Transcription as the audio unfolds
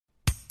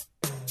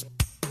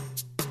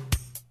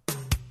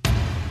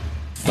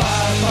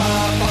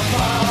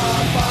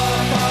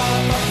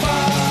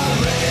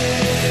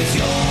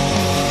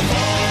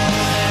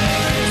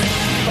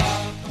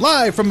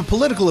Live from a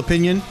political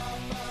opinion.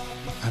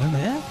 I don't know.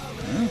 Yeah.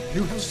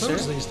 Who has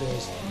those these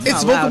days?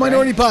 It's the Vocal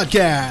Minority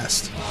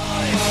Podcast.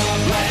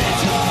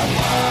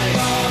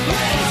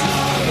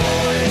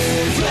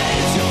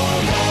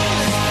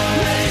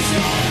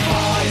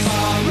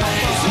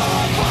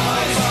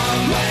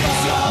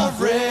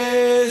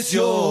 Raise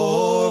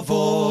your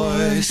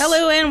voice.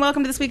 Hello and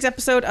welcome to this week's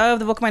episode of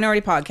the Vocal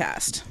Minority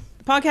Podcast.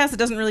 The podcast that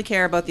doesn't really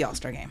care about the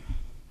All-Star Game.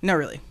 No,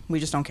 really. We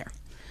just don't care.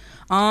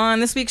 On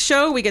this week's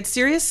show, we get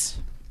serious.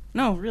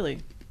 No,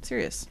 really.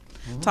 Serious.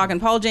 Talking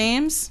Paul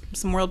James,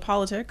 some world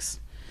politics.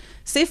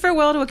 Say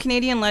farewell to a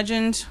Canadian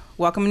legend,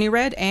 welcome a new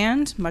red,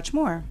 and much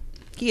more.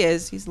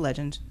 He's a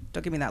legend.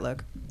 Don't give me that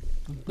look.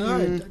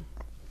 No,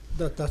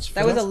 that's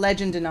That was a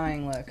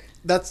legend-denying look.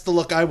 That's the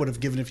look I would have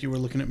given if you were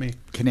looking at me.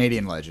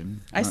 Canadian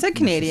legend. I Not said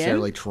Canadian.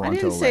 necessarily Toronto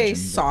I didn't say legend,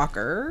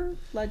 soccer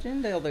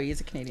legend, although he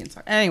is a Canadian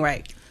soccer.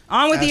 Anyway,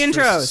 on with the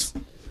Asterisks.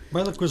 intros.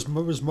 My look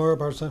was more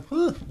about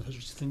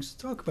there's things to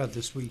talk about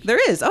this week.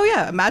 There is. Oh,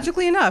 yeah.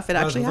 Magically enough, it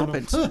actually Rather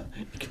than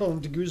happened. Calling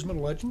de Guzman a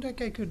legend, I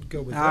could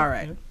go with that. All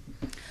right.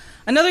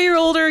 Another year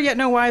older, yet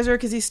no wiser,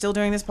 because he's still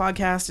doing this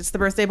podcast. It's the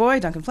birthday boy,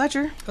 Duncan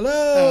Fletcher.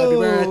 Hello. Happy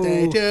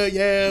birthday to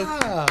you.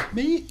 Ah,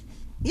 me?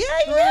 Yeah,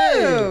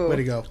 you. Way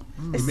to go.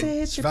 They say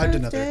it's your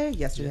Survived birthday. another.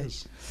 Yesterday.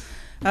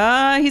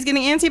 Yes. He's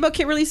getting antsy about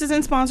kit releases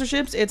and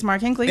sponsorships. It's Mark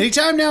Hinckley.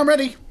 Anytime now, I'm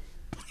ready.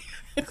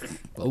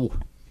 Oh,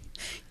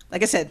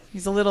 Like I said,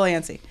 he's a little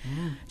antsy.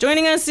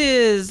 Joining us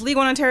is League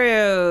One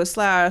Ontario /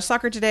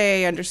 Soccer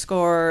Today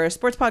 _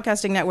 Sports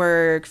Podcasting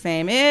Network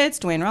fame. It's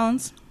Dwayne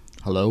Rollins.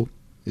 hello.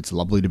 It's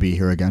lovely to be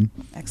here again.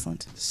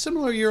 Excellent.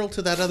 Similar year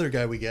to that other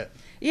guy we get.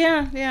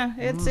 Yeah.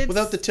 It's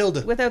Without the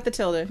tilde. Without the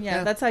tilde. Yeah,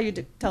 Yeah. that's how you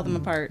tell them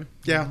apart.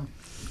 Yeah.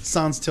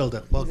 Sans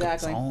tilde. Welcome.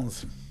 Exactly.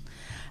 Sans.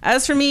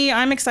 As for me,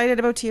 I'm excited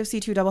about TFC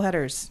 2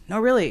 doubleheaders. No,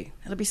 really.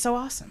 It'll be so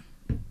awesome.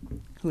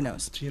 Who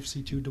knows?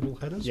 TFC 2 double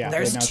headers? Yeah.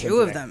 There's announced two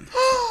it of today. them.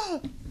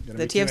 Gonna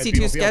The be two at TFC 2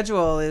 People Field.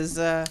 schedule is...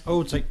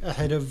 Oh, it's like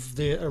ahead of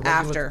the regular,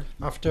 After.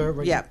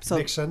 After. Yeah, so-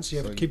 makes sense. You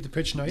have to keep the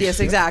pitch nice. Yes,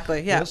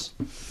 exactly. Yeah. Yes.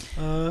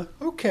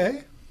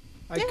 Okay.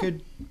 I Yeah.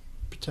 could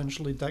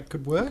potentially that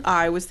could work.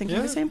 I was thinking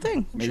Yeah. the same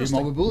thing. Maybe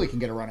Mobabuli can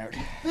get a run out.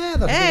 Yeah,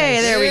 that'd be Hey,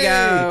 nice. there we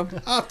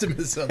go.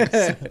 Optimism.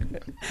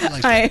 I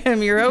like I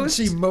am your You can host.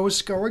 see Mo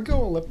score a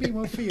goal at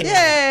BMO Field.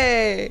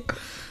 Yay!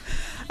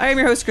 I am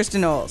your host,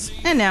 Kristen Knowles.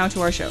 And now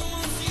to our show.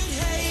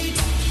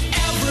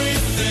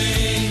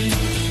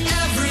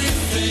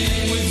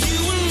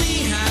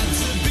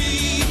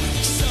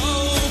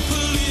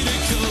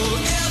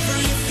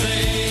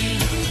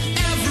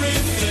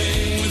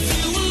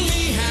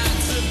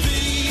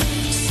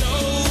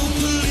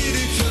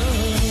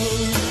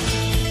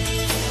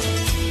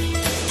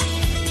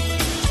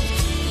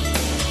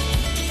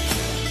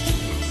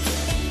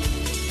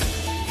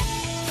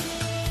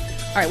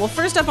 All right, well,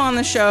 first up on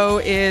the show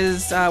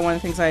is one of the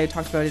things I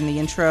talked about in the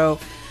intro.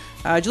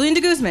 Julian de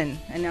Guzman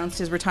announced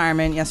his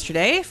retirement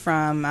yesterday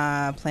from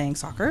playing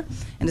soccer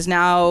and is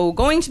now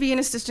going to be an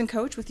assistant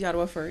coach with the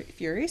Ottawa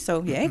Fury.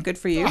 So, yay, good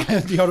for you.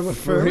 The Ottawa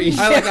Furry.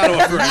 I like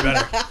Ottawa Fury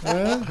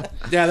better.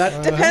 Yeah,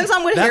 that Depends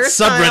on what that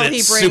hairstyle he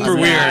subreddit's brings. super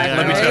weird, back,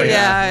 let me right? tell you.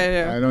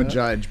 Yeah. I don't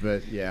judge,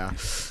 but yeah.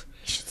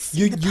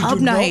 You pub do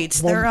not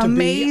nights, want they're to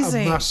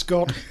amazing. be a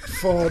mascot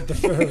for the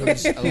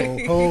Furs.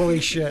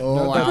 Holy shit. Oh,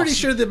 No, wow. I'm pretty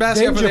sure the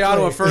mascot for Danger the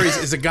Ottawa play.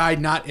 Furries is a guy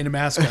not in a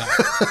mascot.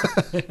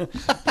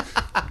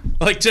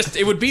 Like, just,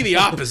 it would be the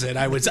opposite,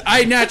 I would say.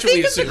 I I naturally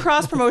think it's the assume.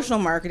 cross-promotional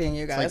marketing,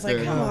 you guys. like Like,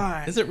 the- come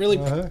on. Is it really,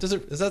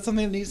 is that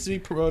something that needs to be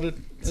promoted?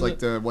 It's like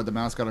the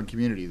mascot on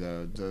Community,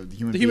 the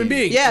human The human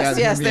being. Yes,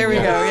 the yes, human there we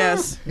being, go, yeah.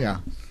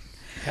 yes.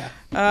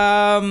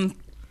 Yeah.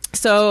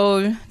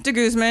 So, de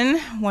Guzman,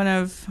 one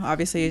of,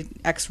 obviously,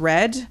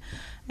 ex-Red,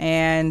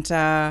 and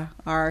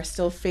our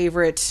still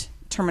favorite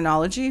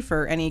terminology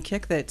for any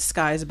kick that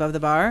skies above the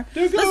bar.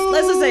 Let's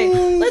just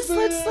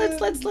say,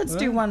 let's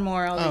do one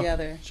more all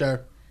together.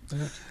 Sure.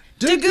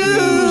 De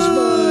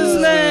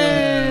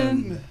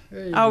Guzman!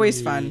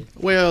 Always fun.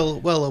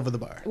 Well over the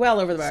bar. Well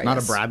over the bar, Not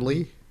yes. a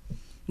Bradley.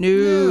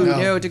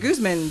 No, de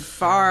Guzman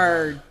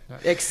far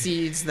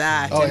exceeds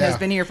that Oh, and yeah. has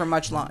been here for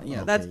much long. You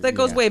know, Okay, that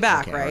goes yeah, way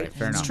back, okay, all right? right,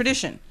 fair It's enough.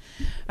 tradition.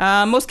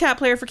 Most cap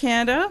player for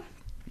Canada.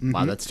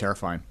 Wow, that's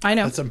terrifying. I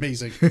know. That's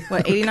amazing.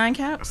 What, 89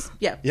 caps?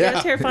 Yeah, Yeah,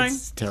 terrifying.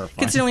 It's terrifying.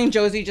 Considering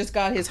Josie just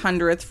got his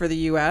 100th for the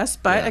U.S.,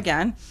 but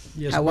again,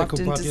 Yes, how Michael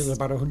often Barty is does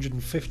about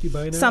 150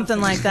 by now.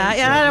 something like that?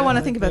 Yeah, I don't want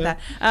to think about that.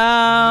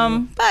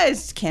 But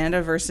it's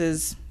Canada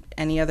versus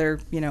any other,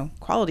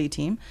 quality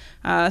team.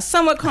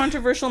 Somewhat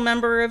controversial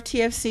member of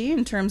TFC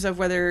in terms of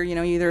whether, you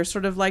either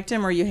sort of liked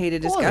him or you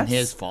hated his It wasn't guts.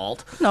 his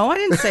fault. No, I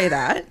didn't say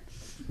that.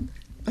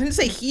 I didn't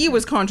say he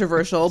was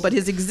controversial, but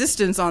his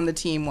existence on the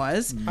team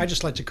was. I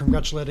just like to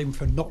congratulate him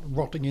for not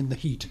rotting in the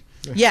heat.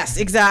 Yes,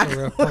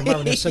 exactly.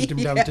 Mariners sent him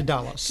down to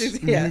Dallas.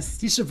 Yes.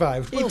 He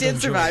survived. He Well did done,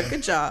 survive. Joey.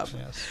 Good job.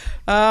 Yes.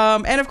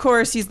 And of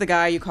course, he's the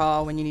guy you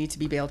call when you need to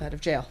be bailed out of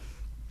jail.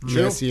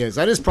 Yes, he is.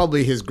 That is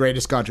probably his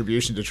greatest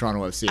contribution to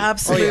Toronto FC.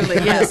 Absolutely.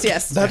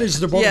 Yes. That is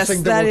the one Yes,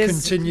 thing that that will is-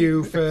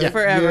 continue for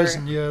Forever. years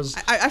and years.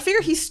 I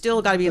figure he's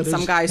still got to be in That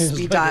some is guy's his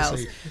speed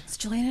legacy. dials. Is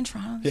Julian in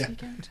Toronto this Yeah.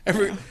 weekend?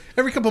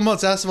 Every couple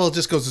months, Asphalt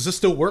just goes, "Does this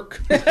still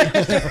work?"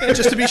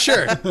 Just to be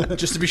sure.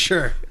 Just to be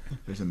sure.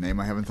 There's a name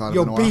I haven't thought of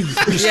Yo, in a while. B. you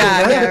still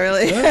Yeah, there?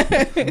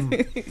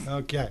 really.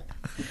 Okay.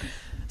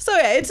 So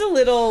yeah, it's a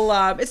little.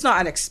 It's not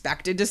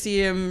unexpected to see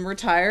him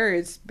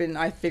retire.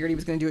 I figured he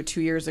was going to do it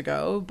 2 years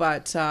ago,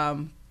 but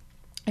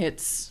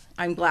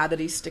I'm glad that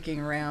he's sticking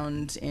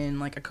around in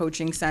like a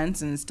coaching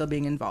sense and still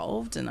being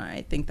involved, and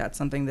I think that's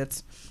something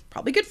that's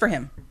probably good for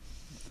him.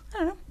 I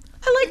don't know.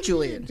 I like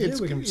Julian. Yeah,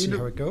 we can see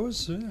how it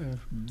goes. Yeah.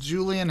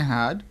 Julian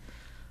had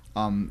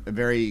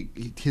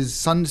his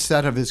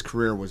sunset of his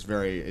career was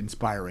very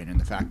inspiring in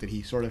the fact that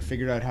he sort of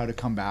figured out how to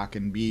come back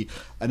and be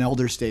an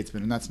elder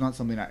statesman, and that's not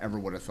something I ever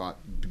would have thought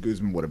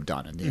Guzman would have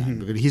done in the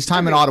end. Because his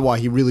time in Ottawa,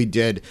 he really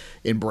did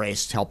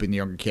embrace helping the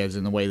younger kids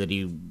in the way that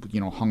he,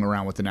 hung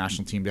around with the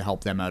national team to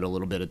help them out a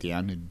little bit at the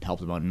end and helped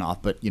them out enough,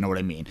 but you know what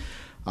I mean.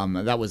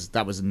 That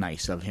was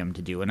nice of him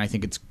to do, and I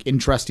think it's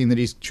interesting that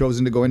he's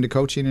chosen to go into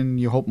coaching, and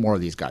you hope more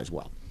of these guys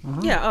will.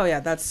 Yeah. Oh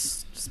yeah.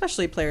 That's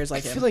especially players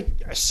like I him. feel like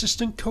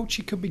assistant coach,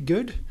 he could be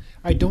good.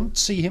 I don't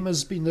see him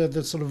as being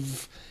the sort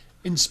of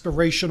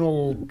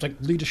inspirational, like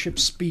leadership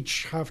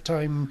speech,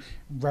 halftime,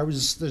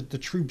 rouse the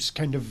troops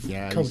kind of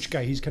coach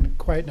guy. He's kind of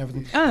quiet and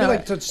everything. I don't know.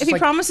 Like that's If he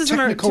promises him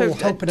technical, to-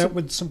 helping out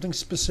with something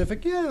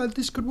specific,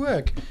 this could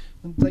work.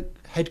 And,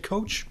 like head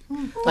coach, He's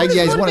one of the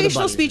Motivational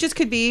buddies. speeches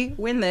could be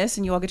win this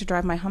and you all get to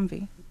drive my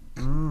Humvee.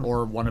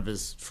 Or one of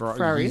his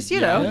Ferraris, he's- you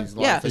know. he's a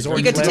lot Yeah. of things.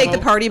 You get to take the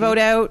party boat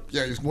out.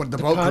 Yeah, he's one of the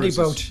boat party cruises.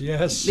 boat,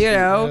 yes. You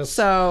know, yes.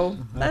 so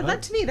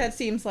that to me that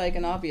seems like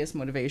an obvious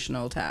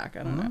motivational tack.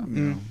 I don't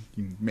know.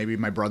 Maybe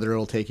my brother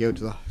will take you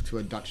out to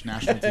a Dutch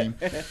national team.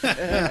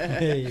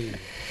 Hey.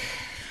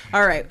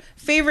 All right,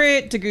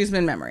 favorite de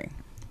Guzman memory.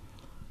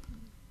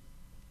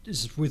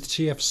 Is it with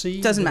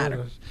TFC? Doesn't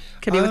matter.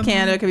 Could be with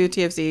Canada, could be with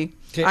TFC.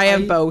 okay, I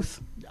have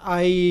both.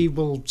 I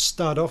will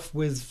start off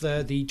with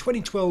the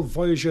 2012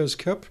 Voyageurs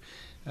Cup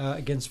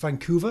against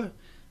Vancouver.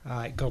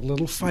 It got a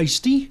little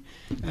feisty,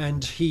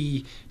 and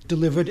he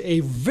delivered a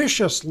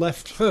vicious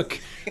left hook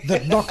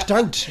that knocked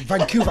out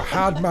Vancouver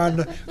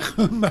hardman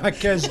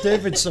Marquez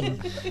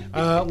Davidson.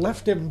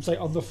 Left him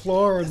on the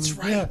floor. And, That's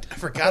right. I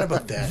forgot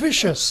about that.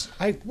 Vicious.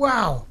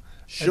 Wow.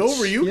 Joe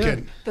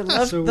Ryukin. The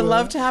love, So, the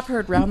love tap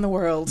heard round the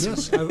world.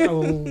 Yes, I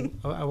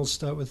will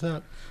start with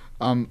that.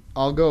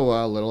 I'll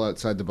go a little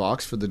outside the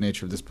box for the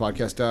nature of this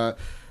podcast.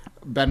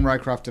 Ben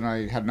Rycroft and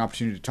I had an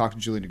opportunity to talk to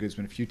Julian de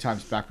Guzman a few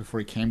times back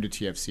before he came to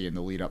TFC in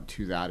the lead up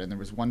to that. And there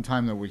was one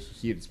time that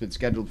he had been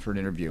scheduled for an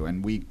interview,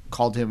 and we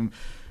called him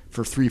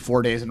for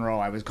 3-4 days in a row.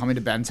 I was coming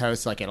to Ben's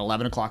house at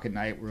 11 o'clock at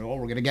night. We're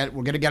gonna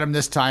get him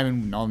this time,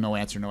 and no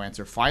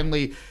answer.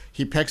 Finally,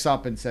 he picks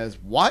up and says,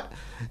 "What?"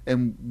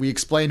 And we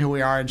explain who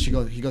we are, and he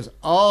goes,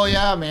 "Oh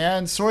yeah,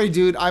 man. Sorry,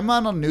 dude. I'm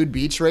on a nude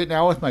beach right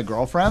now with my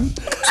girlfriend."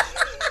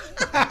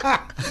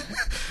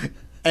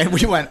 And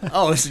we went,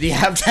 "Oh, so do you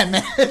have 10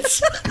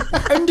 minutes?"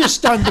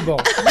 Understandable.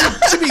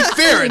 To be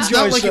fair, it's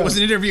not Enjoy like it some. was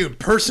an interview in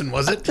person,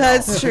 was it?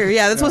 That's true.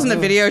 Yeah, this wasn't a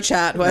video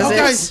chat, was Oh, it?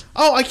 guys.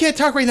 Oh, I can't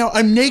talk right now.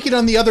 I'm naked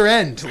on the other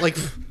end. Like,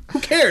 who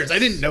cares? I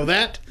didn't know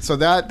that. So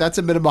that's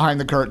a bit of behind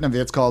the curtain of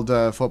it's called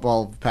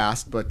football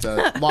past, but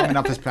long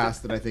enough has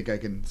passed that I think I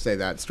can say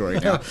that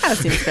story now. That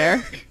seems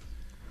fair.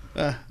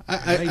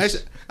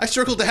 I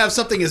struggled to have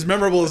something as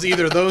memorable as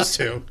either of those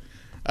two.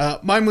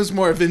 Mine was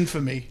more of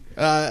infamy.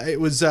 It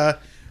was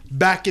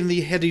back in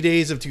the heady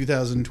days of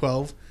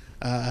 2012,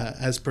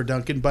 as per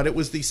Duncan, but it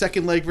was the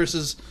second leg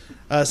versus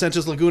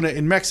Santos Laguna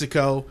in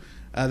Mexico.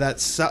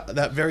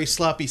 That very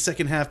sloppy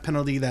second half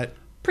penalty that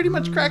pretty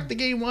much cracked the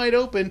game wide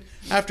open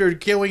after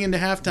going into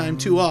halftime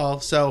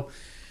 2-2. So,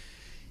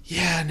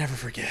 yeah, never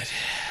forget.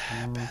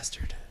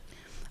 Bastard.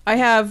 I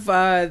have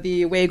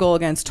the away goal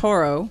against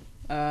Toro.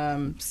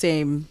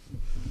 Same.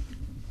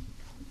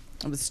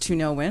 It was a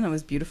 2-0 win. It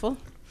was beautiful.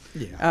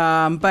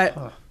 Yeah.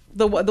 But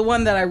the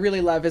one that I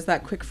really love is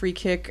that quick free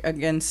kick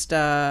against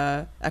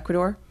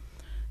Ecuador.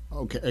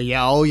 Okay.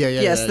 Yeah. Oh, yeah.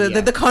 Yes,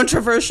 the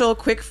controversial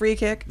quick free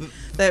kick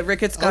that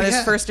Ricketts got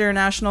his first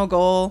international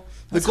goal.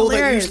 The That's goal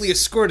hilarious. that usually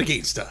is scored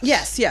against us.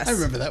 Yes. I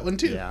remember that one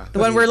too. Yeah. The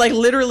one where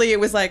literally it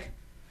was like,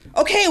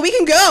 okay, we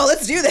can go.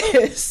 Let's do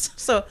this.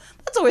 So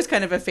that's always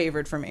kind of a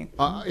favorite for me.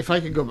 If I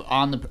could go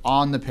on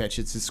the pitch,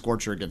 it's his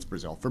scorcher against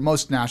Brazil. For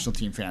most national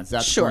team fans,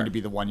 that's Sure. going to be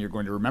the one you're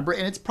going to remember,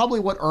 and it's probably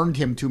what earned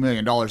him $2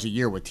 million a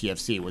year with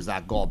TFC was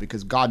that goal,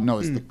 because God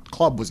knows the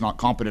club was not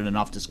competent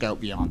enough to scout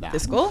beyond that.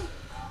 This goal?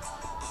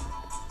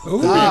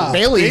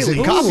 Bailey's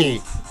and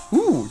coffee.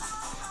 Ooh.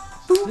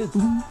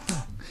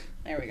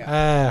 There we go.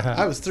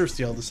 I was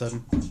thirsty all of a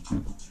sudden.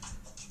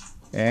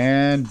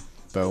 And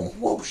boom.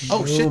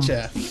 Oh, shit,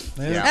 Jeff.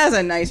 Yeah. That's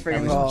a nice That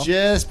freaking was goal.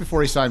 just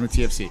before he signed with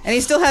TFC. And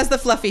he still has the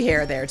fluffy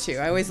hair there too.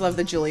 I always love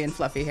the Julian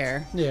fluffy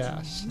hair.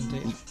 Yes,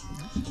 indeed.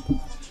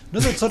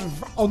 Another sort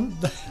of on.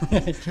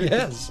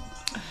 Yes.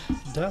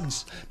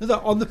 dance.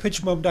 Another on the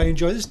pitch moment I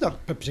enjoyed. This is not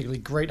a particularly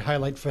great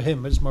highlight for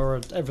him. It's more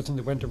of everything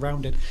that went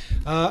around it.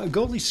 A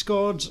goal he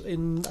scored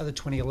in either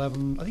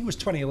 2011, I think it was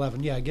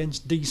 2011, yeah,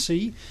 against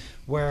DC,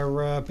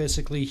 where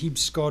basically he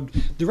scored.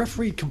 The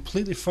referee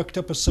completely fucked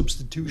up a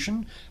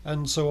substitution,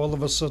 and so all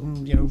of a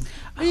sudden,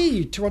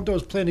 hey,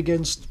 Toronto's playing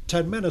against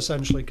 10 men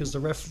essentially because the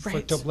ref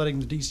fucked up letting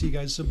the DC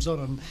guys subs on,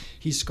 and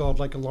he scored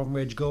like a long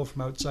range goal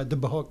from outside the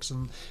box,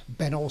 and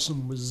Ben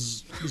Olsen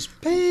was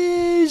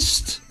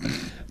pissed.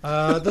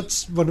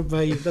 That's one of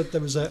my. That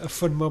was a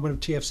fun moment of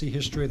TFC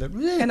history that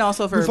And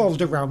also for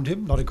revolved around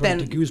him, not according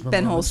to Guzman.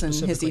 Ben moment Olsen,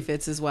 specifically. hissy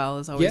fits as well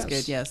is always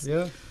good. Yes.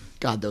 Yeah.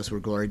 God, those were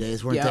glory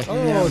days, weren't Yeah.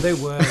 they? Oh, they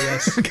were.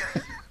 Yes.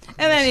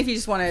 And then if you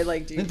just want to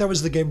like I do, think that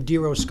was the game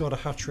Diro scored a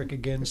hat trick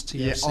against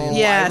TFC. Oh,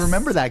 Yes. I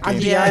remember that game.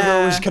 Andy Yeah.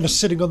 Iro was kind of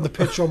sitting on the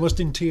pitch almost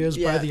in tears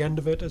by Yeah. the end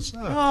of it. It's,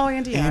 oh,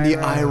 Andy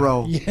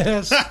Iro.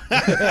 yes.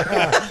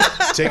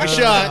 Take a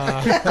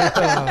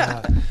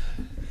shot.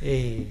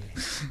 Hey.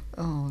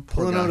 Oh,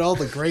 poor Pulling guy. out all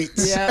the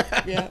greats.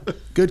 Yeah.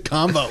 Good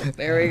combo.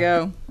 There we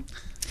go.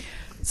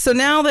 So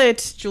now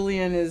that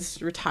Julian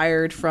is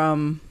retired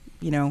from,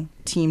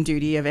 team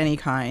duty of any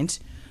kind,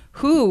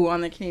 who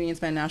on the Canadian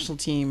men's national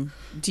team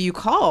do you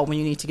call when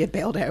you need to get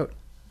bailed out?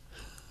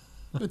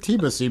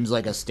 Atiba seems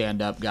like a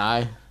stand-up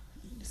guy.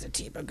 Is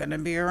Atiba going to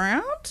be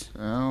around?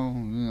 Oh,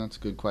 yeah, that's a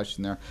good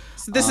question there.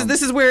 So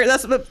this is where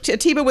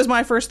Atiba was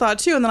my first thought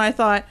too, and then I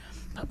thought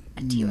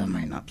Atiba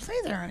might not play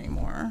there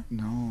anymore.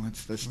 No,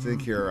 let's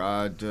think here.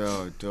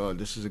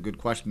 This is a good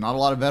question. Not a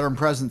lot of veteran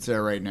presence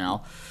there right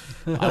now.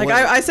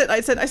 I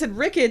said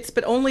Ricketts,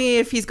 but only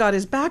if he's got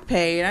his back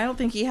pay, and I don't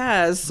think he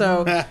has.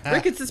 So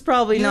Ricketts is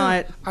probably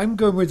not. I'm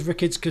going with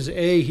Ricketts because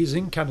A, he's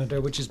in Canada,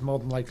 which is more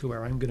than likely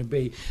where I'm going to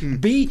be.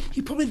 B,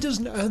 he probably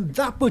doesn't earn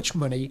that much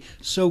money,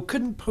 so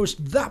couldn't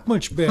post that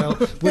much bail,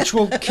 which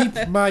will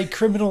keep my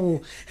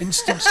criminal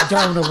instincts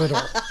down a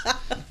little.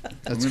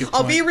 That's a good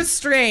I'll point. be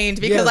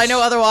restrained because Yes. I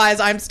know otherwise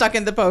I'm stuck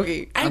in the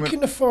pokey. I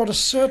can afford a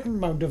certain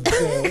amount of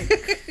bail.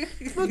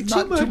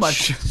 Not too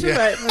much.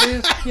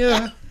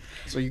 Yeah.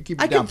 So you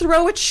keep I it down. could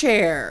throw a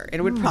chair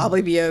and it would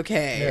probably be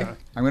okay. Yeah.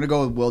 I'm going to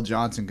go with Will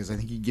Johnson because I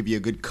think he'd give you a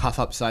good cuff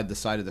upside the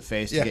side of the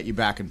face Yeah. to get you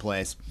back in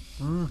place.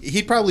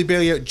 He'd probably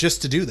bail you out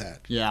just to do that.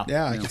 Yeah.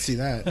 Yeah, I can see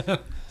that.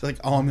 It's like,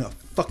 oh, I'm going to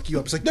fuck you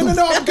up. It's like, no,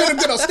 I'm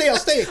good. I'll stay.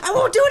 I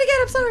won't do it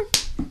again. I'm sorry.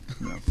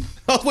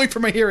 I'll wait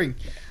for my hearing.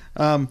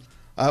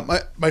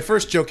 My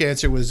first joke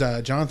answer was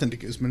Jonathan de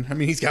Guzman. I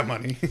mean, he's got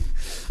money.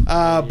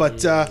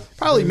 But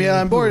probably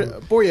Milan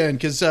Borjan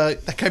because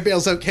that guy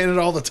bails out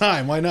Canada all the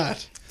time. Why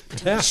not?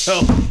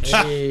 So,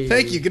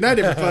 thank you. Good night,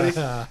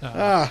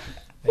 everybody.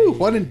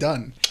 One and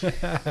done.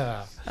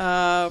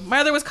 My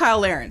other was Kyle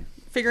Larin,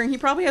 figuring he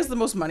probably has the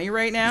most money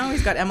right now.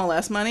 He's got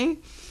MLS money,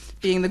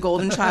 being the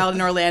golden child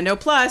in Orlando.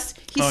 Plus,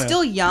 he's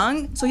still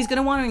young, so he's going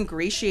to want to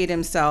ingratiate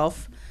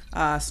himself.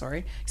 He's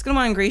going to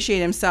want to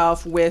ingratiate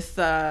himself with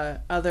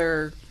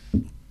other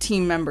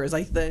team members,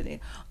 like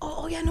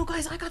no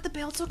guys, I got the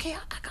bail. It's okay, I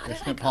got it.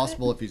 Isn't it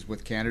possible if he's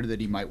with Canada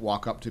that he might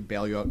walk up to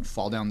bail you out and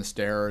fall down the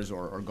stairs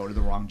or go to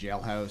the wrong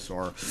jailhouse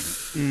or...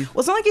 Well,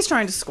 it's not like he's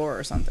trying to score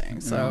or something,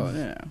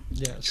 so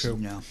Yes. True.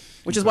 Yeah.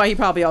 which is why he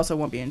probably also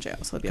won't be in jail,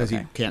 so he'll be Because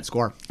okay. he can't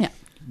score. Yeah,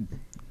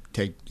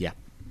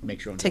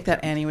 Make sure. take that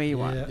any way you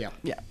want. Yeah.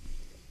 Yeah.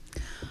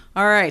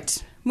 All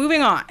right,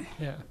 moving on.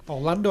 Yeah.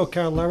 Orlando,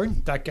 Kyle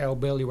Larin, that guy will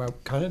bail you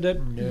out. Canada,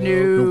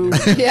 No.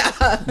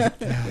 Yeah.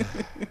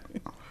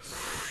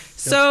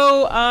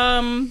 So,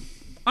 on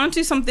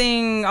to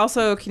something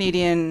also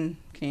Canadian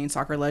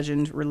soccer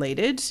legend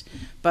related,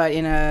 but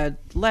in a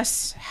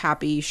less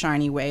happy,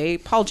 shiny way,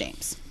 Paul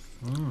James.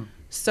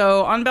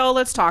 So, on Bell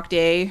Let's Talk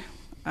Day,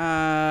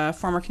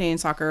 former Canadian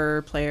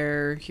soccer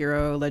player,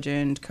 hero,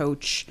 legend,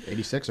 coach,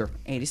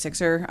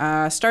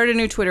 86er, started a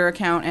new Twitter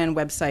account and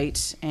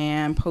website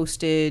and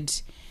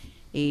posted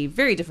a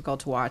very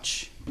difficult to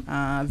watch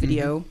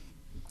video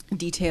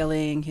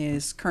detailing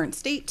his current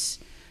state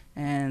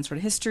and sort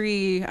of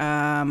history,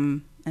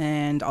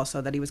 and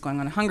also that he was going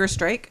on a hunger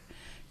strike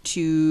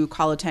to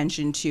call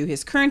attention to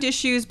his current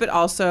issues, but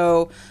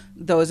also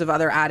those of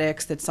other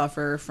addicts that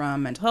suffer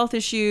from mental health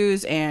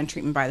issues and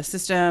treatment by the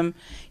system.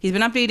 He's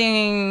been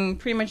updating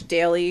pretty much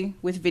daily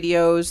with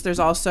videos. There's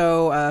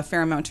also a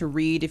fair amount to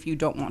read if you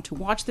don't want to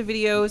watch the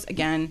videos.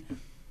 Again,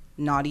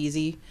 not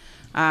easy.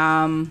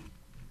 And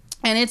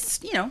it's,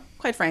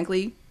 quite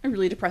frankly, a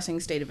really depressing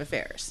state of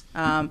affairs.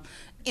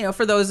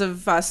 For those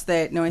of us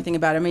that know anything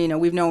about him,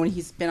 we've known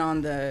he's been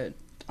on the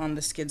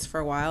skids for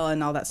a while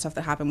and all that stuff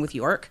that happened with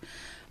York,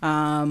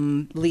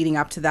 leading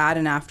up to that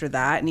and after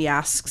that. And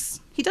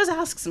he does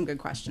ask some good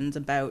questions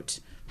about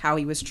how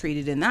he was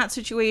treated in that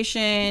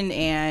situation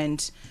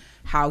and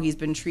how he's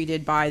been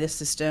treated by the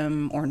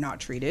system or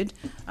not treated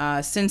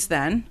since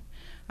then.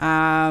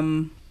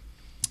 I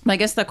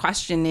guess the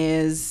question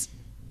is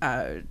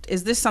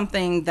this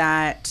something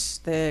that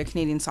the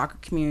Canadian soccer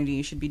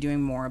community should be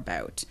doing more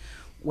about?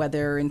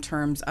 Whether in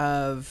terms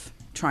of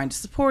trying to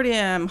support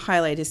him,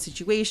 highlight his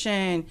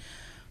situation,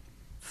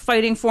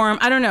 fighting for him.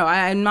 I don't know.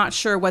 I'm not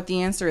sure what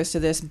the answer is to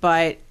this,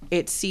 but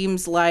it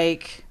seems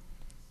like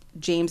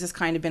James has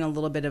kind of been a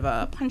little bit of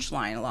a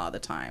punchline a lot of the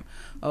time.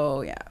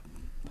 Oh yeah,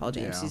 Paul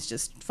James, Yeah. he's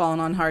just fallen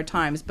on hard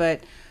times.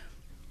 But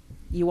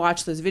you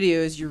watch those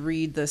videos, you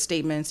read the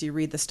statements, you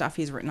read the stuff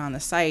he's written on the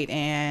site,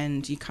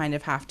 and you kind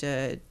of have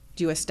to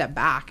do a step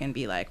back and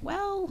be like,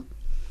 well,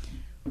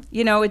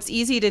 you know, it's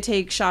easy to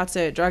take shots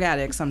at drug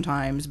addicts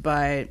sometimes,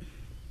 but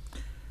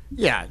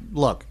Yeah,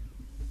 look,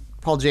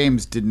 Paul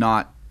James did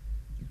not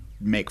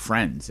make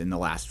friends in the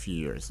last few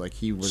years. Like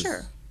he was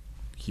Sure.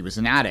 he was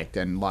an addict,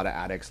 and a lot of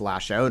addicts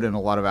lash out, and a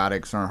lot of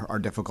addicts are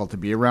difficult to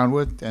be around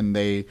with, and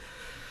they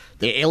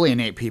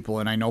alienate people.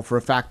 And I know for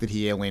a fact that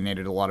he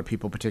alienated a lot of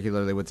people,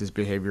 particularly with his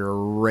behavior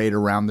right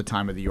around the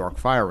time of the York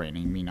firing. I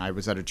mean, I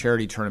was at a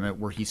charity tournament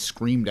where he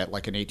screamed at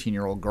like an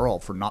 18-year-old girl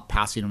for not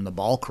passing him the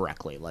ball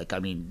correctly. Like, I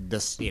mean,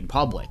 this in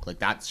public, like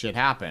that shit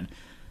happened.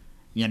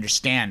 You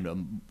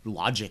understand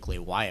logically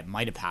why it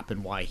might have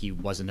happened, why he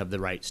wasn't of the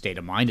right state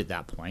of mind at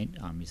that point.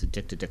 He's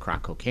addicted to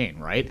crack cocaine,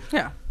 right?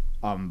 yeah.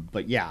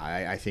 But yeah,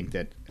 I think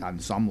that on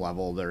some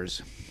level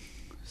there's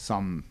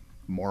some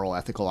moral,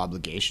 ethical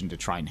obligation to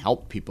try and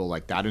help people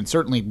like that. And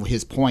certainly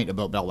his point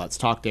about Bell Let's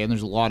Talk Day, and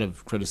there's a lot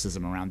of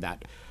criticism around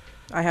that.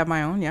 I have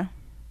my own, yeah.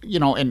 You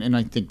know, and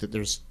I think that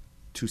there's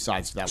two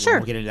sides to that. Sure. We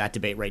won't get into that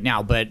debate right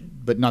now, but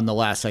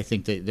nonetheless, I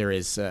think that there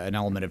is an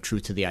element of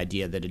truth to the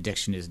idea that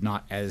addiction is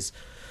not as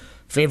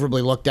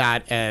favorably looked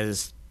at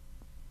as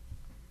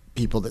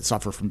people that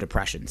suffer from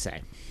depression,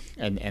 say.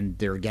 And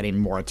they're getting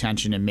more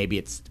attention, and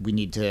maybe we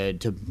need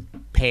to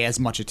pay as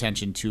much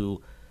attention to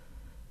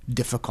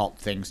difficult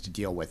things to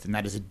deal with, and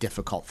that is a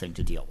difficult thing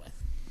to deal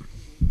with.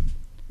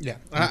 Yeah,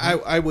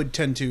 I would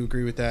tend to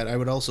agree with that.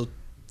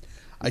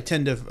 I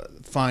tend to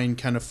find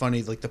kind of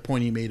funny, like the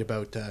point he made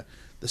about the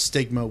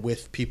stigma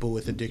with people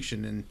with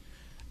addiction,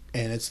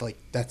 and it's like,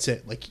 that's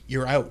it, like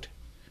you're out.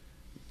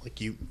 Like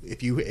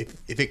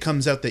if it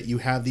comes out that you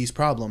have these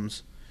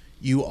problems,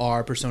 you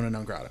are persona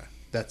non grata.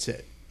 That's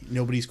it.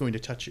 Nobody's going to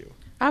touch you.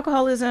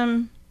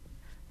 Alcoholism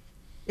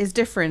is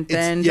different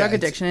than drug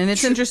addiction, and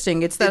it's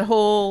interesting. It's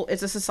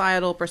it's a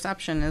societal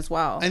perception as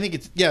well. I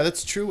think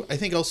that's true. I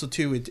think also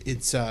too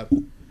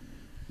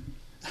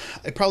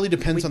it probably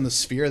depends on the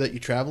sphere that you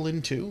travel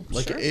in too.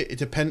 Like Sure. it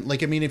depends.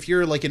 Like, I mean, if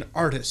you're like an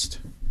artist,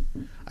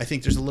 I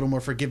think there's a little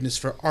more forgiveness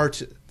for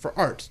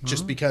art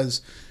just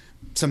because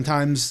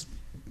sometimes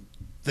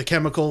the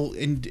chemical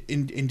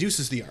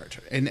induces the art,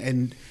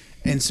 and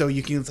so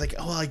you can, it's like,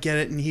 oh, I get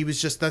it, and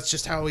that's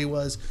just how he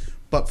was.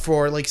 But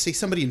for, like, say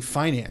somebody in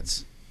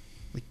finance,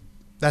 like,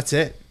 that's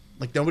it.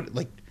 Like,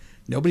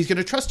 nobody's going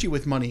to trust you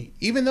with money,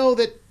 even though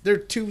that they're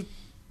too,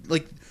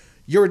 like,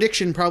 your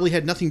addiction probably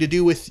had nothing to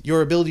do with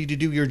your ability to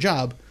do your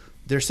job.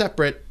 They're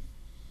separate.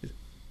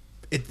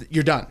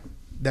 You're done.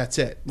 That's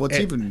it. Well, it's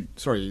even,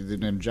 sorry to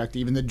interject,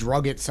 even the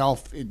drug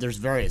itself, there's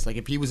various. Like,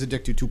 if he was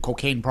addicted to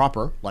cocaine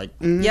proper, like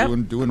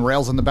doing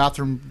rails in the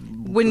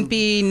bathroom, wouldn't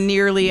be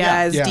nearly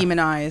as Yeah.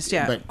 demonized.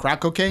 Yeah. but crack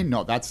cocaine,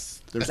 no, that's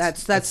the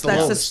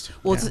lowest.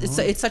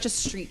 It's such a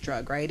street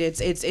drug, right? It's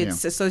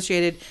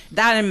associated,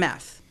 that and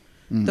meth.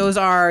 Those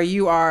are,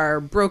 you are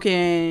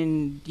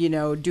broken, you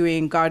know,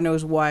 doing God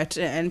knows what,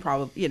 and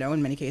probably, you know,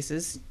 in many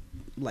cases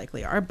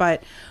likely are.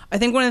 But I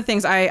think one of the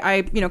things I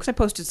you know, because I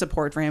posted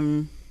support for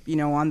him, you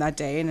know, on that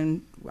day, and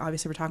then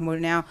obviously we're talking about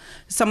it now.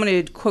 Someone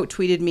had quote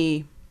tweeted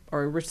me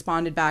or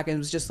responded back and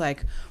was just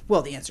like,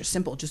 well, the answer's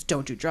simple, just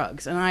don't do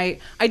drugs. And I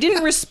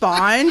didn't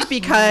respond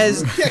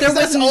because there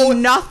was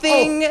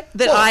nothing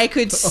that I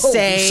could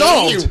say.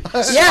 Solved.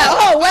 Yeah,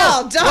 oh,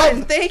 well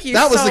done. Thank you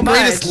so much. That was the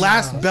greatest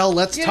last Bell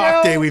Let's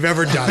Talk Day we've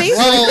ever done.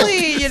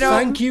 Basically, you know.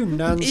 Thank you,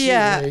 Nancy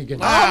Reagan.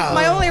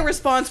 My only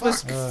response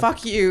was,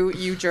 fuck you,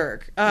 you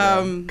jerk.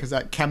 because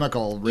that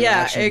chemical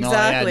Yeah, reaction.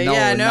 exactly.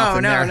 No,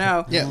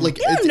 No. Yeah, like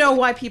You don't know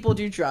why people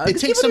do drugs. it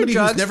takes People do somebody who's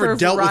drugs never for a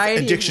dealt with variety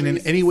of addiction in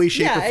reasons. any way,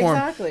 shape, Yeah, or form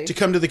exactly. to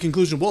come to the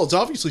conclusion, well, it's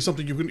obviously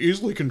something you can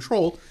easily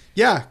control.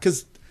 Yeah,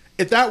 because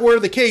if that were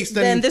the case,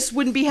 then this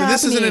wouldn't be then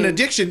this isn't an happening.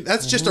 addiction.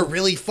 That's just a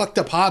really fucked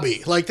up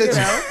hobby. Like, that's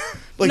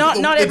like Not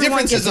the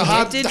everyone difference gets is a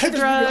addicted to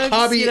drugs,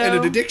 hobby you and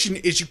an know? addiction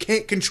is you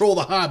can't control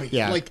the hobby.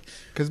 Yeah, like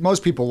because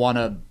most people want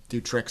to do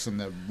tricks on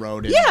the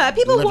road. And Yeah,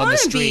 people live on the want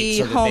to street be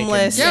so that they can-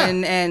 homeless Yeah.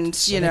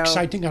 and you An know.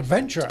 exciting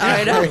adventure.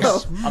 I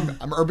know.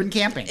 I'm urban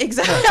camping.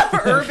 Exactly.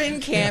 Urban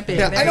camping.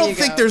 yeah, There I don't you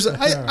think go. there's.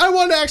 I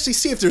want to actually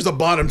see if there's a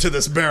bottom to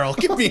this barrel.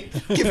 Give me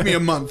a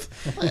month.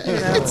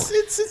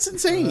 It's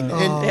insane.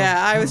 And,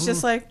 Yeah, I was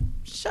just like,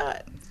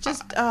 shut.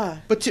 Just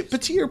But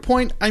to your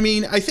point, I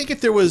mean, I think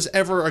if there was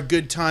ever a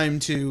good time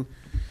to,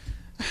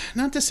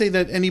 not to say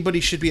that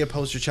anybody should be a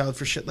poster child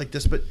for shit like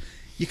this, but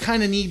you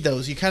kind of need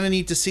those. You kind of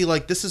need to see,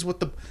 like, this is what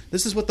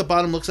the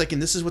bottom looks like, and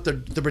this is what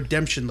the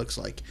redemption looks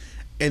like,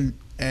 and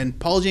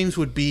Paul James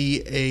would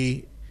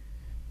be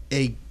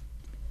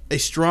a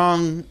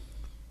strong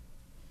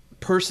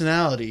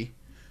personality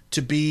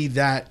to be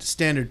that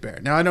standard bearer.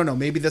 Now, I don't know.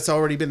 Maybe that's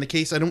already been the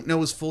case. I don't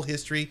know his full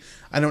history.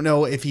 I don't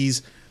know if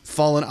he's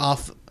fallen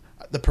off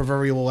the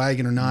proverbial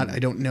wagon or not. I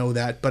don't know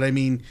that. But, I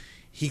mean,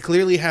 he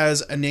clearly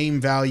has a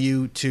name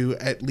value to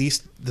at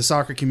least the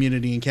soccer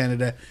community in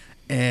Canada.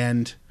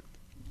 And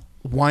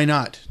why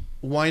not?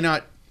 Why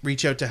not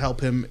reach out to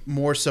help him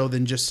more so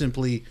than just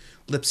simply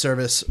lip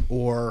service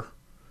or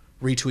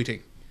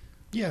retweeting.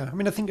 Yeah, I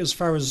mean, I think as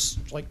far as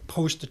like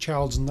poster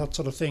childs and that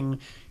sort of thing,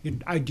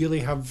 you'd ideally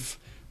have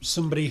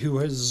somebody who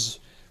has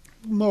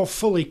more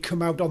fully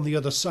come out on the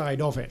other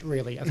side of it,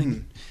 really. I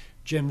think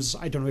Jim's,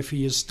 I don't know if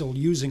he is still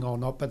using or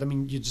not, but I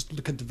mean, you just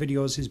look at the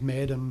videos he's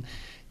made and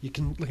you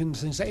can look at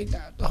things and say,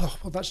 oh,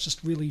 well, that's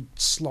just really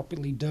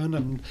sloppily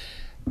done.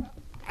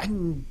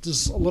 And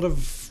there's a lot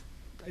of,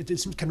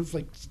 it's kind of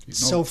like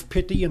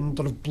self-pity and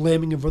sort of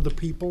blaming of other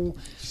people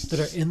that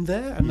are in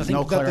there. And I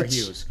think Claire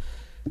Hughes.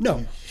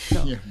 No.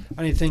 Yeah.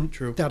 And I think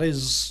True. that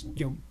is,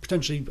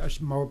 potentially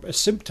more a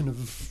symptom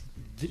of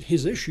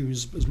his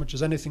issues as much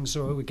as anything.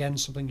 So again,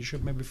 something you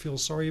should maybe feel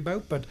sorry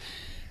about. But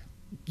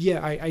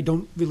yeah, I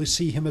don't really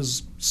see him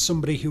as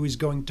somebody who is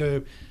going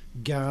to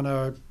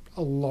garner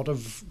a lot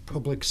of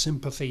public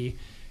sympathy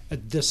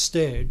at this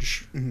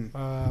stage.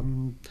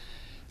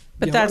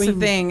 But that's the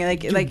thing,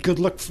 like good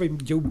luck for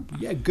you.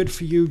 Yeah, good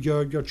for you.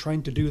 You're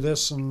trying to do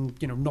this, and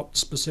not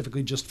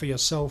specifically just for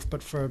yourself,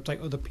 but for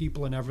like other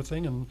people and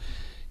everything. And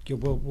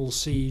we'll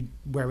see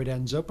where it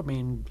ends up. I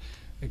mean,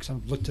 like,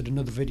 I've looked at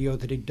another video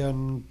that he'd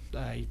done.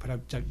 He put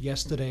out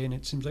yesterday, and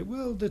it seems like,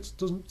 well, this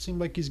doesn't seem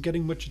like he's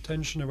getting much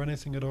attention or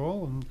anything at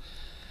all.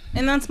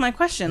 And that's my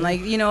question.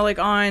 Like, like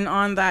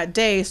on that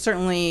day,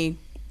 certainly,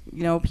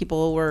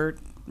 people were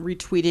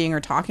retweeting or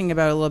talking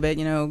about it a little bit.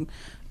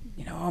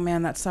 Oh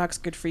man, that sucks.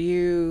 Good for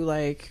you.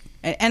 Like,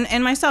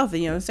 and myself,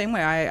 the same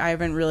way. I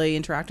haven't really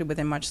interacted with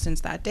him much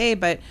since that day.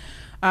 But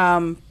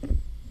why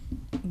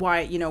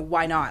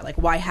not? Like,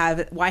 why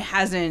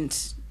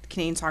hasn't the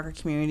Canadian soccer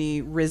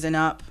community risen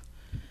up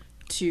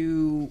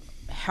to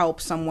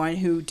help someone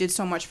who did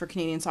so much for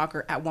Canadian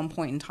soccer at one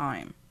point in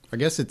time? I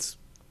guess it's,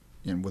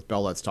 with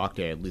Bell Let's Talk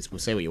Day, at least we'll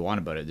say what you want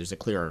about it. There's a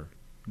clear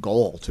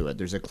goal to it.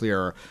 There's a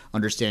clear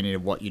understanding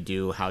of what you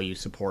do, how you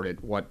support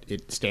it, what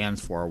it stands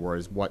for.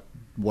 Whereas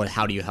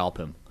how do you help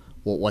him?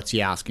 What's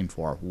he asking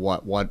for?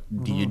 What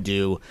do you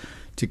do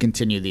to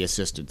continue the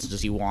assistance?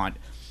 Does he want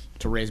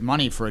to raise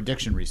money for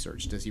addiction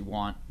research? Does he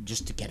want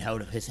just to get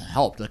out of his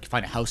help, like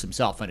find a house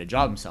himself, find a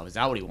job himself? Is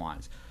that what he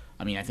wants?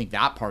 I mean, I think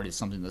that part is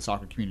something the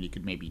soccer community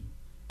could maybe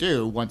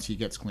do once he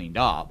gets cleaned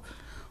up,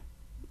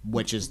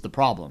 which is the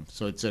problem.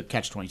 So it's a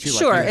catch-22.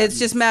 Sure, it's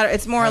just matter.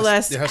 It's more or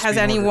less, has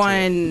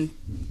anyone,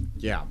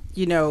 is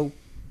anyone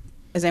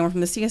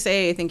from the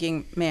CSA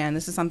thinking, man,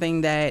 this is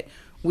something that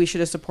we should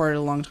have supported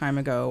a long time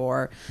ago?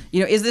 Or,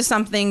 is this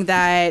something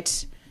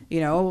that,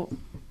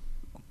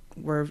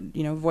 we're,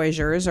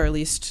 Voyageurs are at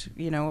least,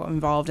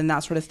 involved in that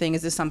sort of thing?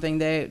 Is this something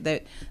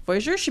that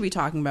Voyageurs should be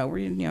talking about?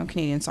 We're,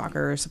 Canadian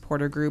soccer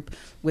supporter group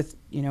with,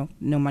 no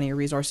money or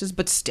resources,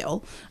 but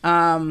still.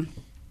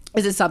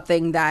 Is it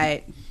something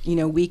that,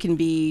 we can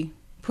be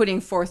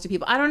putting forth to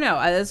people? I don't know.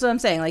 That's what I'm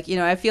saying. Like,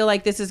 I feel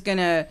like this is going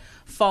to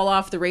fall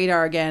off the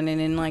radar again. And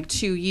in like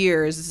 2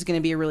 years, this is going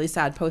to be a really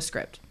sad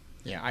postscript.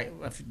 Yeah,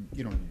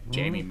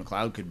 Jamie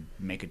McLeod could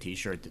make a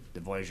T-shirt that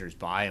the Voyageurs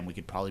buy, and we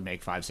could probably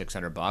make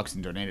 $500-600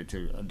 and donate it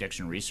to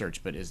addiction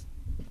research. But is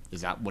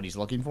that what he's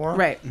looking for?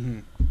 Right. Mm-hmm.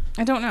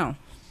 I don't know.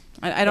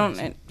 I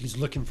don't. He's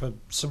looking for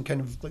some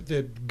kind of like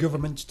the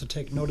government to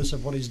take notice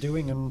of what he's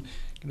doing and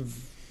kind of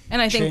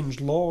I change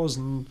think laws,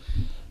 and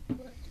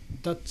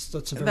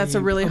that's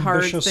a really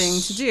hard ambitious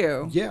thing to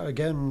do. Yeah,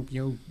 again,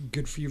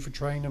 good for you for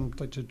trying and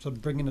like to sort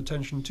of bringing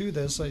attention to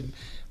this.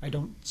 I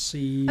don't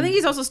see. I think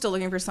he's also still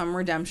looking for some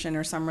redemption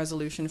or some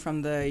resolution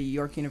from the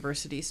York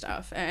University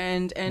stuff,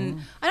 and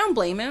I don't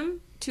blame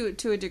him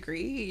to a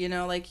degree. You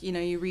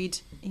read,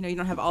 you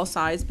don't have all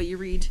sides, but you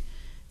read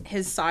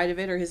his side of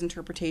it or his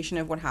interpretation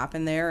of what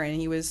happened there, and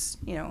he was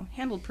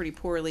handled pretty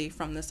poorly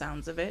from the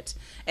sounds of it,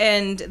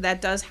 and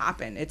that does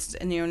happen. It's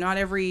not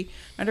every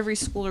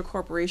school or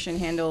corporation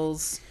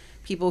handles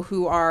people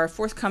who are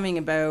forthcoming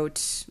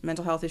about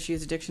mental health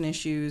issues, addiction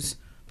issues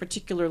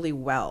particularly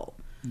well.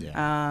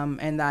 Yeah.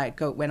 And that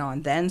went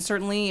on then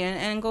certainly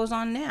and goes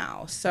on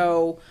now.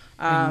 So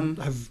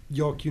have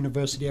York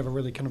University ever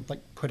really kind of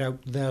like put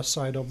out their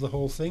side of the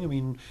whole thing? I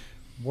mean,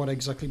 what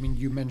exactly? I mean,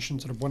 you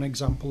mentioned sort of one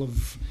example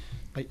of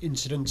like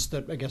incidents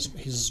that I guess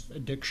his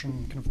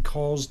addiction kind of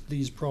caused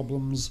these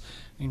problems.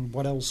 I mean,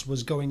 what else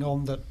was going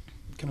on that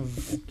kind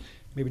of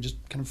maybe just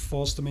kind of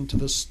forced them into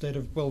this state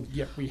of, we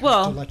have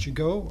to let you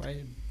go?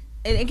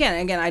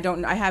 Again,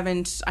 I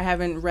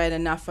haven't read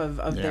enough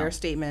of their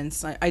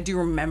statements. I do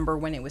remember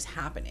when it was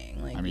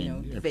happening, like,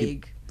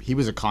 vague. He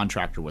was a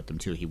contractor with them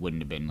too. He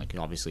wouldn't have been like,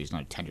 obviously he's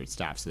not a tenured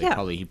staff, so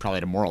he probably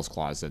had a morals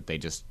clause that they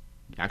just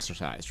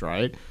exercised,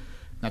 right?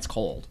 That's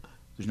cold.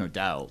 There's no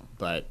doubt,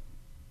 but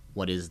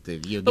what is the?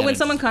 But when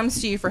someone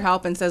comes to you for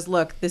help and says,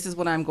 "Look, this is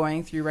what I'm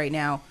going through right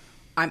now,"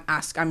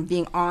 I'm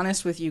being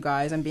honest with you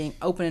guys. I'm being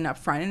open and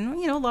upfront. And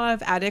a lot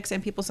of addicts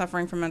and people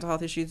suffering from mental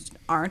health issues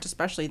aren't,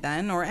 especially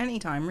then or any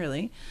time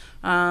really.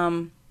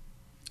 And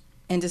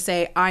to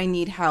say, "I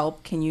need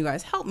help. Can you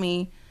guys help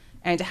me?"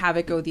 and to have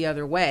it go the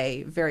other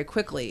way very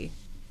quickly.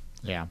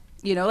 Yeah.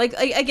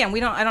 Again,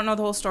 I don't know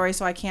the whole story,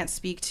 so I can't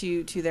speak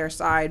to their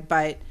side,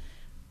 but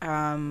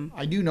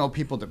I do know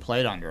people that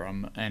played under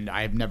him, and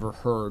I've never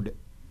heard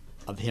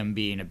of him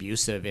being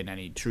abusive in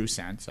any true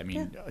sense. I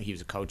mean, he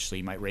was a coach, so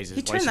he might raise his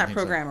He voice. turned and that things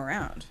like- program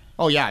around.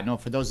 Oh yeah, no.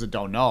 For those that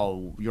don't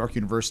know, York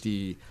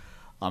University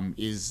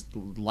is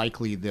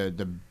likely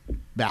the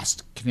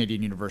best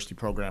Canadian university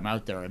program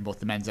out there in both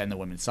the men's and the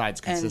women's sides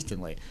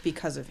consistently. And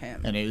because of him.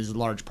 And it was a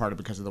large part of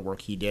because of the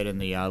work he did in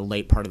the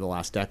late part of the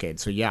last decade.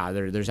 So yeah,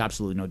 there's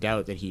absolutely no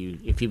doubt that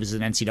if he was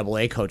an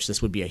NCAA coach,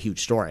 this would be a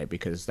huge story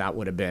because that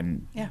would have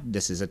been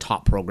this is a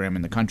top program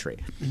in the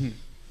country. Mm-hmm.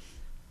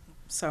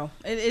 So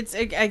it's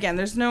again,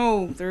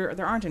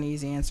 there aren't any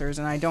easy answers,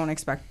 and I don't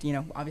expect,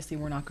 obviously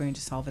we're not going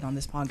to solve it on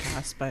this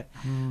podcast, but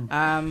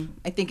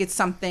I think it's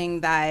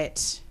something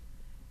that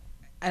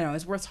I don't know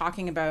is worth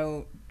talking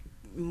about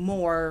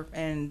more,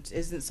 and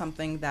isn't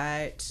something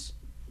that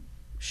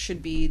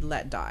should be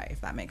let die,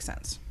 if that makes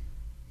sense.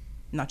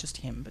 Not just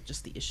him, but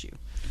just the issue.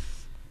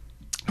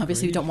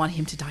 Obviously, we don't want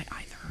him to die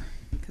either,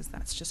 because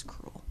that's just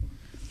cruel.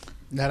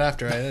 Not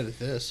after I edit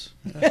this.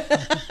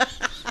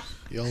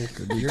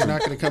 You're not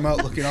going to come out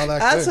looking all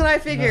that That's good. what I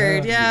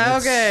figured. Yeah. Oh,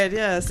 good.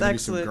 Yes. Gonna be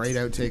Excellent. some great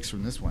outtakes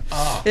from this one.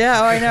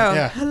 Yeah. Oh, I know.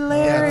 Yeah.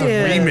 Hilarious.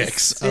 Yeah, the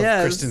remix of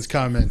Yes. Kristen's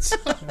comments.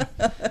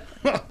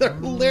 They're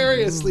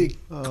hilariously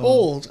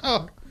cold.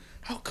 Oh,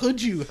 how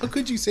could you? How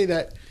could you say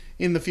that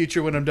in the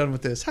future when I'm done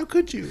with this? How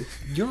could you?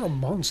 You're a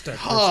monster.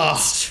 Oh,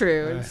 It's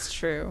true. It's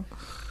true.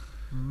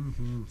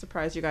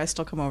 Surprised you guys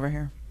still come over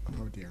here.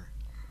 Oh dear.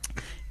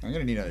 I'm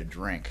gonna need another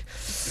drink.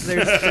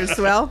 There's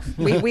well,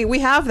 we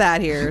have that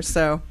here.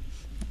 So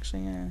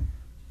actually,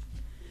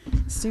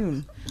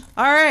 soon.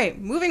 All right,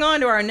 moving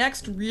on to our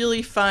next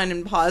really fun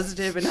and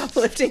positive and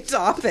uplifting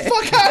topic.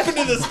 what happened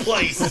to this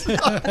place?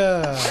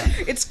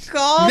 It's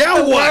called Now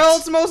the what?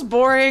 world's most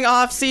boring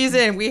off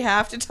season. We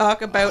have to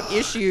talk about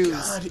issues.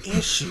 God,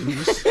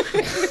 issues.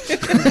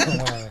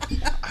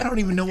 I don't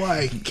even know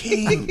why I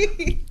came.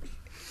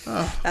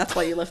 That's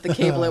why you left the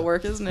cable at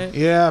work, isn't it?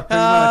 Yeah,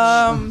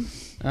 pretty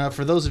much.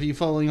 For those of you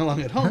following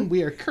along at home,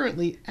 we are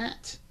currently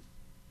at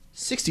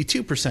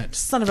 62%.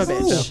 Son of a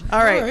bitch. Oh,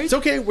 All right. all right. It's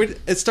okay.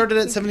 It started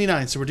at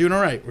 79, so we're doing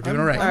all right. We're doing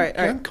all right. All right.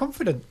 I'm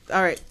confident.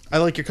 All right. I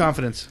like your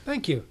confidence.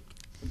 Thank you.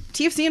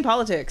 TFC and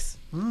politics.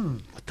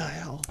 What the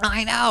hell?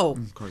 I know.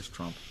 Of course,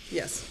 Trump.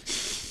 Yes.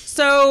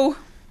 So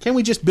Can't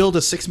we just build a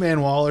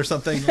 6-man wall or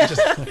something and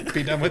just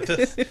be done with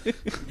this?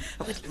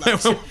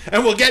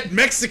 And we'll get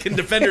Mexican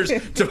defenders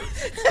to...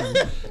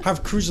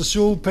 Have Cruz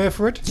Azul pay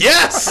for it.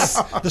 Yes!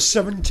 The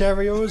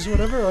Cementerios,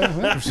 whatever.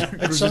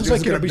 It sounds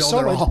like it'll be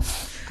solid. all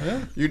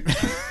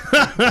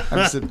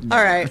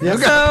right.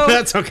 So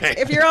That's okay.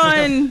 if you're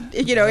on,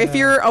 if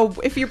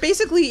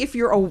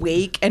you're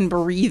awake and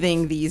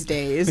breathing these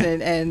days,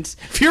 and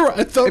If you're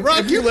the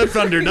rock you lived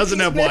under doesn't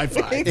have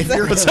Wi-Fi,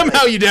 but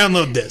somehow you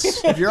download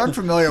this. If you're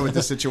unfamiliar with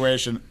the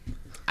situation,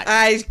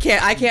 I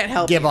can't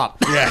help. give you. up.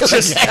 Yeah,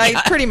 just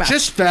Pretty much.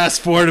 just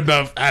fast forward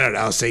about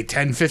say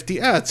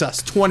 10:50. It's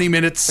us 20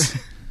 minutes.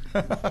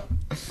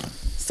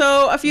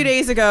 So a few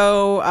days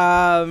ago,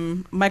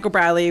 Michael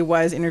Bradley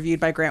was interviewed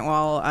by Grant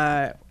Wall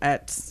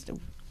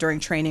during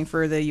training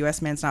for the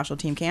U.S. men's national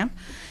team camp,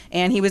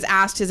 and he was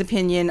asked his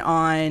opinion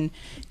on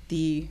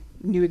the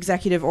new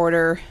executive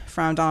order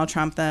from Donald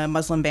Trump, the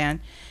Muslim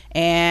ban,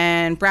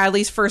 and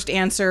Bradley's first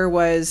answer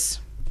was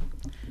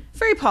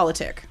very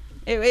politic.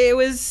 It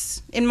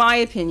was, in my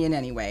opinion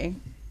anyway,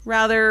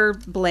 rather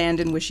bland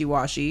and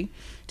wishy-washy.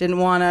 Didn't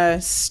want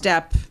to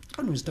step...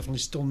 And it was definitely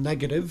still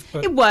negative,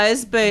 but It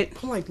was, but...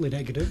 politely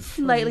negative.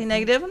 Slightly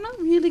negative. I'm not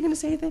really going to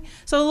say anything.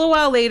 So a little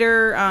while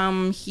later,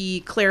 he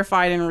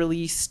clarified and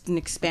released and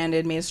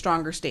expanded, made a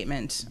stronger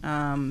statement,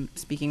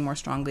 speaking more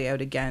strongly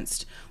out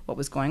against what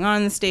was going on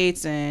in the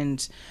States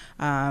and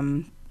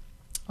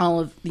all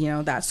of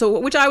that. So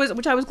which I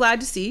was glad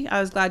to see.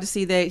 I was glad to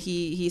see that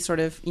he sort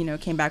of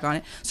came back on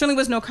it. Certainly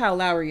was no Kyle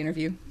Lowry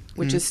interview,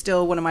 which is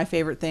still one of my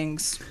favorite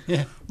things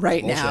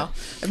right now.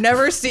 I've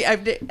never seen.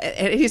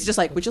 And he's just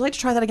like, would you like to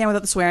try that again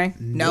without the swearing?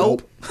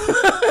 Nope.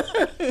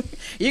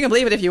 You can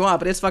believe it if you want,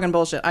 but it's fucking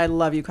bullshit. I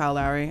love you, Kyle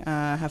Lowry.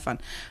 Have fun.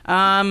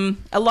 A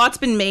lot's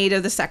been made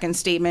of the second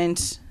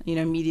statement.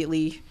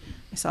 Immediately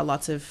I saw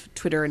lots of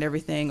Twitter and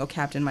everything. Oh,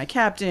 Captain, my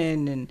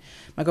captain, and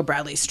Michael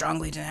Bradley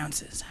strongly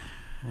denounces.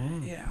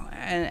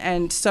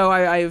 And so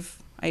I have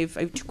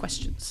two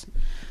questions.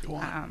 Go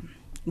on.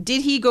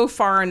 Did he go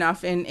far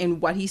enough in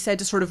what he said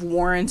to sort of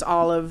warrant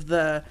all of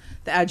the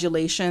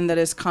adulation that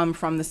has come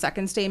from the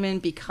second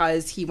statement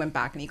because he went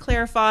back and he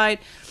clarified?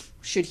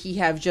 Should he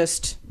have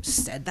just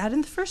said that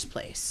in the first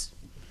place?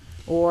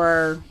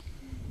 Or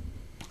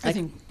I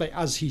think, like,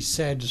 as he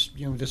said,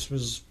 this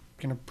was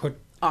going to put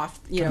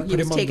off, he put was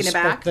him on taking the it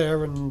spot back?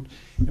 there, and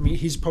I mean,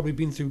 he's probably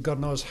been through God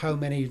knows how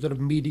many sort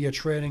of media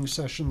training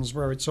sessions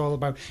where it's all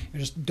about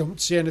just don't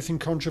say anything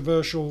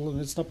controversial, and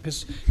it's not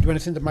do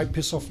anything that might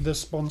piss off this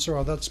sponsor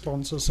or that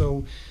sponsor.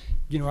 So,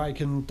 I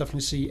can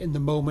definitely see in the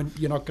moment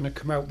you're not going to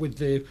come out with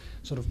the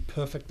sort of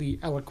perfectly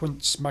eloquent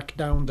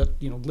smackdown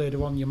that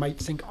later on you might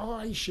think, oh,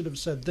 I should have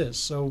said this.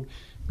 So,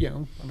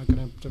 I'm not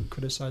going to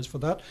criticize for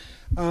that.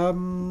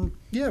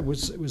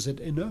 Was it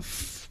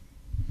enough?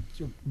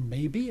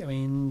 Maybe. I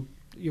mean,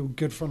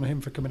 good for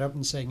him for coming out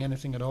and saying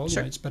anything at all.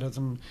 Sure. It's better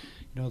than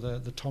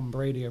the Tom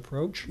Brady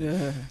approach,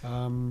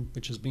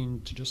 which has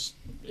been to just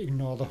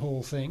ignore the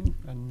whole thing.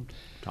 And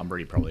Tom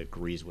Brady probably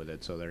agrees with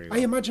it, so there you go. I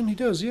imagine he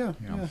does. Yeah.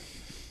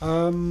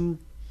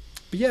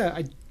 But yeah,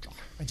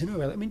 I don't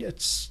know. I mean,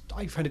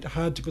 I find it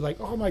hard to be like,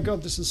 oh my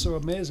God, this is so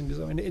amazing.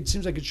 Because I mean, it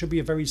seems like it should be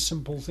a very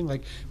simple thing.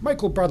 Like,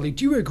 Michael Bradley,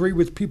 do you agree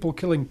with people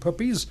killing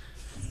puppies?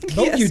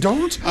 No, Yes. you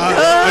don't.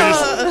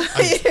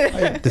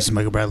 This is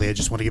Michael Bradley. I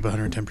just want to give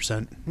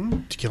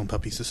 110% to killing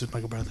puppies. This is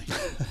Michael Bradley.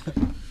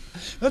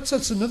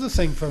 That's another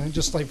thing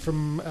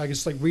from I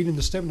guess like reading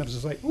the statement. I was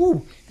just like,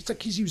 ooh, it's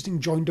like he's using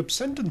joined up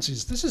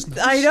sentences. This is nice.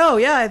 I know.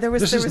 Yeah,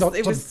 This is not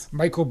it some was.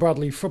 Michael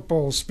Bradley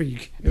football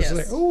speak. It Yes. was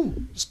like, oh,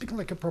 speaking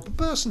like a proper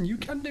person. You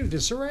can do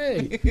this.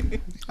 Hooray!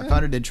 I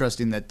found it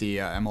interesting that the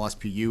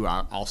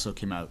MLSPU also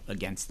came out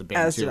against the ban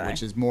As too, did I.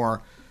 which is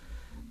more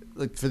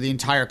like for the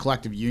entire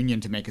collective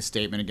union to make a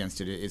statement against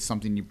it is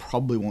something you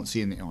probably won't see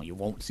you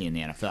won't see in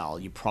the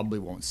NFL. You probably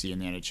won't see in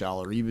the NHL,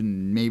 or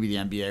even maybe the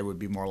NBA would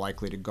be more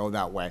likely to go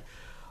that way.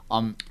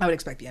 I would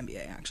expect the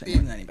NBA actually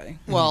more than anybody.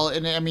 Well,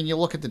 and I mean, you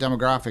look at the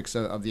demographics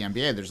of the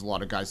NBA. There's a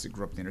lot of guys that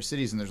grew up in the inner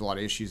cities, and there's a lot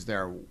of issues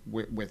there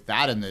with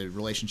that and the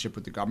relationship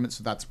with the government.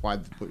 So that's why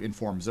it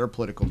informs their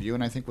political view.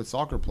 And I think with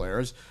soccer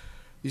players,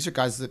 these are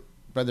guys that,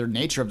 by their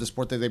nature of the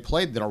sport that they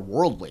played, that are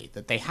worldly,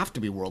 that they have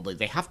to be worldly.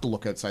 They have to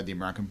look outside the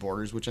American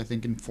borders, which I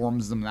think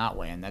informs them that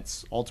way. And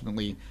that's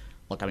ultimately,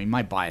 look, I mean,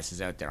 my bias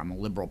is out there. I'm a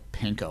liberal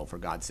pinko, for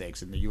God's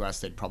sakes. In the U.S.,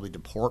 they'd probably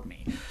deport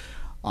me.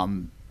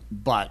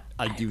 But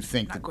I do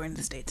think Not that going to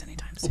the States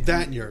anytime Well, soon.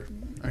 that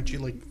and aren't you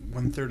like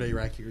 1/3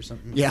 Iraqi or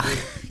something? Yeah.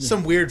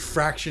 Some weird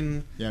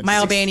fraction. Yeah, My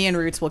it's- Albanian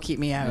roots will keep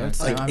me out,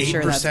 so Like I'm 8%.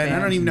 sure that's I don't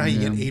banned. even know how you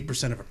get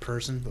 8% of a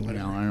person, but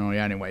whatever. No, I don't know.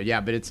 Yeah, anyway,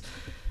 yeah, but it's.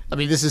 I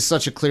mean, this is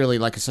such a clearly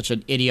such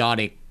an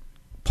idiotic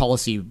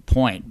policy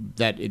point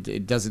that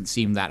it doesn't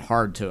seem that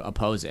hard to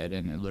oppose it,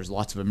 and there's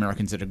lots of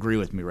Americans that agree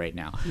with me right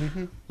now.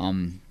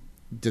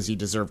 Does he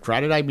deserve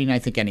credit? I mean, I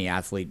think any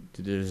athlete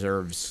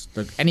deserves,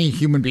 any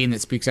human being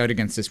that speaks out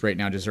against this right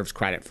now deserves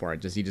credit for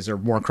it. Does he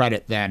deserve more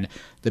credit than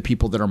the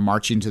people that are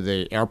marching to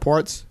the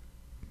airports?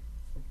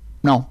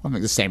 No, I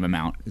think the same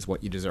amount is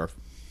what you deserve.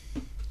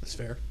 That's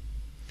fair.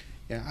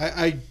 Yeah,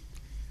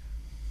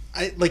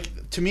 I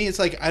like, to me, it's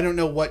like I don't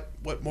know what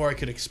more I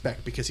could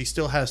expect, because he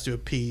still has to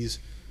appease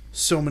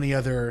so many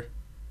other,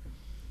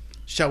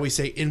 shall we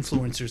say,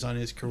 influencers on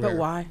his career. But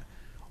why?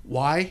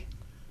 Why?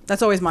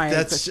 That's always my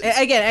That's-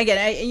 question. Again.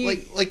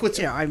 Like what's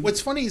you know, I'm-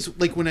 what's funny is,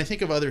 like, when I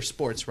think of other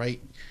sports,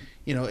 right?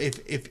 You know,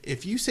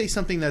 if you say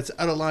something that's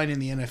out of line in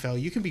the NFL,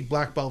 you can be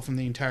blackballed from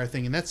the entire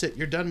thing, and that's it.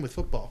 You're done with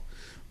football.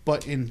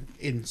 But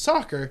in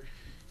soccer,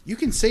 you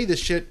can say this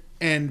shit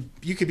and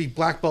you could be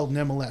blackballed in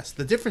MLS.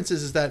 The difference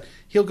is that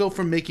he'll go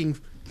from making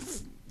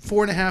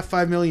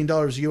 $4.5 million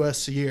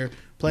US a year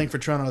playing for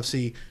Toronto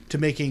FC to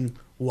making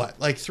what,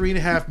 like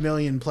 $3.5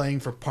 million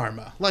playing for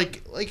Parma.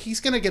 Like he's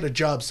gonna get a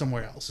job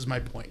somewhere else. Is my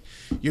point.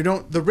 You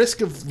don't. The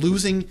risk of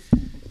losing,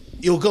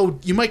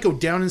 you might go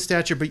down in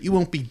stature, but you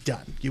won't be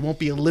done. You won't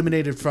be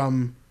eliminated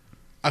from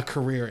a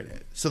career in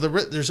it. So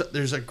there's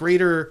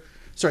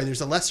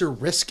a lesser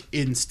risk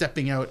in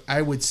stepping out,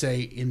 I would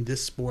say, in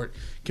this sport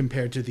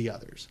compared to the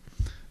others.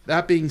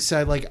 That being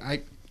said, like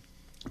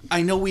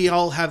I know we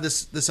all have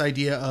this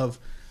idea of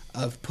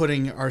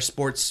putting our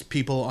sports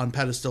people on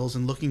pedestals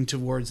and looking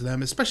towards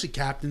them, especially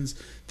captains.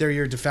 They're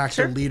your de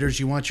facto leaders.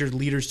 You want your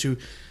leaders to.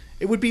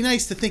 It would be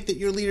nice to think that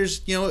your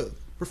leaders,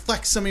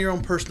 reflect some of your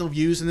own personal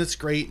views, and that's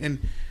great.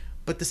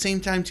 But at the same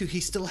time, too, he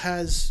still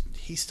has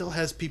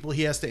people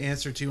he has to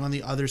answer to on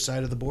the other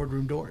side of the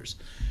boardroom doors,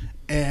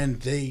 and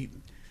they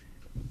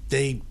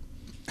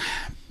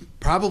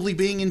probably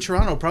being in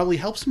Toronto probably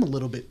helps him a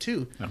little bit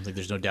too. I don't think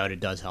there's no doubt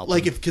it does help.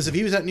 Like because if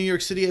he was at New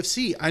York City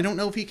FC, I don't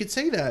know if he could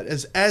say that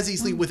as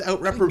easily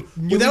without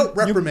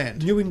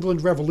reprimand. New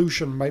England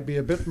Revolution might be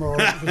a bit more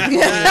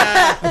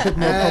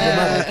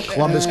problematic.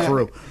 Columbus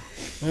Crew.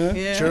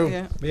 Yeah, True.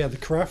 Yeah. But yeah, the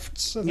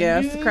Crafts. I think,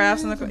 Yeah, the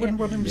Crafts and the- I wouldn't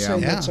want him Yeah.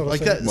 saying Yeah, that sort of like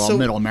thing. that. Well, So-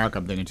 Middle America,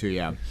 I'm thinking too.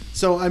 Yeah.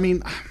 So I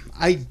mean,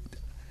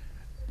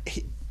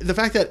 the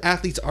fact that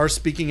athletes are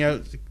speaking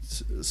out,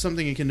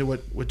 something akin to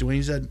what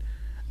Dwayne said.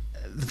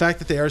 The fact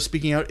that they are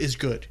speaking out is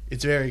good.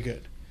 It's very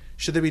good.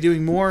 Should they be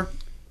doing more?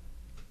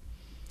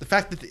 The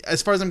fact that,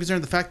 as far as I'm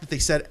concerned, the fact that they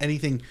said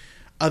anything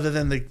other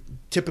than the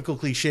typical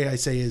cliche, I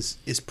say, is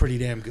pretty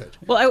damn good.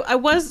 Well, I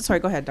was sorry.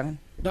 Go ahead, Duncan.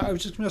 No, I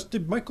was just going to ask,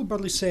 did Michael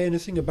Bradley say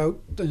anything about,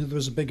 there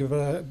was a bit of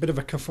a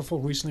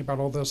kerfuffle recently about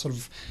all the sort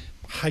of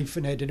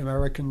hyphenated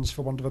Americans,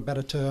 for want of a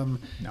better term,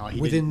 No, he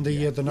within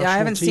didn't, the national Yeah, I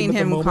haven't team seen at the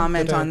him moment,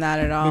 comment but, on that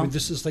at all. Maybe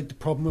this is like the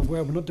problem of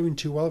where we're not doing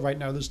too well right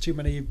now. There's too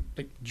many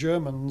like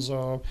Germans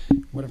or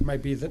whatever it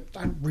might be that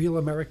aren't real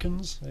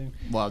Americans.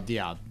 Well,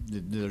 yeah,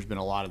 there's been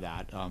a lot of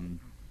that.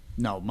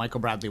 No, Michael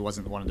Bradley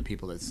wasn't one of the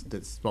people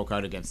that spoke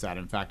out against that.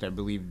 In fact, I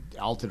believe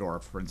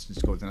Altidore, for instance,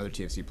 to go with another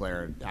TFC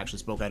player, actually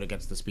spoke out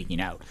against the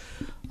speaking out.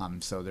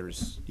 So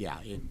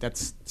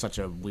that's such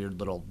a weird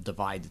little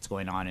divide that's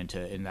going on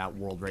in that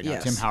world right now.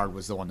 Yes. Tim Howard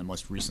was the one that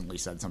most recently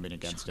said something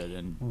against it,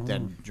 and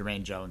then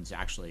Jermaine Jones,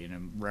 actually, in a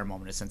rare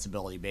moment of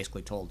sensibility,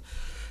 basically told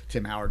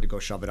Tim Howard to go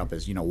shove it up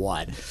his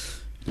you-know-what.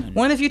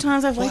 One of the few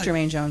times I've liked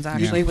Jermaine Jones,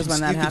 actually, was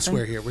when that you can happened.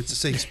 swear here. It's a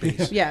safe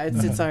space. Yeah,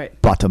 it's all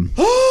right. Bottom.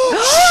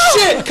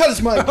 Shit! Cut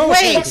his mic.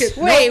 Wait, that's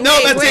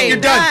it. You're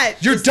done.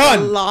 You're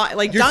done.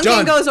 Like, You're dunking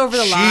done. goes over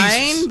the Jesus.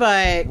 line,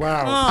 but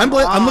Wow.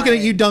 I'm looking at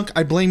you, Dunk.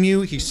 I blame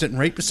you. He's sitting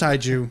right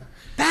beside you.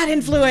 bad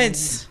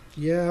influence.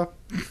 Yeah,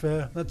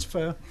 fair. That's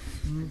fair.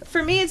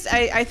 For me, it's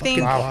I think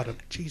Bottom.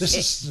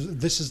 Jesus.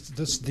 This is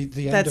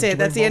the end. that's of it.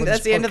 That's the end.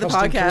 That's the end of the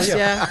podcasting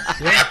podcast.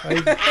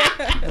 career.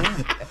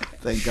 Yeah.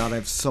 Thank God I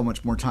have so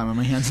much more time on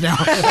my hands now.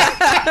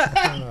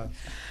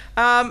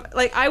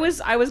 Like I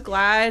was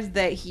glad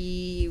that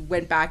he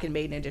went back and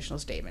made an additional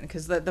statement,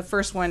 because the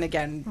first one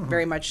again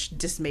very much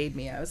dismayed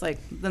me. I was like,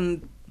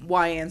 then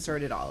why answer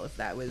it at all if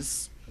that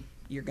was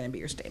you're going to be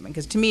your statement?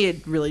 Because to me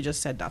it really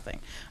just said nothing.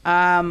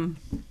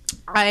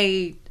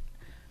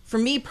 For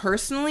me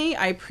personally,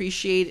 I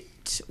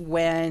appreciate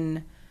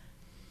when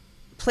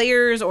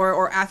players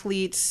or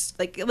athletes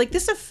like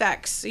this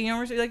affects, you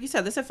know, like you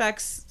said, this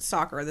affects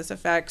soccer, this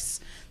affects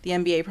the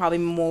NBA probably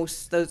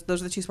most. Those are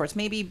the two sports,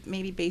 maybe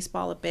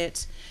baseball a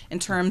bit, in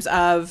terms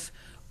of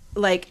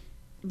like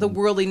the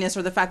worldliness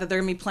or the fact that they're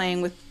going to be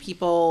playing with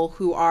people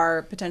who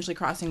are potentially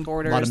crossing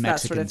borders, that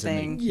sort of Mexicans in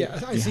thing. Yeah,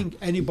 I think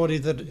anybody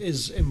that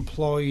is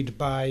employed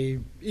by,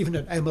 even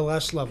at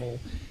MLS level,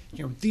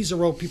 you know, these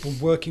are all people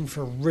working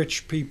for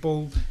rich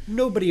people.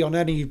 Nobody on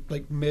any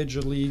like major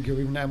league or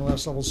even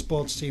MLS level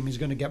sports team is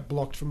going to get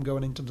blocked from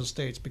going into the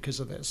States because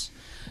of this.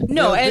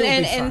 No, They'll be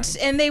and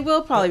fine. they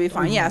will probably be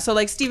fine. Yeah. So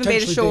like Stephen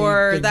Potentially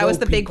Beitashour, they that was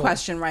know the big people.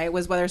 question, right?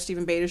 Was whether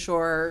Stephen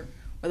Beitashour,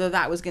 whether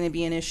that was going to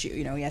be an issue.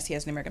 You know, yes, he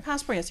has an American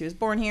passport. Yes, he was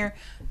born here.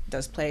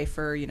 Does play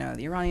for, you know,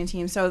 the Iranian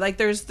team. So like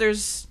there's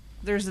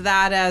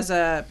that as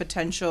a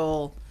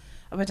potential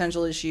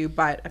issue,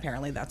 but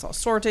apparently that's all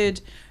sorted.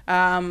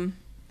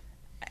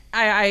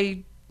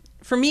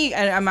 For me,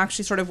 I'm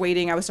actually sort of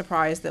waiting. I was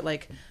surprised that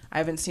like I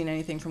haven't seen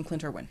anything from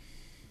Clint Irwin.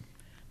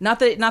 Not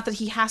that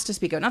he has to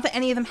speak out. Not that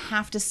any of them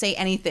have to say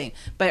anything.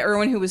 But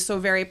Irwin, who was so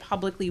very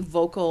publicly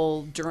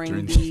vocal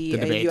during the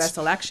debates. U.S.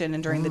 election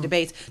and during the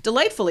debates,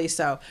 delightfully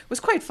so, was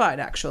quite fun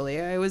actually.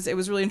 It was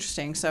really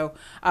interesting. So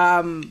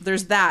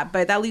there's that.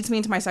 But that leads me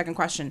into my second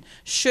question: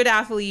 should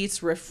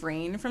athletes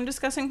refrain from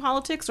discussing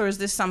politics, or is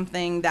this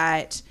something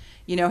that,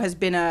 you know, has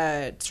been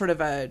a sort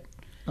of a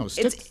No,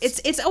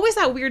 it's always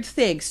that weird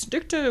thing.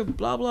 Stick to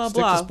blah blah stick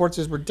blah. to sports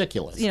is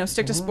ridiculous. You know,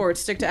 stick to sports,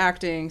 stick to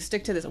acting,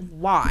 stick to this.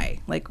 Why?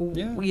 Like,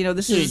 you know,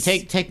 this So is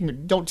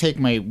don't take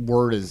my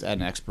word as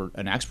an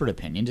expert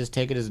opinion. Just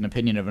take it as an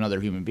opinion of another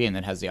human being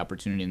that has the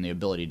opportunity and the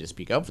ability to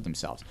speak out for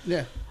themselves.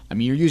 Yeah. I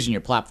mean, you're using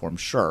your platform,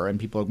 sure, and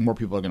more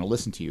people are going to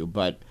listen to you,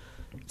 but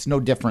it's no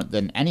different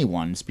than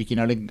anyone speaking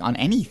out on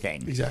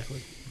anything.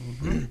 Exactly.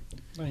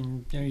 I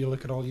mean, you know, you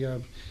look at all your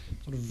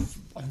sort of,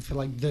 I feel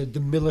like the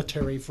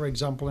military, for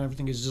example, and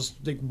everything is just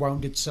like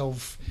wound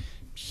itself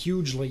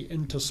hugely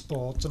into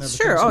sports and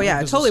everything. Sure. So Oh, yeah,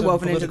 there's a totally certain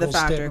woven into the political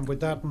factor. statement with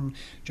that, and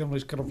generally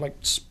it's kind of like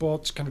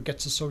sports kind of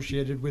gets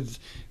associated with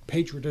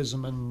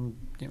patriotism, and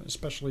you know,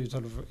 especially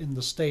sort of in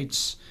the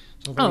States.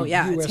 Sort of Oh,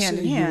 yeah, it's hand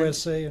in hand.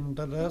 USA and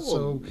da.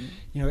 So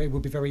you know, it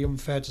would be very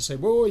unfair to say,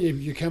 well,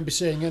 you can't be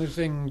saying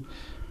anything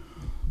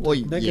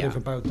negative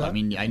about that. I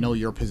mean, I know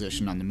your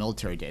position on the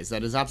military days.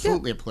 That is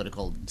absolutely a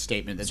political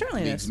statement that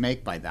Certainly leagues is.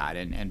 make by that,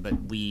 but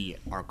we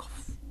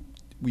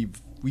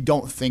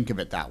don't think of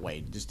it that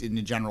way. Just in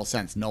the general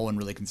sense, no one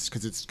really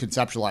because it's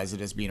conceptualized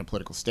it as being a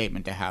political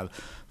statement to have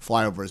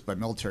flyovers by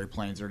military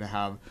planes or to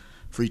have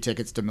free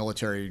tickets to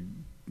military,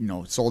 you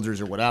know, soldiers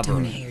or whatever.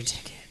 donate your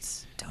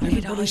tickets. Donate all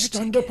Everybody your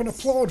stand tickets. up and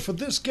applaud for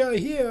this guy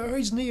here.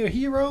 Isn't he a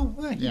hero?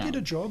 Well, he Yeah. did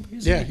a job.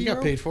 He's Yeah, a he hero.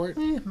 got paid for it.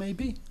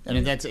 Maybe.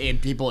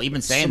 And people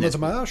even saying Some this.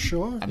 of them are,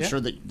 sure. I'm Yeah. sure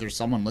that there's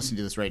someone listening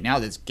to this right now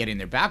that's getting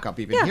their back up,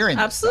 even Yeah, hearing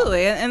this stuff.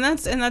 absolutely, and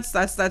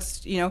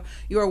that's you know,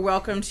 you are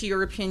welcome to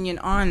your opinion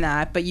on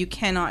that, but you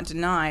cannot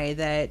deny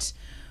that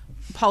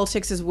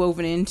politics is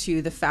woven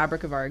into the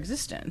fabric of our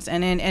existence,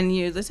 and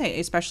you let's say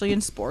especially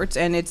in sports,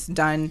 and it's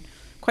done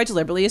quite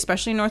deliberately,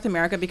 especially in North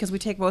America, because we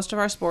take most of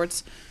our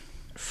sports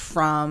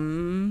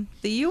from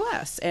the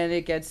U.S. and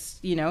it gets,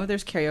 you know,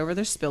 there's carryover,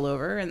 there's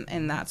spillover,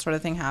 and that sort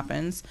of thing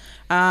happens.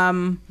 You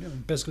know,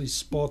 basically,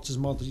 sports is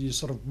more your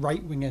sort of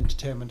right-wing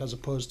entertainment as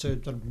opposed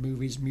to sort of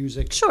movies,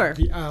 music, Sure.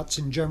 the arts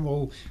in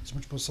general. It's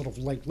much more sort of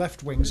like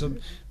left-wing. So,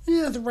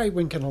 yeah, the right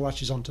wing kind of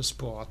latches onto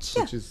sports.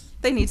 Which is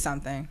They need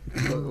something.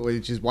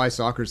 why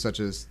soccer is such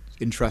a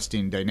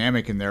interesting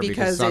dynamic in there because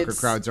Because soccer it's-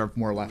 crowds are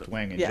more left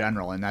wing in Yeah.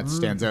 general, and that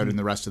stands out in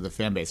the rest of the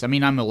fan base. I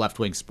mean, I'm a left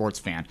wing sports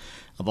fan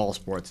of all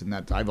sports, and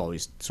that I've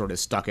always sort of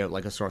stuck out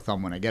like a sore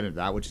thumb when I get into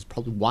that, which is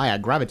probably why I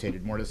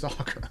gravitated more to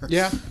soccer.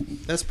 Yeah,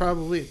 that's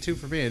probably it too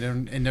for me.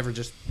 I never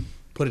just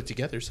put it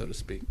together, so to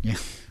speak. Yeah.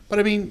 But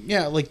I mean,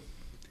 yeah, like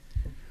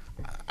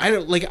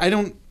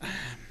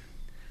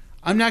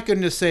I'm not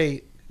going to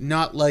say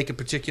not like a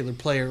particular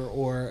player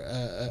or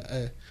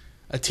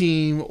a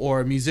team or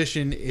a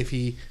musician if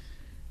he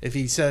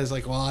says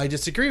like, well, I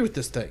disagree with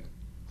this thing.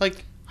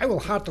 Like, I will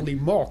heartily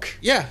mock.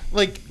 Yeah,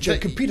 like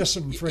Jacob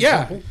Peterson, for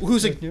example.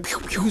 Who's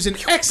an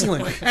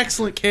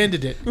excellent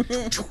candidate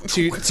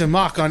to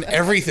mock on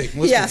everything.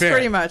 Yes,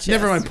 pretty much.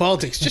 Never yes. mind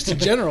politics, just in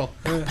general.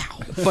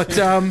 But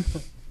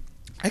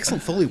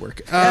excellent Foley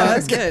work. Yeah,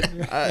 that's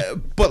good.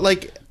 But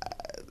like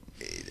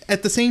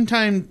at the same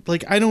time,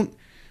 like I don't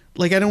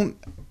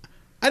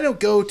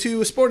go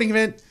to a sporting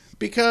event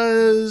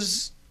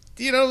because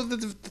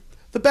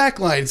the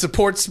backline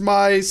supports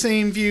my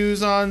same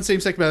views on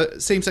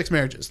same-sex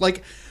marriages.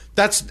 Like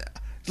that's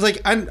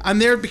like I'm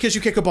there because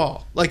you kick a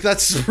ball. Like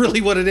that's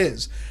really what it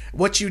is.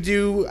 What you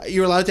do,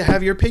 you're allowed to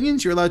have your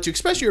opinions. You're allowed to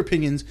express your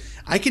opinions.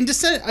 I can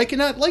dissent. I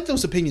cannot like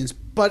those opinions,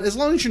 but as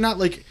long as you're not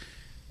like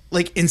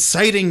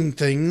inciting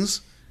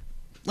things,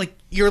 like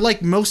you're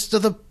like most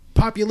of the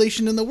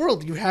population in the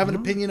world. You have an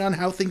opinion on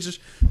how things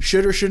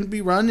should or shouldn't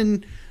be run,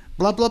 and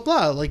blah blah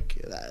blah.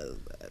 Like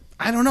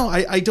I don't know.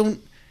 I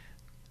don't.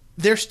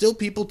 There's still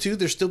people too.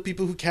 There's still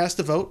people who cast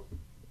a vote,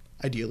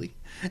 ideally,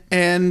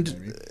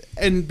 and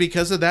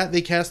because of that,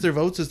 they cast their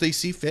votes as they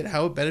see fit,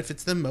 how it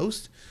benefits them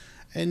most,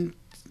 and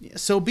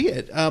so be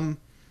it.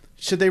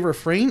 Should they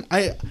refrain?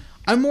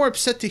 I'm more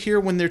upset to hear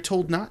when they're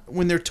told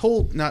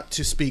not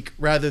to speak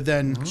rather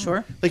than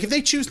Sure. Like if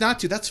they choose not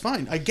to, that's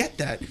fine. I get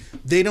that.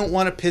 They don't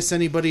want to piss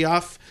anybody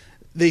off.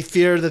 They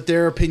fear that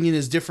their opinion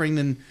is differing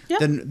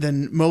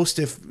than most,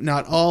 if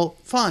not all.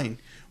 Fine.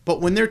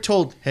 But when they're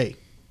told, hey,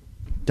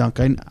 Dunk,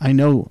 I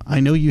know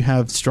you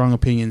have strong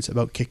opinions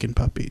about kicking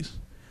puppies,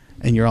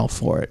 and you're all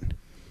for it.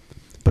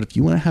 But if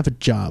you want to have a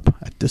job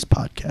at this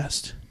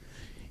podcast,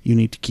 you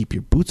need to keep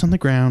your boots on the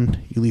ground,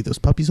 you leave those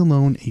puppies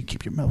alone, and you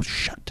keep your mouth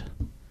shut.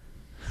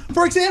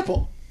 For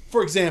example,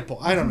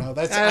 I don't know.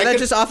 That's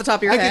just off the top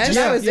of your head. I could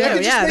just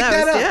make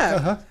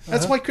that up.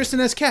 That's why Kristen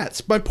has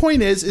cats. My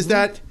point is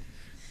that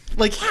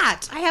like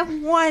Cat. I have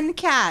one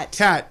cat.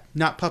 Cat,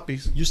 not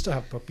puppies. Used to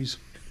have puppies.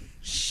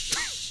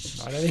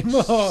 Not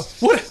anymore.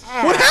 What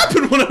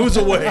happened when I was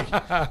away?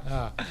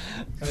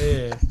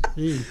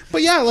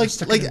 But yeah, like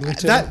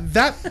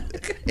that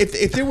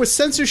if there was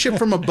censorship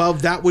from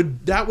above, that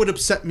would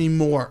upset me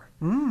more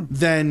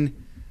than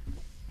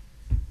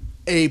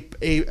a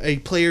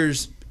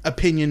player's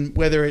opinion,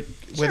 whether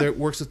it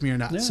works with me or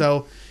not. Yeah.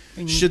 So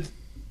should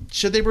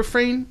they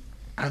refrain?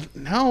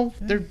 No,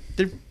 they're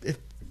if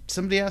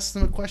somebody asks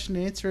them a question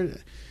to answer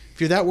it. If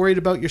you're that worried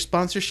about your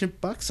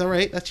sponsorship bucks, all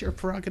right, that's your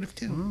prerogative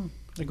too.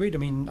 Agreed. I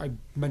mean, I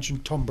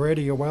mentioned Tom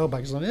Brady a while back.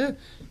 I was like, I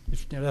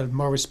had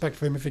more respect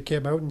for him if he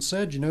came out and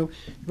said,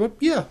 but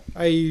yeah,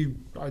 I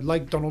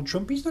like Donald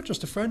Trump. He's not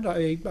just a friend.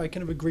 I kind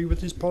of agree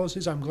with his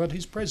policies. I'm glad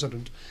he's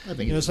president. I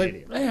think it's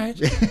like,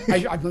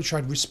 I'm not sure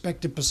I'd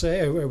respect it per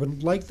se. I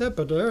wouldn't like that,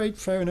 but all right,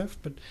 fair enough.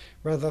 But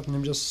rather than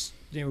him just,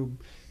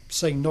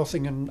 saying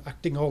nothing and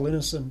acting all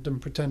innocent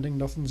and pretending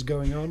nothing's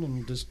going on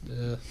and just...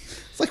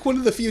 It's like one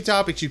of the few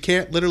topics you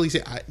can't literally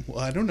say,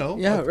 I don't know.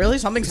 Yeah, really?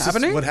 Something's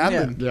happening? What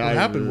happened? Yeah. What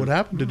happened? What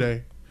happened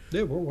today?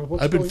 Yeah,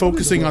 what's I've been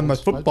focusing on my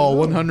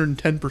football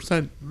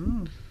 110%.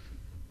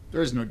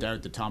 There is no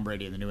doubt that Tom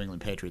Brady and the New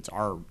England Patriots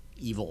are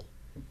evil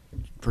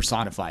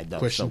personified, though.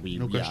 Question. So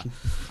No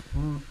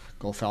question.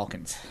 Go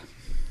Falcons.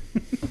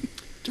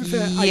 To be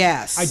fair,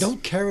 Yes. I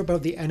don't care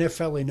about the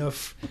NFL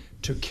enough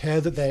to care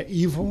that they're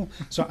evil,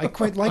 so I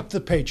quite like the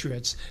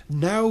Patriots.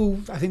 Now,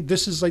 I think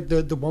this is like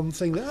the one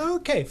thing that,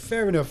 okay,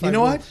 fair enough. You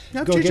know what?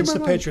 Now Go changing against my the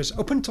mind. Patriots.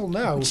 Up until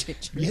now,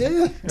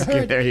 yeah.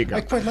 Okay, there you go.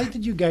 I quite like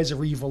that you guys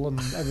are evil and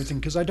everything,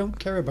 because I don't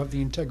care about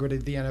the integrity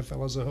of the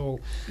NFL as a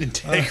whole.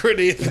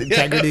 Integrity of the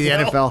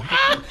NFL.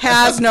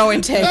 Has no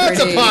integrity.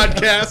 That's a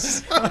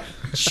podcast.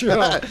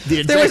 Sure.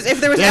 If there was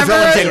ever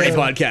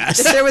podcast.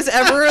 If there was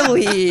ever a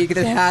league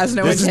that has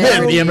no This is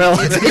integrity, the ML.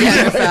 it's the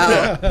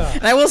NFL.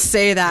 And I will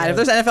say that if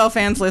there's NFL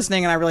fans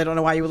listening, and I really don't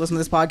know why you would listen to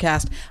this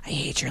podcast, I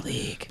hate your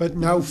league. But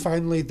now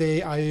finally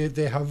they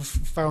have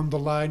found the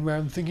line where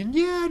I'm thinking,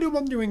 yeah, I don't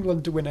want New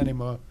England to win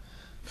anymore.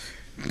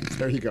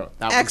 There you go.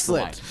 That was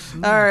Excellent. the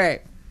line. All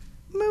right,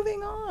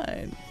 moving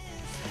on.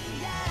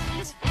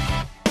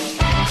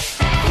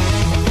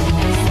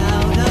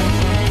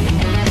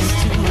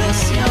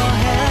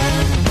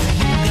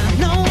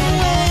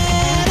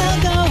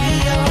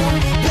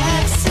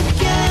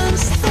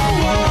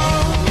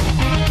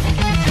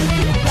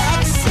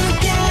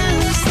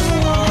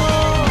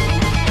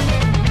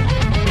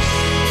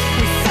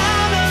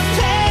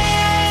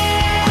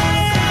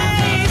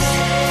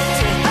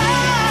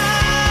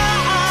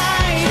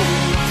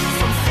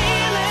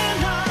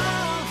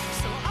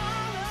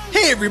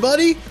 Hey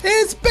everybody,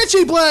 it's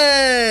Bitchy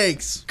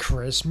Blanks!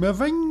 Chris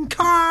Mavinka!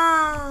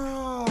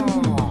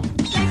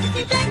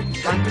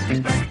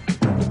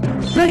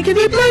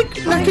 Blankety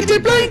blank, blankety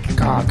blank,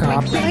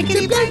 Cock-up.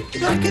 blankety blank,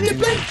 blankety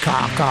blank,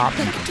 Cock-up.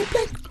 blankety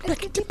blank,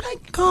 blankety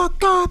blank,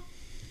 cock-up.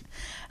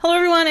 Hello,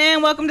 everyone,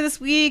 and welcome to this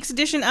week's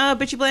edition of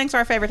Bitchy Blanks,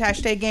 our favorite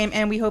hashtag game,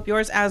 and we hope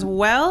yours as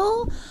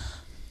well.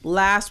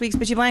 Last week's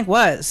Bitchy Blank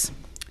was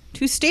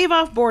To stave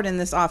off boredom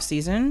this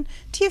off-season,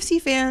 TFC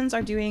fans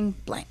are doing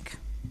blank.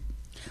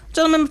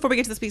 Gentlemen, before we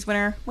get to this week's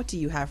winner, what do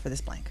you have for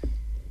this blank?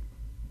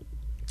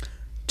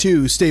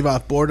 To stave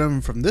off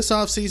boredom from this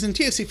offseason,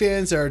 TFC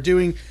fans are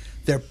doing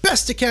their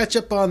best to catch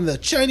up on the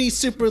Chinese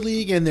Super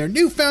League and their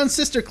newfound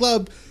sister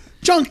club,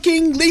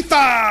 Chongqing Leafs!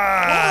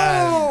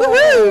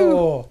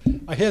 Oh,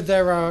 I hear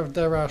they're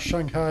our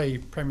Shanghai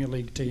Premier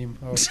League team,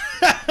 or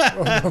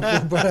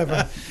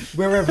whatever,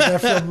 wherever they're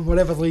from,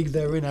 whatever league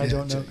they're in. I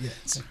don't know.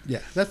 Yeah,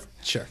 that's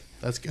sure.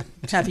 That's good.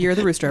 Happy Year of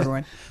the Rooster,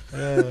 everyone.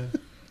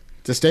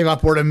 To stave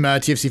off boredom,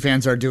 TFC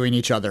fans are doing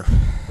each other.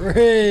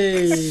 Hooray!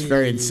 It's a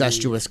very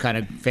incestuous kind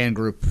of fan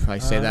group. I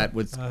say that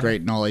with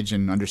great knowledge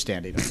and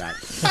understanding of that.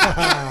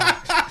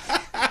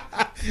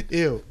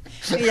 Ew.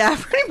 Yeah,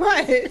 pretty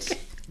much.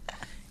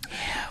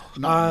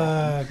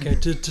 Okay,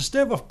 to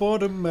stave off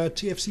boredom,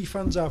 TFC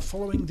fans are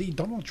following the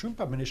Donald Trump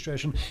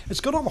administration. It's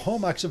got all the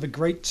hallmarks of a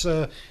great,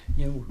 old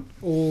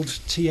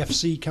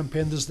TFC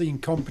campaign. There's the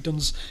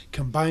incompetence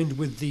combined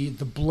with the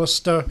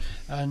bluster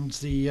and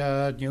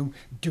the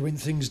doing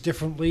things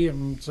differently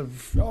and sort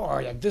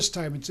of, this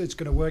time it's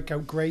going to work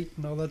out great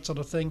and all that sort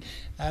of thing,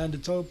 and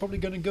it's all probably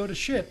going to go to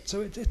shit. So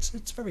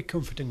it's very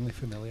comfortingly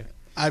familiar.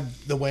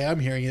 The way I'm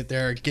hearing it,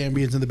 there are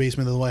Gambians in the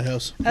basement of the White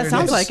House. That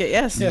sounds like it,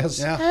 yes. Yes.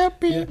 Yeah.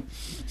 Happy. Yeah.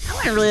 I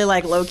went really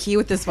low key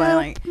with this one.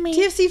 Like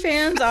TFC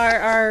fans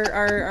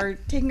are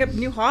taking up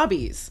new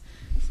hobbies: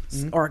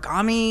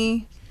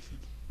 origami,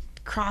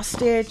 cross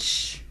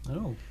stitch,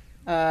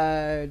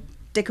 decoupage.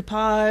 Dick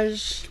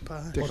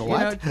a You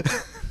what? know,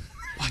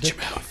 Watch your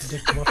mouth.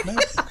 Dick what now?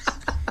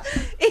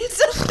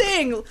 it's a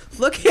thing.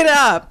 Look it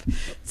up.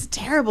 It's a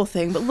terrible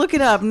thing, but look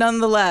it up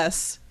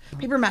nonetheless.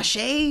 Paper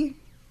mache.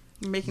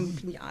 You're making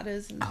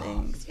pinatas and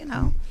things.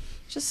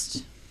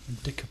 Just.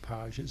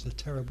 Decoupage is a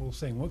terrible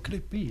thing. What could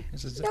it be?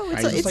 Is it No,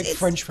 is it like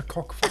French for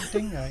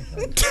cockfighting?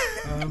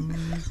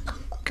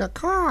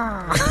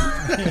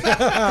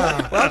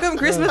 Welcome,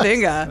 Chris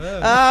Mavinga.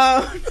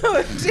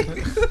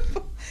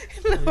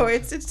 No,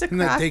 it's a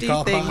crafty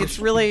thing. It's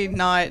really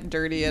not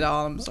dirty at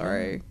all. I'm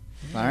sorry.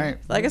 All right.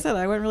 Like I said,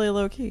 I went really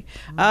low key.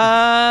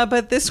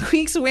 But this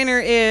week's winner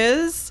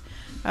is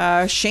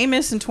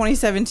Seamus in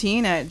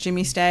 2017 at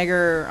Jimmy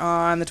Stagger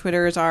on the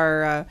Twitters,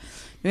 our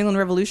New England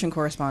Revolution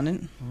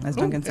correspondent, as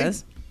Duncan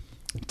says.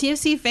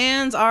 TFC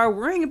fans are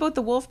worrying about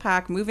the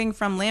Wolfpack moving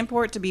from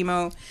Lamport to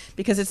BMO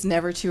because it's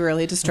never too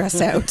early to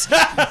stress out.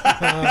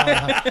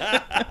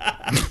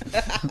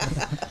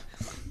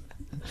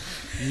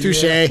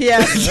 Touche.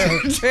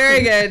 Yes.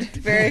 Very good.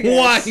 Very good.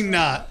 Why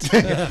not?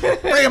 Bring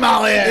them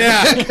all in.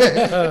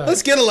 Yeah.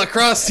 Let's get a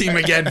lacrosse team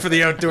again for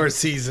the outdoor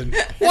season.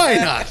 Why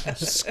not?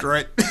 Screw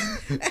it.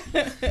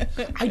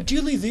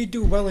 Ideally, they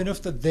do well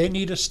enough that they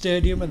need a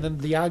stadium, and then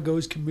the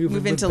Argos can move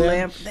in into with them.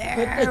 Lamp.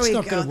 There But it's we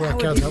not go. going to work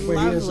That out would that be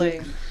way, is lovely.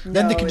 it?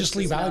 Then they No, can it's just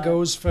leave not.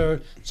 Argos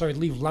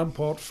leave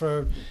Lamport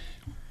for,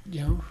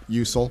 who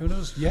Useful.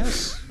 knows?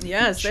 Yes.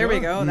 Yes, there we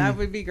Sure. go. That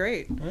would be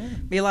great.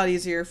 Be a lot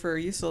easier for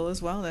Usul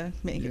as well to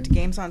make it to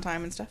games on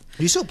time and stuff.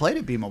 You still played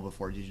at BMO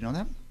before. Did you know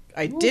that?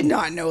 I did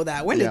not know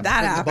that. When did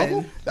that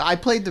happen? I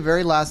played the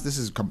very last. This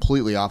is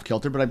completely off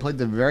kilter, but I played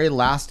the very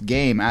last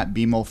game at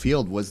BMO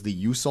Field was the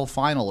USL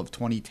final of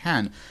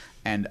 2010,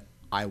 and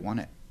I won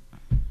it.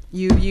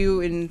 You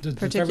in The very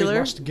particular?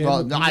 last game Well,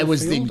 at no, BMO I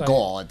was the Field,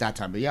 goal at that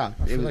time, but yeah.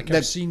 I feel It- like that-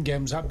 I've seen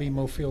games at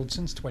BMO Field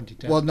since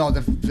 2010. well, no,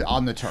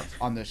 on the turf,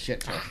 on the shit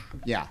turf.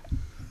 Yeah.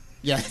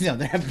 Yeah, no,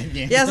 there have been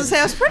games. Yeah, I was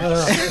pretty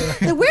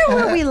sure. Where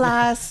were we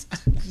last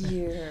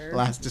year?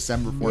 Last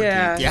December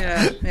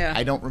 14th. Yeah.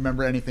 I don't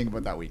remember anything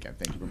about that weekend.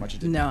 Thank you very much.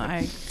 It didn't No, happen.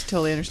 I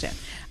totally understand.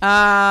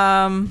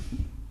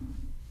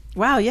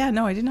 Wow, yeah,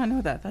 no, I did not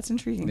know that. That's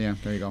intriguing. Yeah,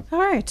 there you go. All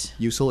right.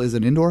 USL is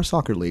an indoor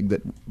soccer league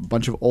that a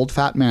bunch of old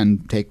fat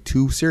men take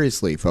too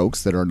seriously,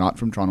 folks that are not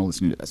from Toronto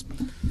listening to this.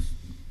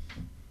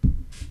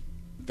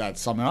 That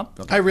sum it up?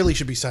 Okay. I really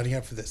should be signing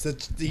up for this.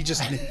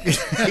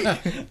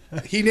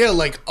 He nailed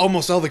like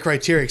almost all the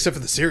criteria except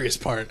for the serious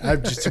part.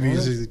 I'm just too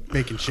busy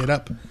making shit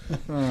up.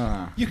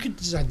 you could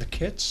design the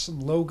kits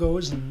and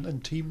logos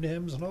and team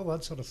names and all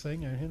that sort of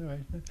thing. Anyway,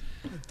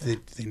 Do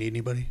they need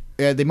anybody?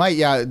 Yeah, they might.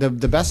 Yeah, the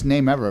best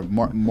name ever,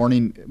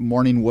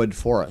 Morningwood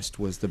Forest,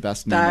 was the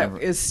best name That ever.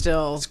 is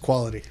still It's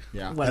quality.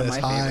 Yeah. one That of is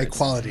my high favorites.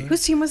 quality.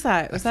 Whose team was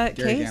that? Was that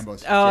Gary Case?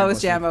 Gambo's- Oh, it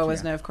was Gambo's Jambo, team,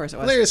 wasn't yeah. it? Of course it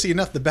was. Hilariously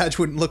enough, the badge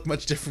wouldn't look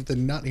much different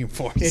than Nottingham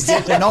Forest. It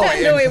did. No,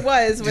 No, it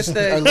was with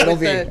the. a little with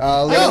V, the-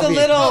 a there was a little V.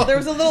 little. There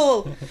was a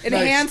little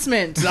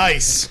enhancement.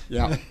 Nice.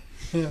 Yeah.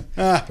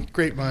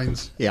 Great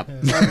minds. Yeah.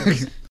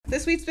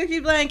 This week's Vicky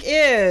Blank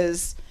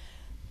is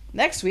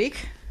next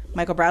week.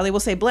 Michael Bradley will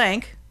say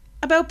blank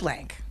about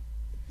blank.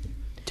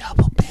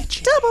 Double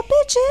bitchy. Double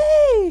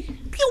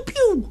bitchy. Pew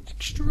pew.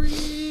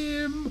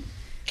 extreme.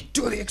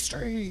 To the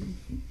extreme.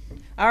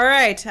 All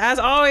right, as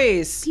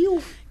always,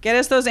 get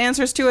us those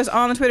answers to us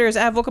on the Twitters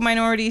at Vocal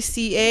Minority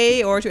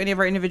CA or to any of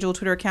our individual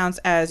Twitter accounts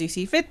as you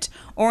see fit,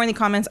 or in the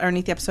comments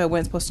underneath the episode when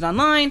it's posted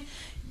online.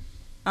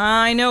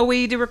 I know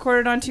we did record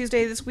it on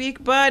Tuesday this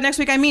week, but next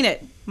week I mean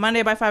it.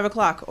 Monday by 5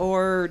 o'clock,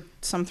 or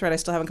some thread I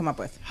still haven't come up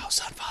with. House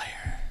on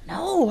fire.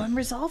 No, I'm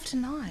resolved to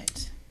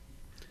not.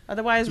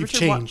 Otherwise, You've Richard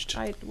changed.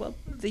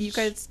 You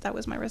guys, that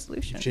was my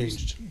resolution.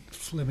 Changed.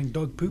 Flaming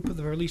dog poop at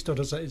the very least, or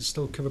does that is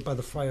still covered by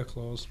the fire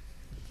clause?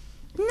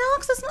 No,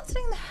 because that's not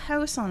setting the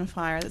house on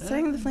fire. That's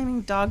setting the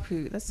flaming dog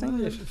poo. That's setting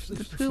Well, the if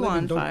poo flaming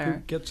on dog fire.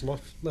 poop gets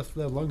left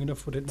there long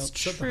enough, would it not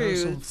It's set the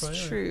house true. on fire?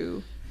 It's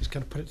true. Just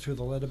kind of put it through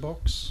the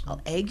letterbox. I'll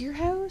egg your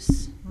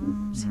house.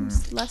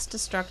 Seems less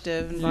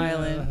destructive and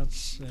violent.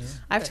 That's,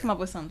 I have to come up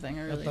with something.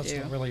 I really that's do.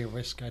 not really a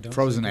risk. I don't.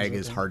 Frozen think, egg is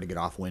is it? hard to get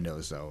off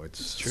windows, though.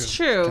 It's true. It's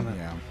true.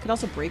 Yeah. Could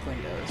also break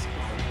windows.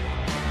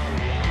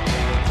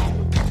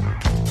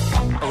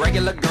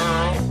 Regular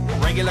girl,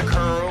 regular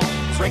curls,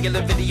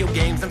 regular video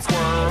games and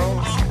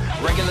swirls,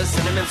 regular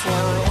cinnamon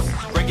swirls,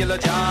 regular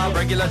job,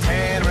 regular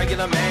tan,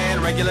 regular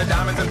man, regular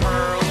diamonds and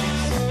pearls.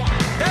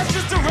 That's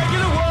just a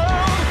regular world.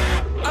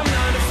 I'm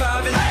 9 to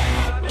 5 and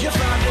you're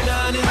 5 to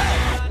 9 and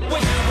we're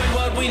doing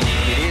what we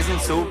need. It isn't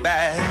so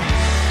bad.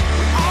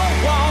 We all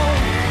want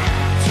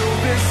to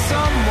be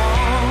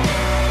someone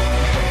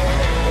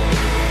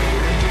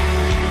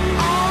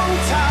on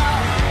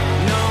top,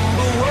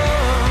 number one.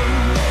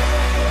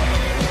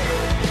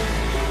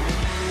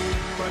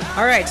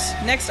 All right,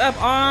 next up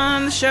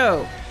on the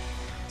show,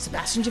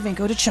 Sebastian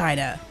Javinko to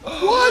China.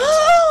 What?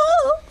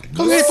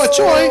 Okay, for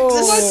Choi. Oh,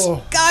 The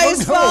sky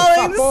is no, falling.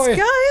 fat The boy.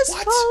 sky is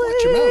What?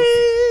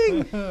 falling.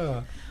 Watch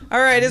your All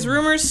right, as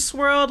rumors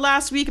swirled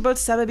last week about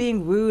Seba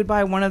being wooed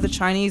by one of the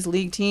Chinese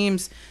league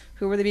teams.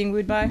 Who were they being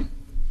wooed by?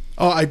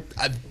 Oh, I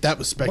that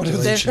was What are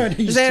the speculation.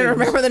 Chinese Does anyone teams?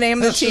 remember the name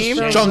of the That's just team?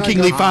 far John as I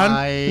Kingley go. fan.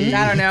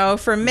 I don't know.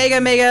 For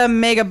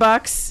mega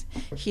bucks,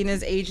 he and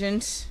his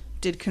agent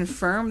did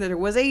confirm that there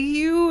was a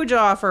huge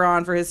offer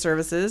on for his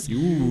services.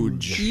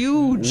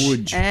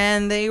 Huge.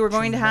 And they were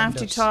going to have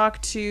to Tremendous.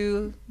 talk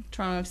to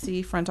Toronto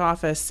FC front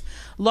office.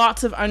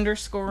 Lots of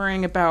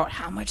underscoring about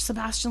how much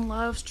Sebastian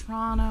loves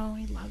Toronto.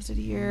 He loves it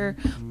here.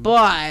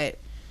 But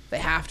they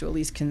have to at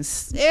least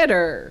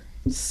consider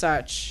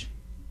such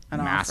an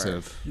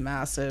Massive. offer.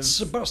 Massive.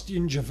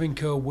 Sebastian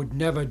Javinko would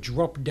never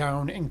drop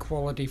down in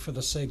quality for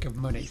the sake of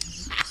money.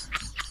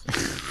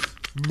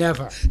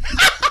 Never.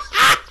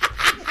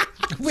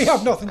 We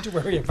have nothing to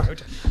worry about.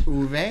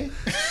 Uwe?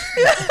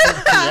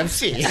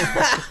 TFC.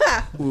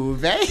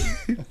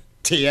 Uwe?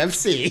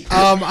 TFC.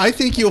 I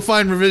think you'll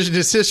find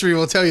revisionist history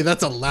will tell you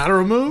that's a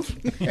lateral move.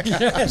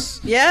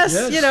 Yes. Yes,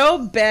 Yes. you know,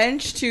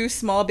 bench to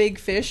small big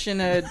fish in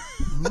a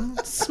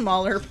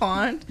smaller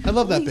pond. I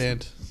love that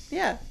band.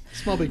 Yeah,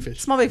 Small Big Fish.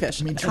 small big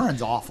fish. I mean,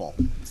 Turin's awful.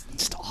 It's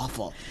just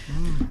awful.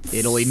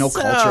 Italy, no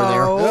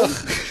culture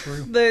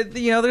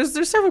So,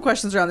 there's several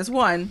questions around this.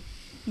 One,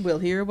 will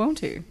he or won't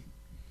he?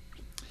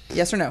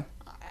 Yes or no?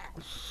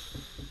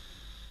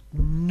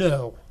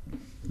 No.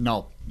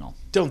 there. No.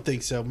 Don't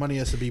think so. Money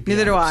has to be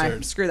Neither do beyond I.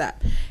 absurd. Screw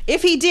that.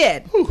 If he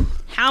did,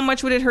 how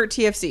much would it hurt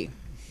TFC?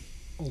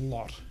 A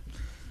lot.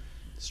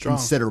 Strong.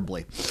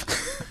 Considerably.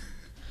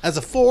 As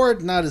a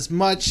forward, not as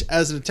much.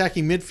 As an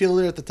attacking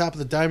midfielder at the top of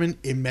the diamond,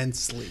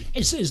 immensely.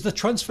 Is the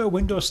transfer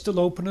window still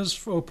open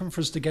for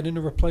us to get in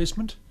a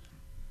replacement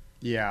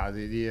Yeah,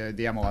 the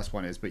MLS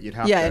one is, but you'd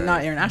have Yeah, to...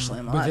 not international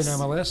MLS. within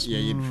MLS?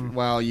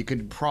 Yeah, you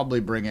could probably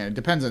bring in. It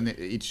depends on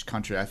each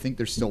country. I think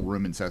there's still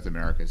room in South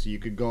America, so you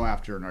could go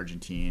after an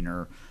Argentine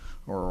or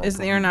Is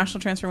the international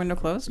transfer window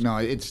closed? No,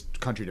 it's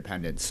country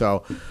dependent.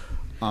 So,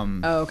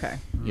 Oh, okay.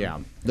 yeah,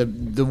 the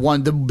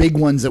big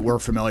ones that we're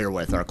familiar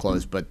with are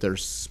closed, but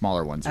there's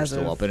smaller ones that are As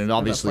still of open, and about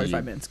obviously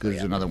 45 minutes ago, there's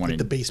yeah. another one in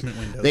The basement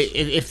windows.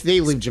 If they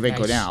leave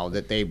Javinko Nice. now,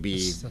 that they'd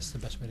be That's the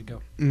best way to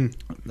go.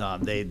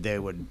 they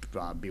would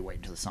be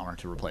waiting till the summer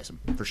to replace him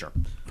for sure.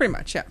 Pretty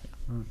much, yeah.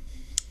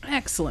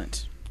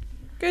 Excellent.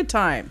 Good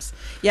times.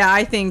 Yeah,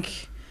 I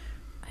think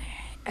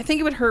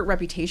it would hurt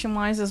reputation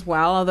wise as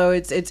well, although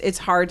it's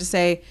hard to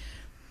say,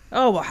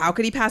 oh, well, how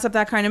could he pass up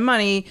that kind of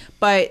money?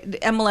 But the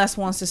MLS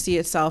wants to see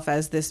itself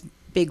as this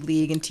big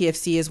league, and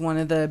TFC is one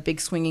of the big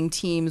swinging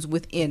teams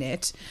within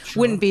it.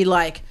 Wouldn't be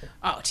like,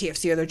 oh,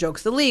 TFC are the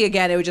jokes of the league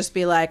again. It would just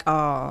be like,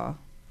 oh,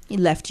 he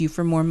left you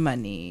for more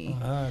money.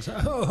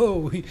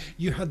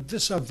 You had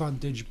this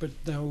advantage, but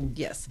now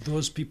Yes.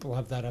 those people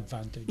have that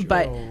advantage.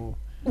 But Oh.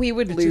 we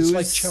would It's lose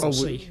like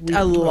Chelsea.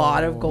 a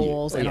lot of Oh.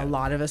 goals and a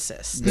lot of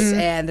assists,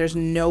 and there's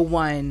no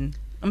one.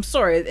 I'm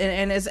sorry,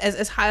 and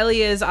as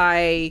highly as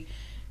I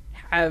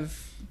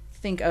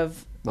think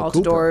of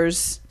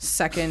Altidor's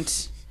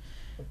second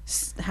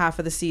half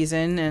of the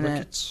season,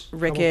 and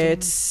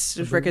Ricketts,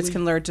 Ricketts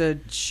can learn to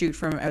shoot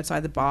from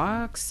outside the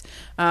box.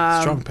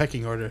 Strong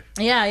pecking order.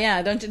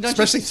 Yeah. Don't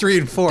Especially 3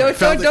 and 4. I don't,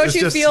 felt don't, it don't was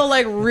you just- feel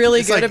like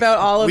really it's good like, about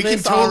all of we can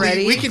this totally,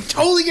 already? We can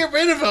totally get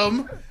rid of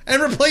him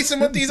and replace him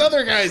with these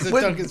other guys that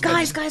Duncan's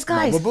guys.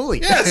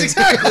 Bully. Yes,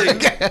 exactly.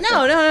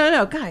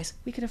 No, guys.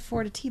 We could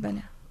afford a Tiba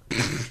now.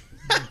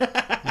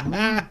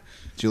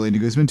 Julian de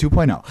Guzman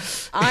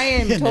 2.0. I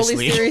am totally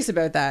league. serious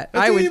about that.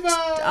 Atiba!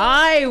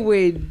 I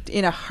would,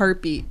 in a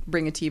heartbeat,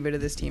 bring a Tiva to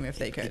this team if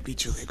they could. Be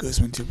Julian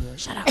Guzman 2.0.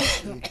 Shut up.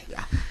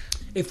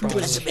 If we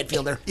were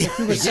midfielder. if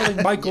we were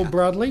selling Michael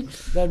Bradley,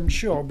 then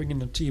sure, bring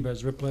in Atiba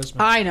as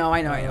replacement. I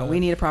know. We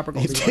need a proper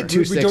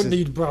goalie. We don't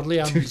need Bradley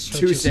and Two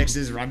Hutchison.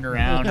 sixes running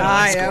around.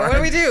 I know. What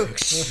do we do?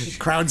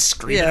 Crowd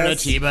screaming Yes. at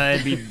Atiba.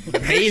 It'd be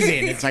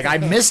amazing. It's like, I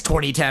missed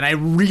 2010. I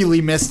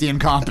really missed the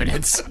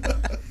incompetence.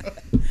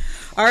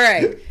 All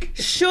right.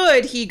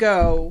 Should he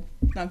go?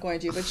 Not going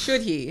to, but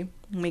should he?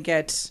 We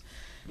get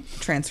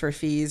transfer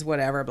fees,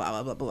 whatever, blah,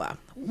 blah, blah, blah, blah.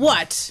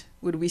 What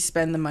would we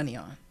spend the money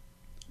on?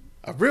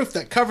 A roof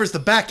that covers the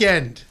back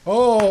end.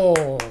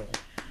 Oh,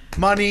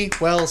 Money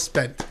well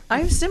spent. I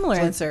have a similar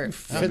answer.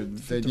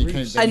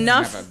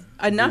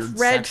 Enough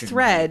red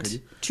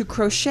thread to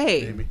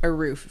crochet a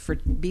roof for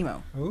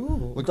BMO.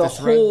 ooh. With The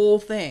thread. whole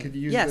thing. Could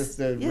you use yes.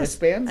 the yes.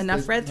 wristbands?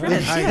 Enough red The-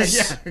 thread.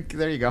 Yes. Yeah,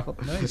 there you go.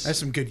 That's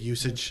some good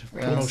usage. You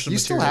Promotional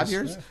still have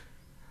materials. yours?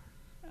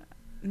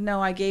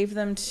 No, I gave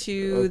them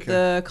to Okay.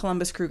 the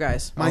Columbus Crew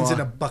guys. Mine's in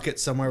a bucket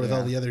somewhere with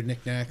all the other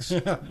knickknacks.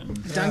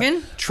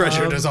 Duncan?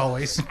 Treasured as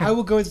always. I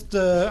will go with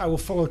I will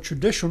follow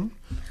tradition.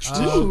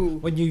 Ooh.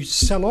 When you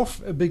sell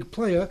off a big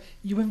player,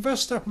 you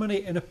invest that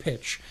money in a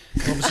pitch.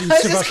 Obviously, I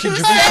was just Sebastian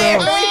gonna say, are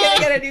we Javier going to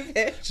get a new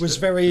pitch? was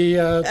very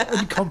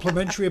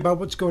uncomplimentary about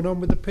what's going on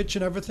with the pitch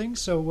and everything.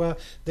 So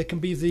there can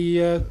be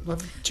the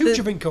two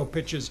Javinko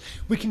pitches.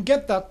 We can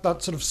get that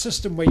sort of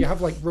system where you have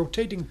like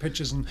rotating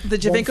pitches and The one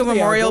Javinko for the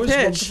Memorial Argos,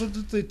 pitch. one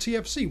for the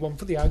TFC, one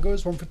for the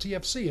Argos, one for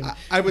TFC, and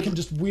I would- we can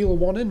just wheel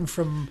one in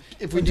from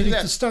If we do underneath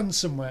that- the stand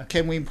somewhere.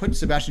 Can we put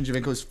Sebastian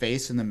Javinko's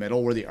face in the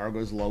middle where the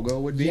Argos logo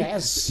would be?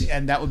 Yes.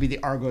 And that would be the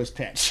Argos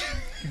pitch.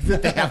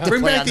 that they have to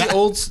Bring play back on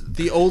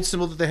the that. old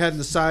symbol that they had in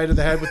the side of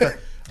the head with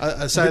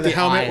the side of the the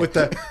helmet eye.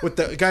 with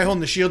the guy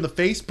holding the shield in the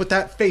face. Put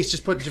that face.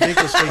 Just put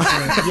Javinko's face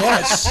in it.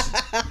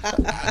 Yes.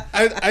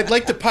 I'd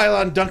like to pile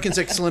on Duncan's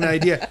excellent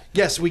idea.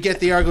 Yes, we get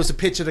the Argos to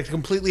pitch at a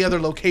completely other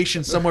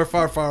location somewhere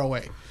far, far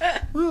away.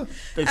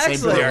 They'd say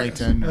Excellent.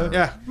 Burlington.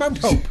 Yeah, Mount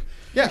Hope.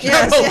 yeah.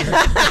 Yes.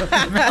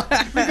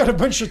 We've got a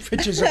bunch of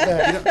pitches up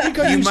there. We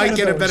got You use might one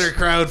get a of those. better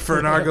crowd for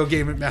an Argo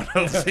game at Mount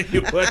Hope than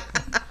you would,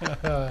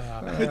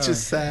 which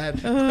is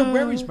sad.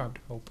 Where is Mount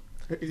Hope?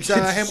 It's,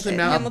 Hamilton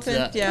Mountain.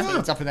 Hamilton, yeah.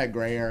 It's up in that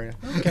gray area.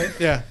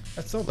 Yeah,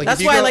 I thought Like, That's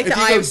if you why I go- like if the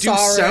you Eye go of due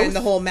Sauron south- and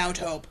the whole Mount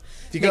Hope.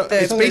 you go, Make the-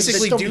 it's the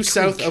basically Stony due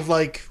south Creek. of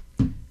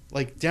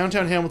like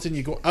downtown Hamilton.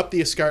 You go up the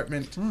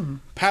escarpment,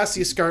 past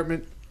the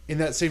escarpment in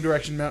that same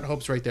direction. Mount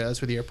Hope's right there. That's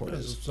where the airport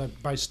is. It's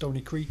like by Stony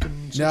Creek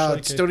and such No,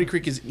 like Stony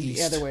Creek is east.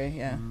 The other way,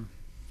 yeah.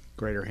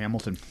 Greater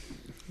Hamilton.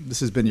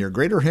 This has been your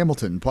Greater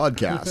Hamilton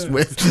podcast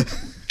with.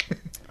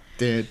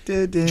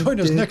 Join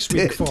us next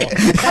week for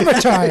Hammer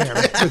Time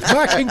with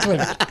Mark Hinckley.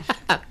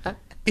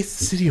 It's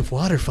the city of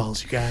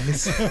waterfalls, you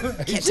guys.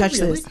 Can't touch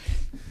this.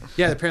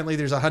 Yeah, apparently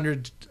there's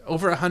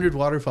over 100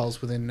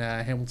 waterfalls within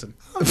Hamilton.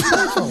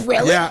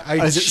 Really? Yeah,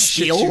 Is it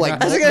shit steel? you Like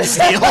not.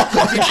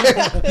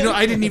 You know,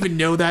 I didn't even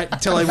know that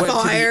until I went to the.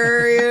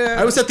 Fire,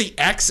 yeah. I was at the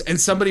X and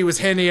somebody was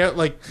handing out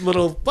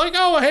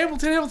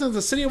Hamilton,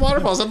 the city of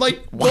waterfalls. I'm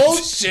like,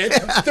 bullshit.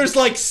 There's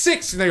like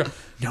 6, and they go,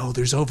 no,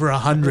 there's over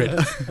 100.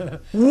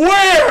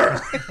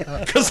 Where?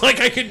 Because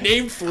I could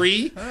name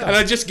 3, and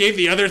I just gave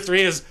the other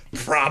 3 as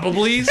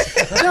probablys.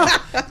 No,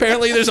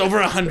 apparently there's over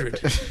 100.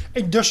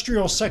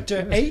 Industrial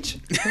Sector 8,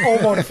 all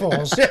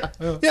waterfalls.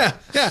 Yeah.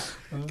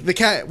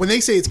 When they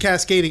say it's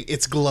cascading,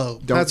 it's glow.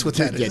 That's what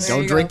that is.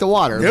 Don't drink the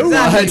water. No.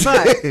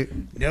 Exactly,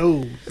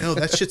 No,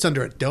 that shit's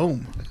under a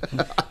dome.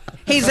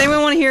 Hey, does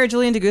anyone want to hear a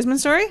Julian de Guzman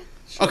story?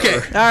 Okay. All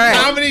right.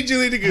 How many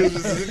Julie de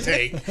Guzmans does it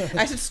take?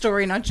 I said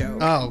story, not joke.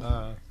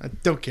 Oh, I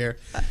don't care.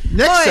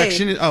 Next Oi.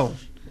 section is. Oh,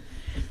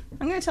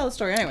 I'm going to tell the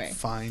story anyway.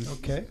 fine.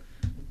 Okay.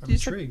 I'm You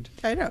just- intrigued.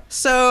 I know.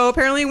 So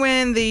apparently,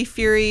 when the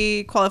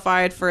Fury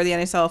qualified for the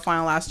NSL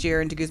final last year,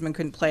 and de Guzman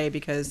couldn't play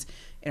because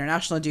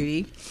international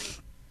duty,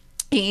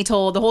 he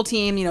told the whole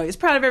team, he was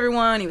proud of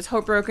everyone. He was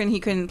heartbroken he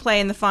couldn't play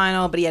in the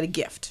final, but he had a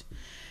gift.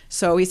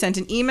 So he sent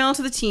an email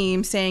to the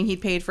team saying he'd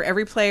paid for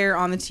every player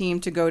on the team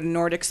to go to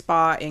Nordic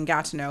Spa in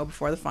Gatineau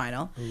before the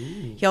final.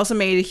 He also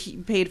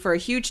paid for a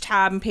huge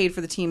tab and paid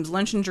for the team's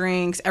lunch and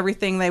drinks,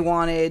 everything they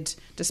wanted,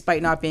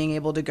 despite not being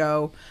able to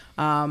go.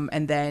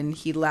 And then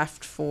he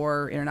left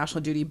for international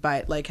duty,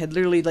 but had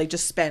literally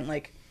just spent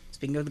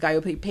speaking of the guy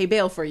who pay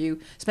bail for you,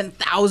 spent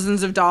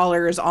thousands of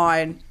dollars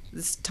on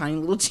this tiny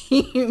little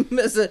team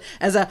as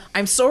a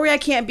I'm sorry I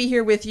can't be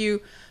here with you.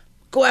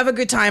 Go have a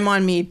good time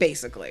on me,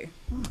 basically.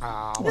 Isn't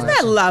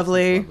that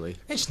lovely?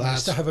 It's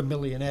nice to have a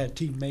millionaire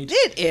teammate.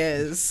 It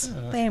is.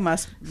 They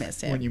must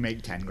miss him. When you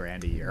make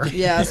 $10,000 a year.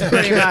 Yes,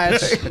 pretty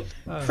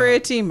much.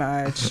 Pretty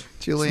much.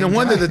 Julian, No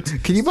wonder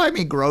can you buy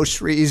me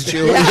groceries,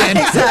 Julian?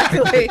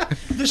 Exactly.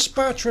 The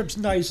spa trip's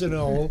nice and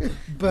all,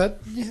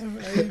 but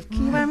Can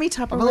you buy me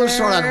Tupperware? I'm a little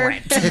short on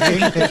rent.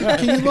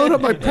 Can you load up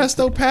my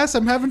Presto Pass?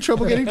 I'm having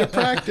trouble getting to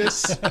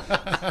practice.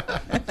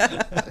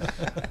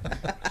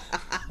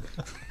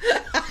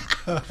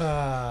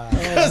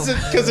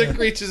 Because it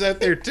reaches out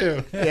there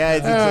too.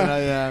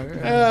 Yeah,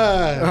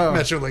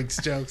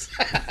 Metrolinx jokes.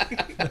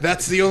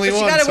 That's the only But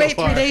you one gotta so wait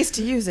far. 3 days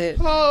to use it.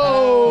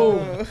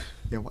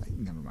 Yeah, what?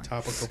 Never mind.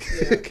 Topical.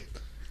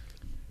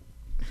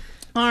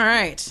 All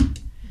right.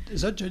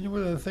 Is that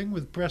genuinely a thing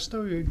with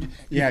Presto?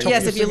 Yeah.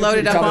 Yes, if you load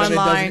it up Tell them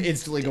online. It doesn't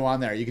instantly go on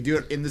there. You can do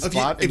it in the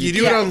spot. If you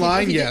do it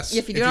online, yes.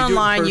 If you do If it you do it in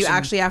online, you person-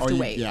 actually have to Oh,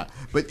 wait. Yeah,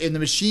 but in the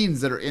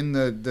machines that are in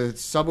the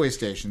subway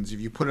stations, if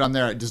you put it on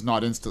there, it does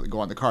not instantly go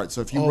on the card.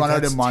 So if you Oh, run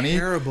out that's of money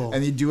terrible.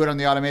 and you do it on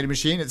the automated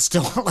machine, it's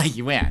still not like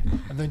you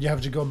win. And then you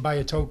have to go and buy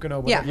a token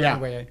or whatever. Yeah.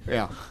 Anyway.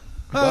 Yeah.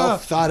 Well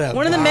thought out.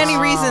 One of the many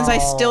reasons I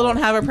still don't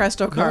have a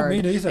Presto card.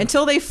 me neither.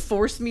 Until they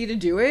force me to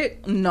do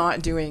it, I'm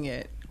not doing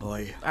it.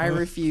 Boy, I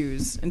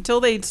refuse. Until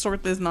they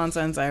sort this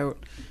nonsense out.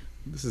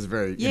 this is a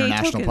very Yay,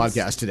 international tokens.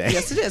 podcast today.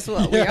 Yes, it is.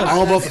 Well, we are.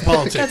 all about the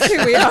politics. That's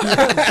who we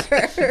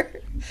are.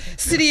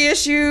 City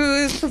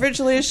issues,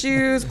 provincial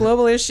issues,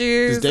 global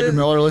issues. Does David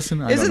Miller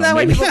listen? I don't Isn't know. that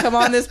why Maybe. people come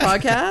on this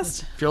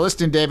podcast? If you're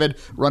listening, David,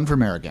 run for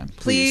mayor again,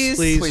 Please,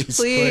 please.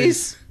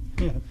 please.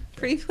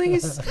 Pretty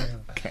please.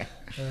 Okay.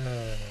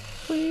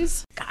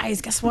 Please.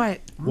 Guys, guess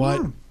what?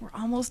 What? We're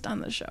almost done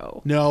the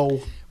show.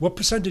 No. What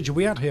percentage are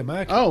we at here,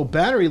 Mark? Oh,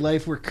 battery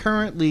life. We're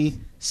currently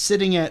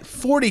sitting at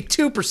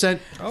 42%.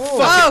 Oh.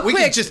 Fuck Oh, it. We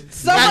quick. can just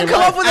Someone add,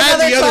 come up with add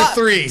another the other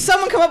three.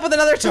 Someone come up with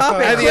another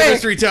topic. Add the quick. other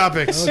three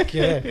topics.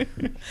 Okay.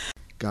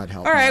 God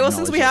help. All me, right, well, knowledge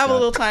since we like have a that.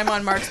 little time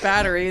on Mark's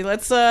battery,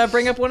 let's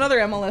bring up one other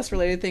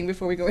MLS-related thing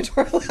before we go into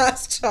our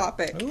last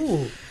topic.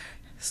 Ooh.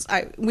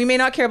 We may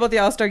not care about the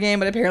All-Star Game,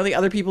 but apparently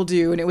other people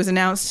do, and it was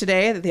announced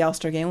today that the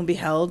All-Star Game will be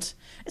held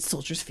at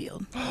Soldiers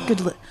Field.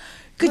 Good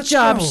Let's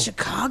job, go.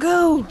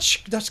 Chicago.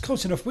 That's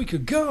close enough. We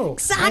could go.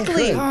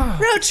 Exactly. Ah.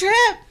 Road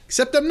trip.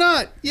 Except I'm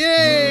not.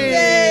 Yay!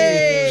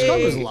 Yay.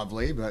 Chicago's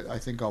lovely, but I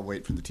think I'll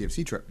wait for the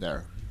TFC trip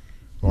there.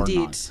 Or Indeed.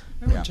 not.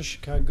 I went to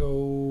Chicago.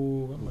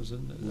 When was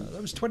it?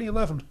 That was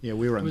 2011. Yeah,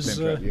 we were on It the was,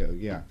 same trip.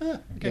 Yeah.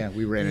 Okay. Yeah,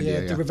 we ran into Yeah,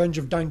 yeah. The Revenge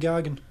of Dan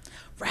Gargan.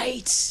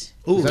 Right.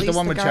 Ooh, Is that the Release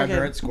one the when Chad Gargan.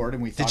 Barrett scored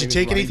and we thought did he you was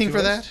take running anything to for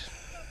us? that?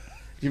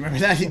 Do you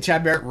remember that?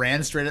 Chad Barrett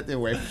ran straight at the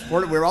away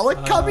from we were all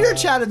like, come here,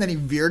 Chad. And then he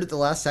veered at the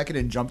last second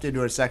and jumped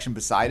into a section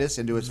beside us,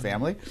 into his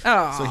family.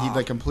 Aw. So he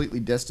like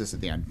completely dissed us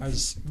at the end. I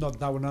was not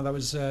that one. No, that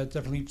was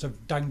definitely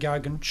Dan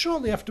Gargan.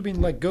 Shortly after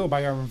being let go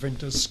by Aaron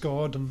Winters,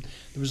 scored, and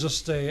there was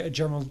just a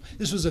general.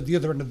 This was at the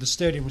other end of the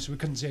stadium, so we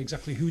couldn't see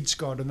exactly who'd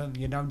scored, and then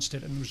he announced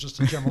it, and it was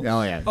just a general.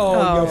 Oh, yeah.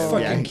 Oh, you're Oh.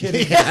 fucking Yeah.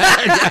 kidding!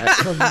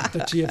 From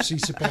the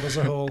TFC support as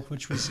a whole,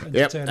 which was Yep,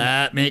 entertaining.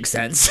 that makes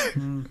sense.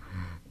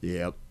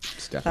 Yep.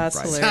 Stephen That's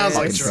Price. hilarious. Sounds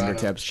like Fucking Toronto.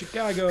 fingertips.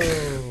 Chicago,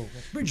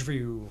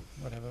 Bridgeview,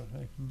 whatever.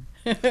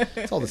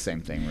 It's all the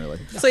same thing, really.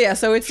 So yeah,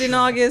 so it's in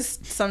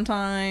August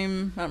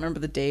sometime. I don't remember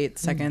the date.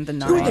 2nd, the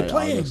 9th. Who are they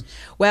playing?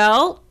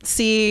 Well,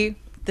 see,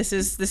 this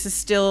is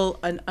still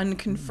an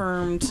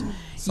unconfirmed.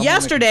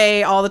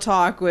 Yesterday, all the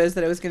talk was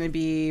that it was going to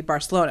be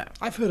Barcelona.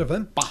 I've heard of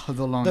them.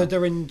 Barcelona.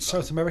 They're in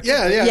South America.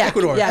 Yeah,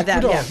 Ecuador. Yeah, that,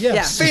 Ecuador, yeah,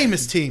 yes. yeah.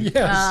 Famous team.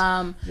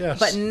 Yes. Yes.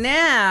 But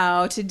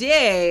now,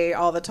 today,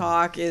 all the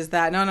talk is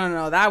that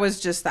no, that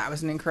was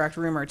an incorrect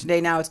rumor.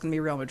 Today, now it's going to be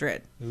Real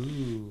Madrid.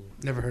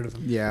 Never heard of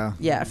them. Yeah.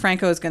 Yeah,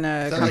 Franco's going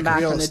to come like back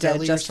Real from the dead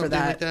Esteli or just for something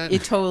that. like that?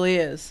 It totally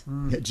is.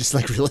 Yeah, just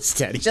like real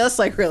estate. Just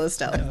like Real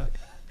Esteli.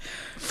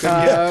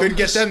 Couldn't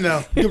get them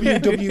though.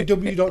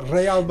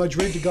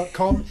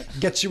 www.realmadrid.com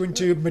gets you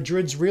into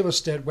Madrid's real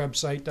estate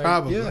website.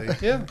 Probably.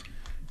 Yeah.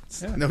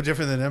 No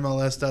different than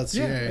MLS.ca.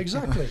 Yeah,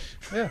 exactly.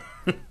 Yeah.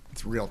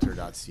 It's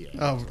realtor.ca. Oh,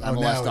 now it is.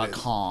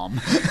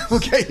 MLS.com. We'll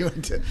get you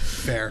into.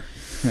 Fair.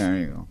 There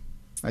you go.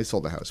 I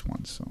sold a house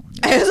once, so.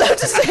 I was about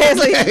to say,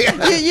 it's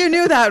like, you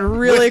knew that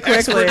really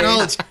quickly. Expert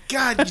knowledge.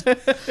 God,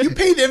 you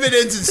pay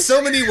dividends in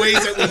so many ways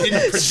that we didn't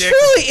It predict.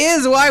 truly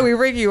is why we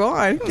bring you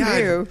on. Who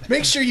God, knew?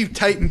 make sure you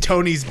tighten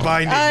Tony's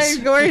bindings.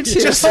 I'm going to.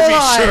 just to Hold be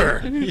on.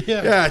 sure.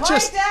 Yeah. Yeah,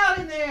 Quiet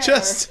down in there.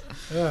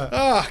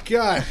 oh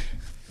God.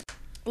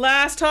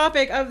 Last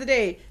topic of the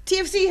day.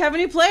 TFC have a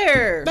new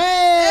player.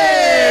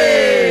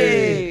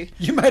 Hey!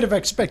 You might have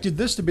expected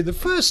this to be the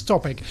first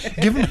topic,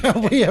 given how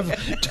we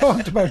have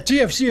talked about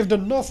TFC have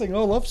done nothing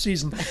all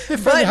off-season. They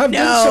finally have no.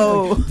 done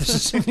something. This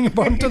is something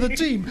important to the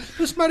team.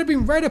 This might have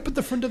been right up at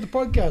the front of the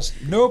podcast.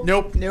 Nope.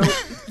 Nope. Nope.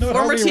 Not Former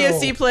how we roll.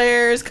 TFC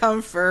players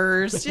come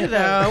first,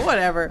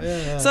 whatever.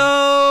 Yeah.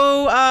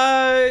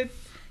 So,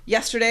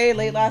 yesterday,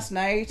 late last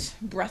night,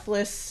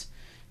 breathless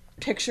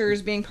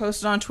pictures being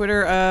posted on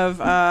Twitter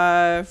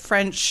of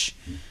French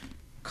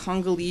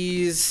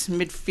Congolese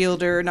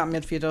defender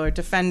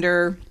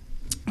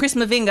Chris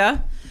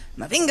Mavinga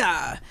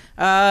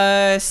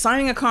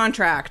signing a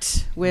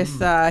contract with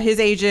his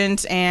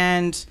agent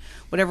and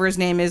whatever his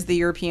name is, the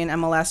European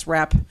MLS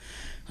rep. I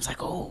was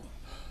like, oh,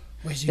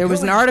 Where's he there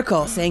was an going?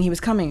 article saying he was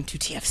coming to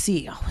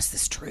TFC. Oh, was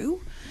this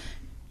true?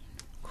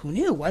 Who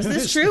knew? Was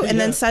this true? And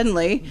then Yeah.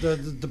 suddenly,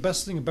 The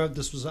best thing about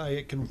this was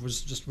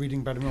was just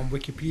reading about him on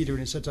Wikipedia, and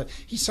it said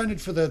he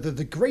signed for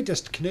the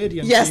greatest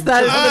Canadian yes, team.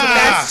 that is to one of the ever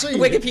best see.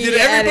 Wikipedia. Did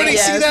everybody edit,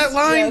 see yes. that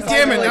line? Yes,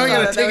 Damn it! I Now I saw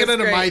gotta that. take That it out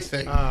was of my great.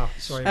 thing. Ah,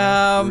 sorry.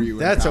 man. Were you in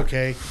That's top-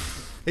 okay.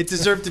 It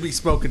deserved to be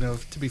spoken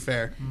of. To be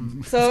fair,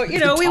 So we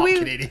Top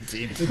Canadian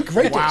team. the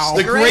greatest. Wow.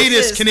 the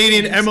greatest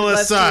Canadian MLS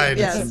Let's- side.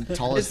 Yes,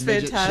 Tallest it's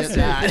midget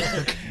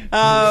fantastic. shit.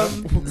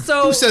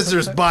 So Who says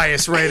there's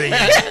bias writing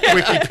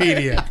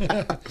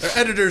Wikipedia? Our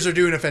editors are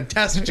doing a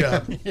fantastic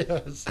job.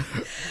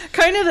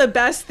 kind of the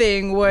best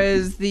thing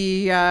was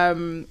the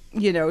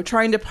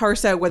trying to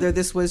parse out whether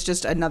this was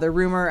just another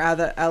rumor a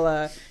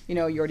la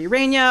Jordi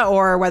Reina,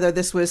 or whether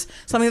this was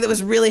something that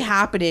was really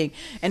happening.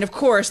 And of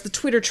course the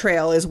Twitter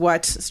trail is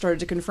what started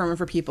to confirm it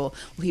for people.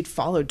 Well, he'd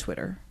followed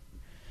Twitter,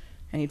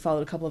 and he'd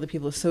followed a couple of the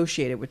people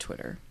associated with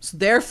Twitter, so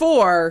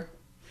therefore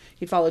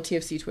he'd followed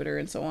TFC Twitter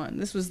and so on.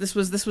 This was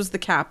the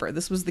capper.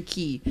 This was the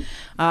key.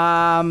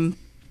 And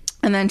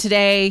then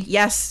today,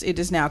 yes, it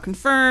is now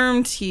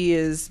confirmed. He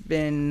has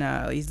been,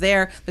 he's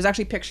there. There's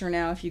actually a picture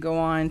now, if you go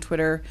on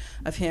Twitter,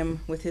 of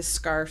him with his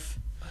scarf,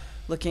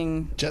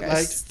 looking Jet-lagged?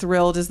 as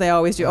thrilled as they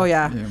always do. Oh,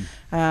 yeah.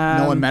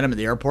 No one met him at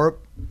the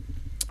airport.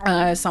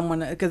 Someone,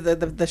 because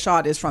the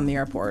shot is from the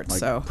airport, Like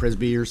so.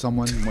 Prisby or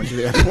someone went to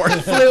the airport.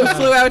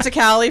 Flew out to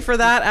Cali for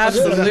that, The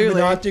absolutely.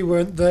 Illuminati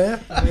weren't there.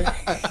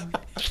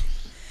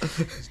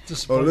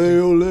 Ole,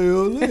 ole,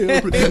 ole.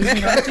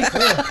 Illuminati.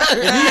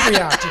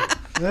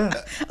 I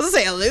was going to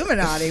say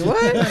Illuminati,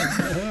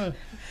 what?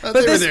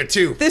 They were there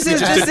too. This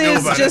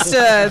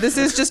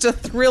is just a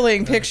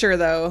thrilling picture,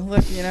 though.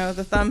 Look,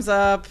 the thumbs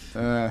up.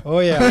 Oh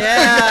yeah.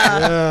 Yeah.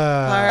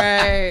 All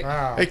right.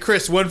 Wow. Hey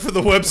Chris, one for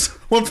the webs,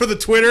 one for the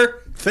Twitter.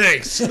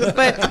 Thanks.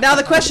 But now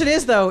the question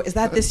is, though, is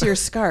that this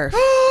year's scarf?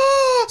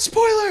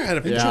 Spoiler! Had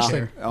a picture Yeah.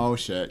 there. Oh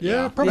shit. Yeah,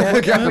 Yeah.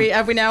 probably.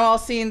 Have we now all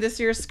seen this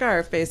year's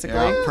scarf, basically?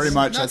 Yeah, pretty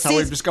much. That's how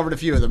we've discovered a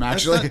few of them,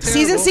 actually. not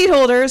Season seat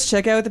holders,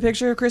 check out the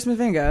picture of Chris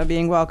Mavinga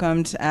being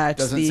welcomed at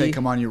Doesn't the... say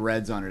 "Come on, you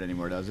Reds" on it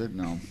anymore, does it?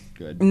 No.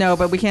 Good. No,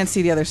 but we can't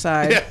see the other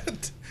side. Yeah.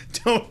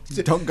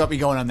 Don't Don't get me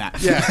going on that.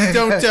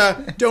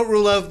 don't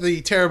rule out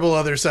the terrible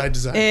other side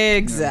design.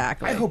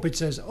 Exactly. I hope it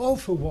says "All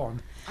for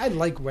One." I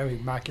like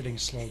wearing marketing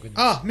slogans.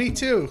 Oh, me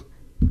too.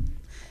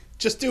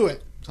 Just do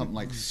it. Something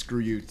like "Screw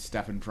you,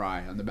 Stephen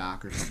Fry" on the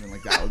back or something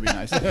like that would be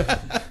nice.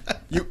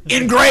 You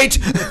ingrate!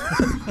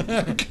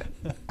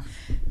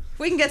 If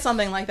we can get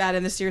something like that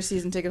in this year's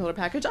season ticket holder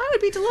package, I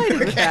would be delighted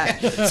with that.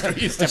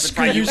 Screw you, Stephen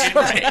Fry. You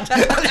ingrate.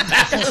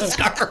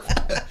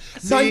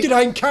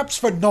 99 caps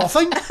for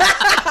nothing.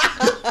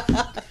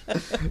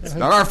 It's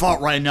not our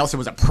fault Ryan Nelson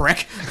was a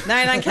prick.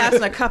 99 caps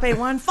and a Cup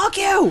A1. Fuck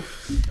you!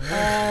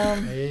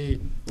 Hey,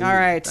 All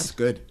right. That's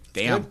good.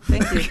 Damn.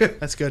 Thank you.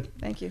 That's good.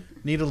 Thank you.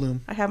 Need a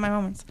loom. I have my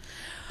moments.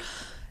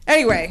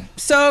 Anyway,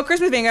 so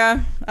Chris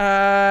Mavinga,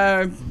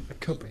 a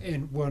cup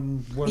in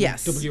one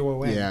Yes.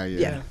 WON. Yeah.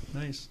 Yeah.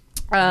 Nice.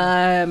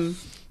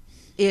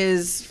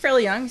 is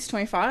fairly young. He's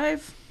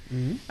 25.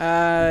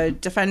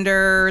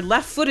 Defender,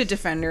 left-footed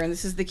defender, and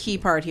this is the key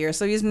part here.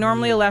 So he's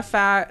normally a left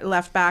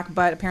back,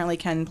 but apparently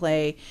can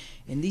play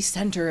in the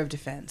center of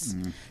defense.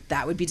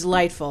 That would be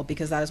delightful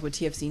because that is what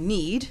TFC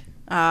need.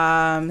 They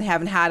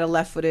haven't had a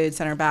left-footed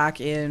center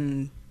back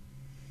in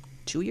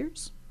 2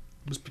 years.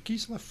 Was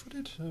Pakis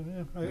left-footed?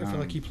 Yeah. I feel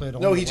like he played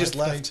all No, the he just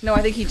left. No,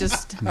 I think he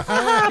just.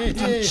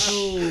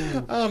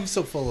 Oh, I'm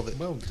so full of it.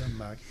 well done,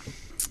 Mark.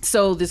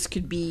 So this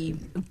could be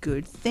a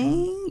good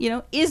thing,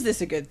 Is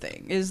this a good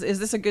thing? Is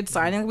this a good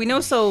signing? We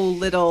know so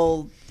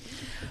little.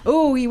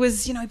 Oh, he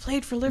was, he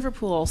played for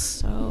Liverpool,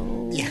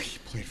 so Yeah, he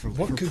played for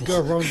What Liverpool. could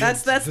go wrong?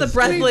 that's with the this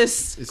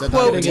breathless Is that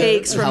quote how-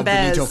 takes how from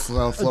Benito Bez.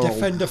 Floro- A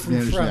defender from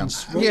managed them?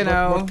 France.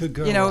 What could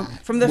go wrong?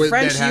 From the With-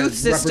 French that has-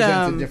 youth represents a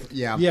system. different-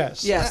 yeah.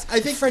 Yes. Yes, I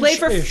think played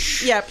for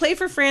French-ish played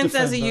for France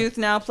as a defender. youth.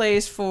 Now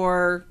plays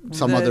for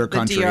Some the, other the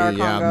country, DR yeah.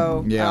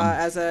 Congo Yeah.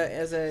 as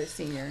a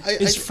senior.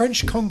 Is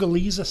French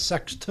Congolese a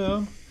sex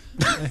term?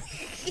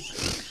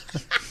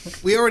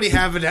 We already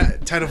have a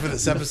title for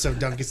this episode,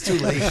 Dunk. It's too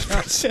late.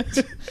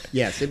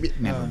 Yes.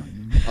 Never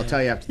mind. I'll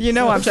tell you after.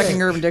 I'm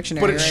checking Urban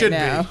Dictionary But it right should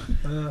now.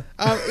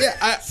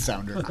 Yeah,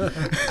 Sounder.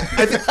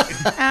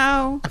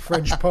 Ow.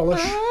 French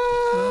Polish?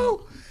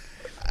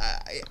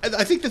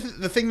 I think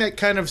the thing that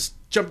kind of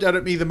jumped out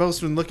at me the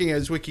most when looking at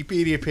his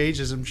Wikipedia page,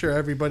 as I'm sure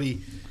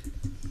everybody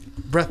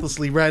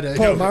breathlessly read. I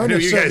Paul know Mariner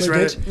you guys certainly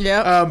read did. it.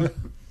 Yep.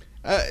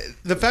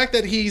 The fact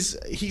that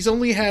he's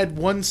only had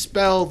one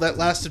spell that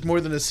lasted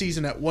more than a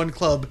season at one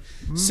club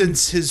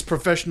since his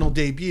professional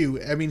debut.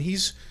 I mean,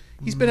 he's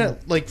been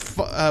at like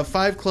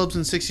 5 clubs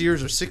in 6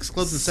 years or 6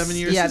 clubs in 7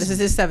 years. Yeah, this is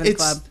his 7th It's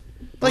club.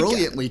 like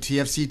Brilliantly,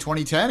 TFC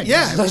 2010.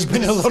 yeah. There's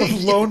been a lot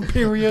of loan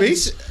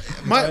periods.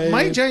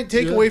 My giant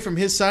takeaway from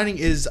his signing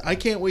is I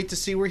can't wait to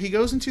see where he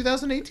goes in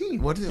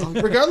 2018. What?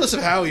 Regardless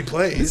of how he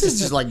plays. This is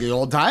just like the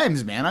old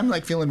times, man. I'm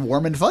like feeling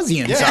warm and fuzzy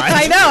inside.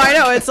 I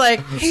know. It's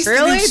like He's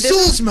really. the new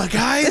Sulzma,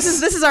 guys.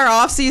 This is our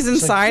off-season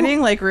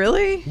signing. Like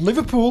really?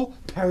 Liverpool,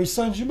 Paris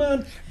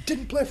Saint-Germain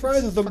didn't play for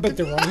either of them, but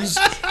they're on his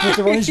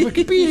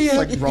Wikipedia.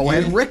 Like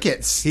Rowan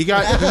Ricketts. he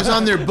was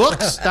on their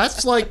books.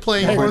 That's like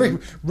playing Hey, for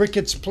them.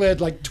 Ricketts played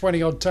like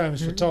 20 odd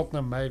times for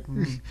Tottenham, mate.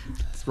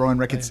 Rowan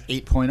Ricketts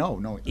 8.0.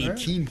 No,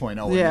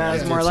 18.0. in Yeah, the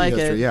it's more TFC like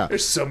history, it. Yeah.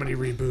 There's so many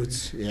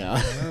reboots.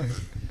 Yeah.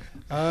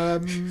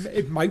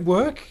 It might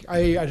work.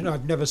 I don't know.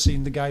 I've never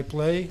seen the guy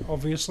play.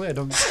 Obviously, I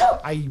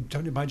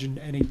don't imagine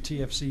any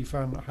TFC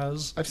fan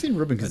has. I've seen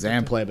Ruben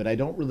Kazan play, but I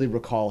don't really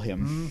recall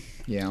him.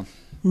 Yeah.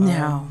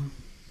 No.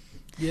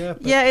 Yeah.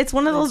 But Yeah, it's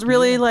one of those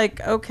really like,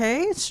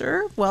 okay,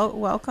 sure, well,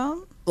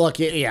 welcome. Look,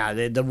 yeah,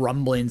 the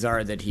rumblings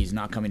are that he's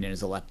not coming in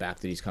as a left back,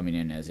 that he's coming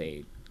in as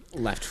a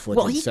left-footed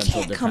Well, he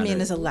central can't come in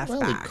defender. as a left Well,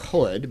 back. he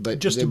could, but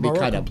Just it'd be tomorrow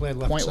kind can of play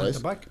left pointless.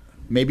 centre back.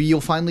 Maybe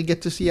you'll finally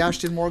get to see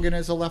Ashton Morgan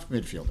as a left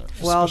midfielder.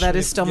 Well, that Especially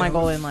is still if, my you know,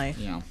 goal in life.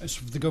 Yeah, If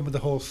they're going with the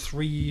whole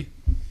three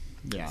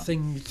yeah.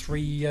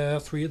 three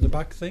at the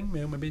back thing.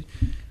 You know, maybe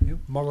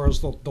Morrow's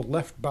the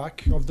left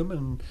back of them,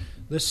 and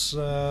this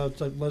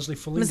Leslie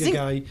Falinga Mazing-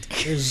 guy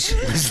is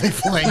Leslie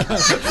Falinga.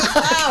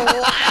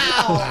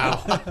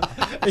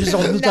 is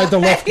on the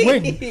left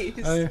wing.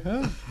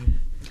 Nice.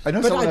 I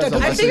know But someone I has a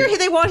don't- I Leslie- figure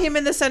they want him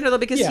in the center though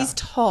because Yeah. he's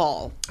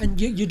tall. And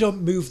you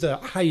don't move the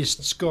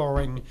highest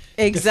scoring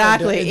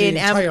Exactly, defender in the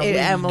entire in league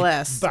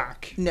MLS.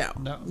 back. No,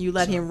 you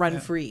let So, him run yeah.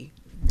 free.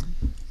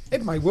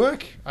 It might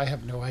work. I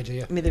have no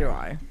idea. Neither do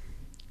I.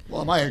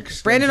 Well, my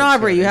extensive Brandon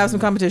Aubrey, you study- have some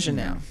competition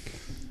now.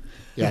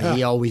 Yeah,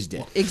 he always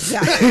did.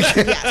 Exactly.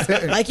 Yes,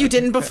 like you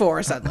didn't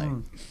before.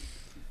 Suddenly,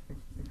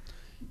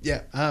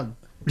 Yeah.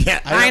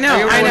 Yeah, I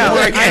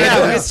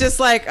know. It's just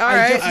like, all I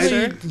right,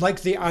 definitely sure.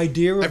 like the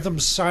idea of them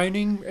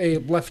signing a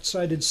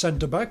left-sided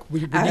centre back.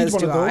 We need As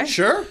one do of I. those.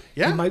 Sure.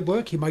 He Yeah. might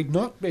work. He might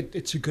not.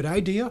 It's a good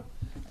idea.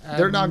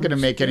 They're not going to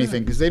make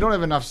anything because they don't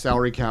have enough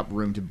salary cap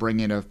room to bring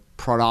in a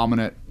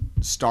predominant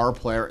star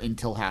player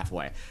until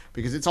halfway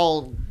because it's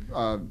all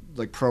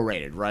like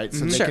prorated, right?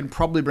 So they Sure. can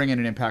probably bring in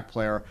an impact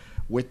player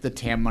with the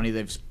TAM money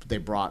they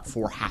brought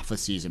for half a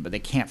season, but they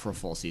can't for a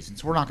full season.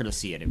 So we're not going to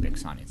see it in big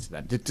signings.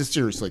 To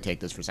seriously take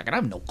this for a second, I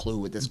have no clue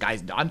what this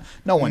guy's done.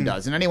 No one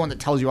does, and anyone that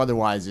tells you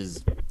otherwise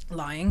is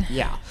Lying.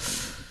 yeah.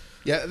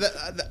 Yeah.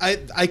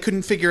 I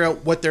couldn't figure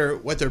out what they're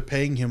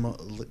paying him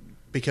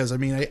because I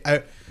mean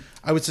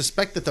I would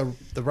suspect that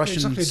the Russian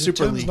Exactly. The Super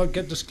terms League. not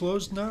get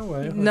disclosed now.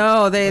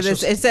 No, It's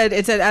just- it said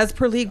as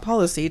per league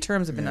policy,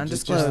 terms have been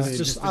undisclosed. Just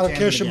Just the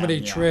allocation Tanzania, money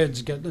yeah.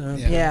 trades get.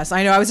 Yes,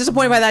 I know. I was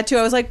disappointed by that too.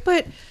 I was like,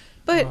 but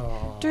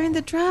during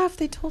the draft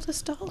they told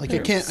us dollars. Like I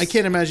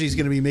can't imagine he's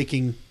going to be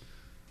making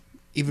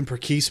even per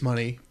case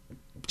money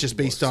just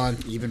based on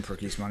Even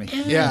Perky's money.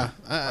 yeah.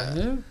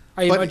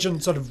 I But- imagine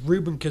sort of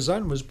Ruben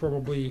Kazan was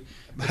probably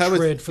a That was-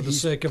 trade for the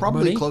He's sake of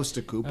probably money. close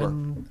to Cooper.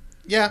 And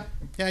Yeah,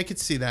 I could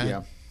see that.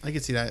 Yeah. I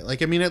could see that.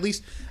 Like, I mean, at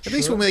least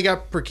Sure. when they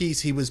got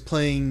Perkis, he was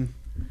playing.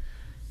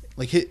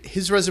 Like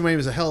his resume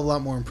was a hell of a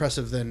lot more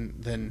impressive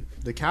than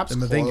the cap's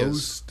the Mavingas.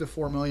 close to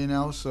 $4 million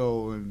now,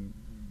 so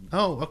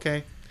Oh,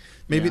 okay.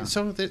 Maybe Yeah.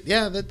 so.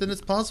 Then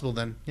it's possible.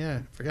 Then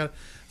forgot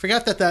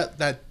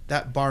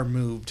that bar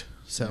moved.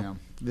 So yeah.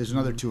 There's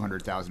another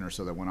 200,000 or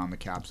so that went on the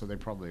cap, so they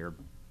probably are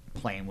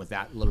playing with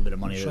that little bit of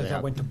money I'm that sure they that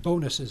have. went to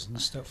bonuses and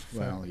stuff.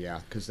 Well, yeah,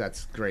 because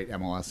that's great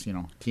MLS.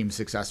 Team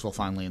successful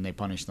finally, and they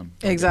punish them.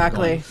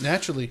 Exactly.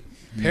 naturally,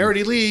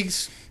 parity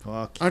leagues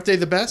Fuck. aren't they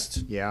the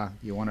best? Yeah,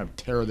 you want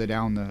to tear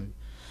down the.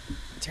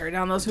 Tear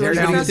down those who If are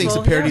anyone thinks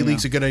successful. a parity Yeah.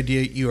 league's a good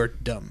idea, you are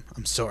dumb.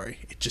 I'm sorry,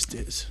 it just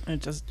is.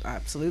 It just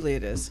absolutely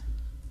it is.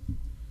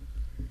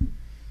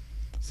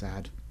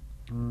 Sad.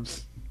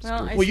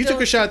 Well, you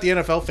took a shot at the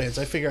NFL fans.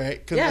 I figure I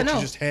couldn't let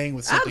you just hang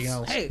with something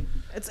else. Hey,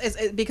 it's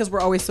because we're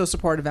always so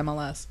supportive of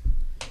MLS.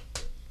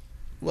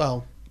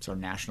 Well, It's our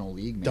national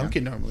league, man.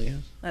 Duncan normally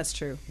is. That's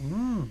true.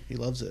 He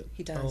loves it.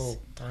 He does. Oh,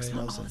 It's I-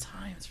 not all the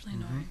time. It's really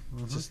annoying.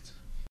 Just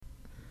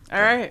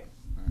All right.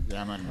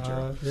 Yeah, I'm on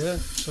material. Yeah,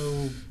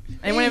 so.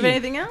 Anyone have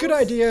anything else? Good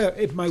idea.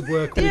 It might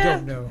work. We Yeah.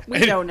 don't know.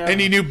 We don't know.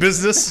 Any new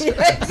business?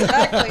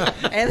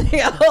 exactly.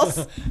 Anything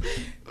else?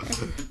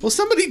 Will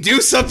somebody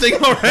do something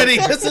already?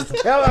 This is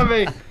killing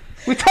me.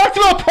 We talked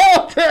about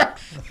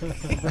politics.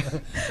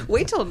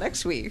 Wait till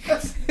next week.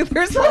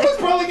 There's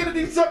probably gonna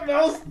do something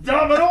else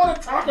dumb. I don't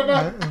want to talk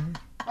about.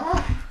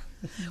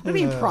 what do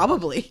you mean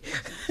probably?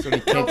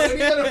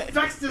 that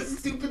affects this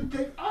stupid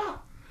thing.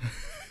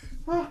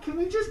 Can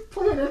we just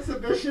play an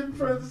exhibition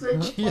for the sake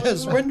of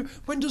Yes.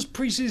 When does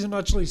preseason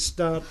actually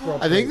start? Properly?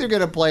 I think they're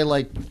gonna play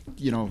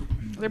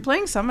They're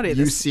playing somebody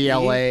this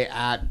UCLA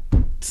at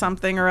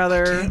something or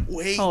other.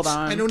 Wait, Hold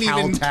on. I don't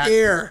even Caltech.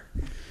 care.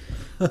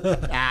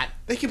 at.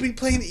 They could be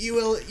playing the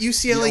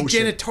UCLA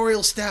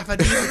janitorial staff. I'd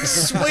be like,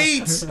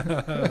 sweet.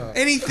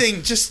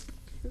 Anything, just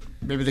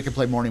Maybe they can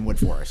play Morningwood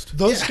Forest.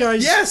 those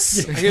guys.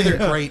 yes. I hear they're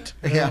great.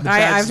 Yeah.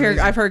 I've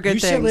heard good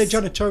UCLA things.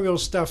 janitorial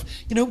stuff.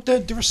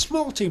 They're a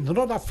small team. They're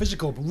not that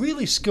physical, but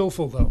really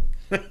skillful though.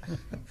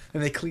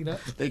 And they clean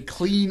up. They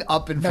clean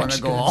up in front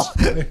of goal.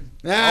 Mexicans.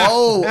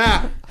 Oh.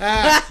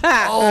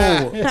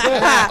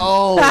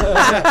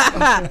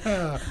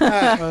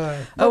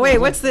 Oh wait,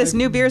 what's this?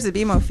 New beers at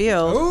BMO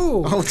Field.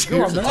 Oh,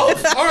 go on, man.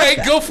 All right,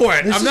 go for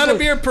it. I'm not a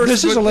beer person.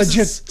 This is a but legit.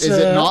 Is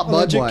it not a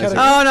legit Budweiser?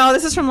 category. Oh no,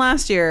 this is from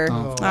last year.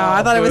 Oh,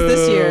 I thought it was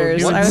this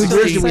year's. What I was beers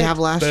really did we excited. have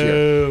last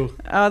year? Boo.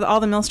 All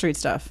the Mill Street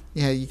stuff.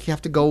 Yeah, you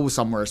have to go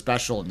somewhere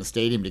special in the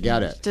stadium to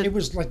get it. It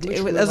was like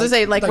literally as I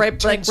say, like right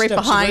 10 steps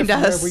behind away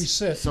from us. Where we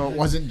sit. So it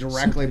wasn't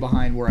directly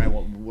behind where I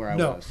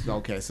No. was.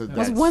 Okay, so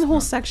There's that's one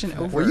whole section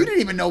over. Well, you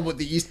didn't even know about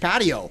the east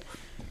patio.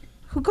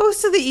 Who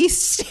goes to the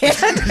East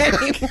Stand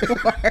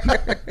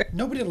anymore?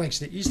 Nobody likes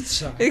the East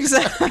Side.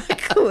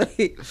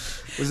 Exactly.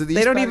 Was it the They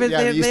East don't Side? even Yeah,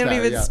 the they East don't Side,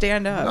 even yeah.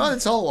 stand up. No,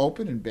 it's all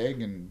open and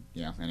big and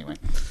yeah. Anyway,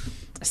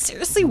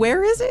 Seriously,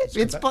 where is it?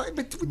 it's but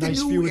with the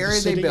Nice view new of the area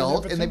city they and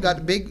built, and they've everything.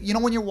 got big. You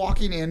know, when you're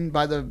walking in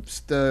by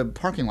the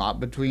parking lot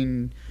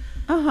between.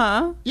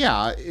 Uh-huh.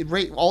 Yeah,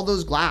 right. All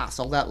those glass,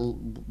 all that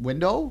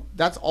window,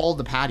 that's all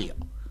the patio.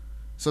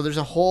 So there's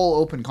a whole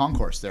open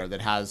concourse there that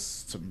has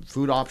some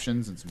food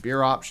options and some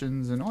beer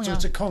options, and So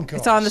it's a concourse.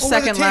 It's on the where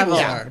second the tables level.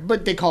 are. yeah,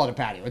 but they call it a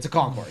patio. It's a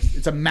concourse.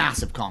 It's a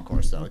massive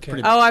concourse, though. It's Okay.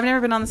 pretty. Oh, I've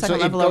never been on the second So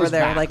it level over goes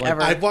there, back, like like,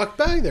 ever. I've walked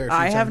by there. A few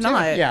I have times,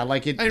 not. Yeah,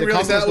 like it. I The didn't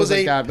realize concourse that goes was a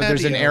like that, but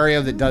there's an patio.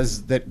 area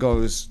that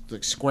goes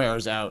like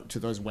squares out to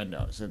those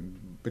windows and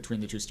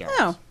between the two stairways.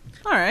 Oh,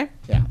 all right.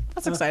 Yeah.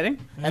 That's exciting.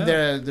 And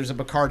there's a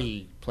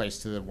Bacardi place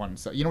to the one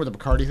side. You know where the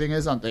Bacardi thing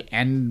is on the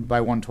end by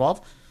 112?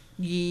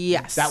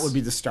 Yes. That would be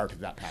the start of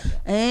that patio.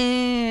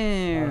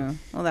 Oh,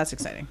 well, that's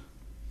exciting.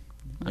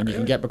 And you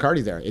can get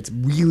Bacardi there. It's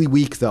really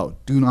weak though.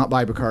 Do not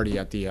buy Bacardi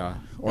at the or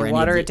They any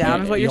water of the, it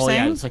down is what you're oh,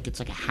 saying? Yeah, it's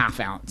like a half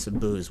ounce of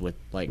booze with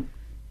like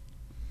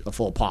a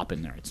full pop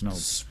in there. It's no.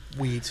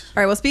 Sweet.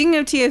 All right. Well, speaking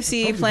of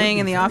TFC Probably playing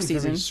would in be the very, off very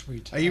season,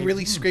 sweet. Are you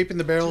really scraping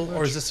the barrel,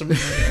 or is this some?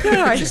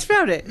 no, I just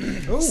found it.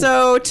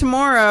 So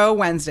tomorrow,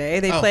 Wednesday,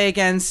 they Oh. play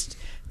against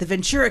the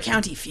Ventura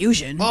County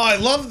Fusion. Oh, I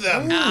love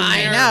them.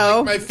 I They're know.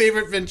 like my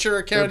favorite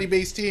Ventura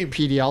County-based team.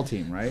 PDL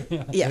team, right?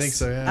 Yes. I think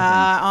so,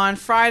 yeah. On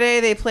Friday,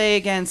 they play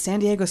against San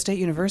Diego State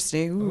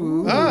University.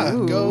 Ooh.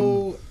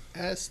 Go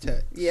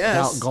Aztec.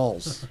 Yes.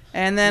 Goals.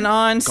 And then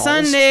on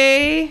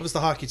Sunday, What was the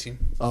hockey team?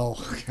 Oh.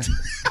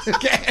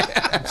 Okay.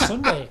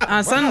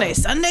 Sunday.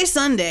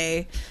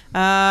 Sunday,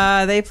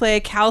 they play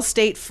Cal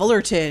State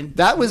Fullerton.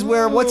 That was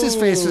where what's his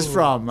face was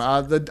from.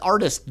 The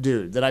artist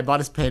dude that I bought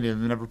his painting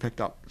and never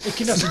picked up.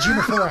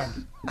 Ikinasajima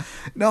Foran.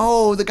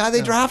 No, the guy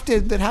they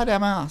drafted that had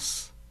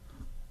MS.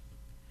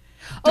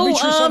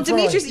 Demetrius Unfroy.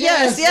 Demetrius.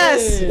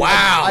 Yes.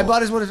 Wow. I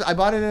bought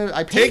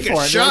I paid Take a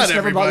for it. shot, I just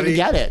never bothered to everybody.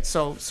 get it.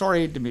 So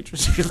sorry,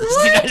 Demetrius. If you're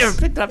listening, I never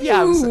picked up.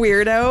 Yeah, You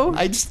weirdo.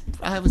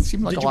 it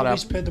seemed like Did a you lot at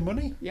least of. pay the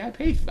money? Yeah, I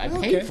paid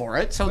Okay. for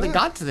it, so they Yeah.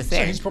 got to the So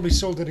thing. he's probably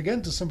sold it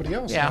again to somebody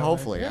else. Yeah, now,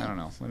 hopefully. right? I don't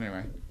know. But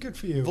anyway, Good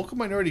for you. Vocal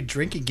minority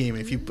drinking game.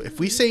 If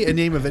we say a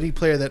name of any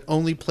player that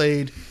only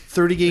played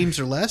 30 games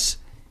or less,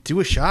 do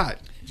a shot.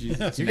 you're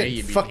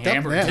getting fucked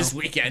up now. this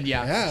weekend.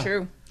 Yeah. Yeah.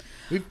 True.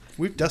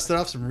 We've dusted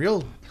off some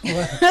real.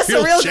 That's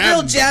Real real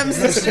gems. gems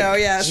this show.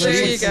 Yes,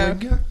 there you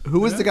go. Who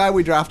was the guy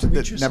we drafted that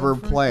Demetrius never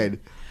Unfroy. played?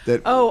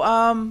 That Oh,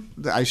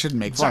 I shouldn't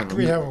make fun of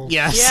Zachary him. Harold.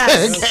 Yes.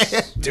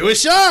 yes. Do a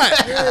shot.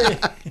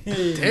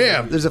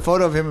 Damn. There's a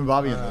photo of him and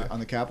Bobby on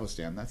the capo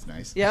stand. That's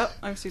nice. Yep,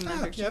 I've seen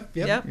that picture.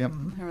 Yep. Yep.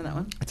 Remember that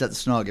one? It's at the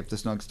Snug. If the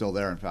Snug's still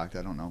there, in fact,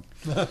 I don't know.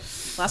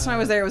 Last time I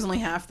was there, it was only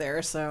half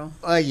there. So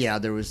Yeah,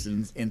 there was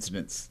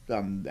incidents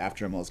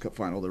after MLS Cup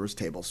final. There was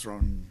tables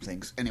thrown,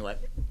 things. Anyway,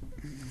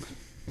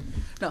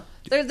 no,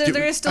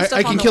 there is still stuff. I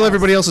on can the kill walls.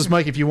 everybody else's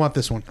mic if you want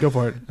this one. Go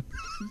for it.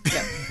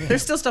 Yeah.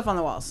 There's still stuff on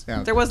the walls.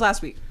 Yeah. There was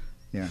last week.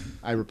 yeah,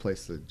 I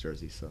replaced the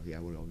jersey, so yeah,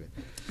 we're all good.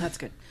 That's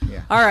good.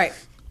 Yeah. All right,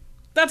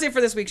 that's it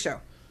for this week's show.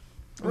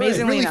 It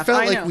Amazingly really enough,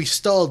 felt I like know. we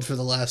stalled for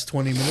the last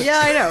 20 minutes. Yeah,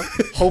 I know.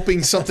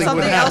 Hoping something would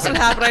Something else happen. would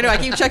happen. I know. I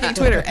keep checking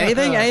Twitter.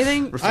 Anything?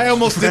 I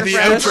almost did the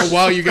Refresh. outro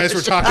while you guys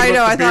were talking I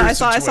know. about the beer I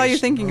saw you situation.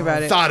 thinking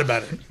about it. Thought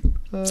about it.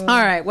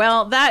 All right.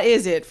 Well, that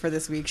is it for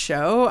this week's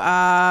show.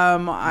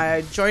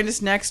 I joined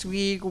us next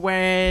week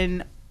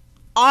when,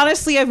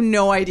 honestly, I have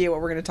no idea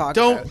what we're going to talk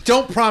about.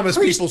 Don't promise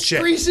people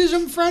shit.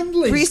 Preseason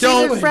friendly. Preseason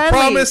Don't friendly.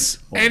 promise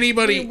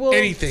anybody We will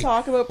anything.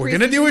 talk about We're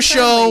gonna do a preseason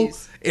show.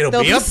 friendlies. It'll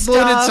There'll be be uploaded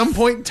stuff. some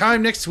point in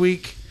time next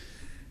week.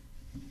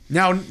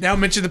 Now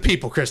mention the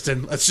people,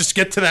 Kristen. Let's just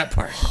get to that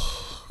part.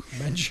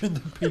 Mention the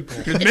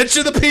people.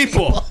 Mention the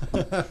people.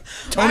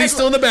 Tony's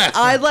still in the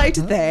bathroom. I'd like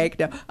to thank.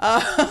 No.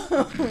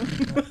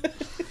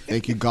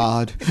 Thank you,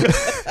 God.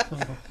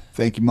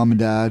 Thank you, Mom and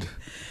Dad.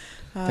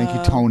 Thank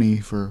you, Tony,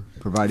 for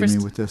providing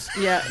me with this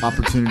yeah.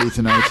 opportunity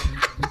tonight.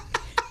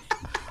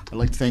 I'd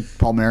like to thank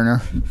Paul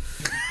Mariner.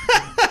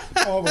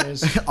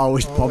 Always.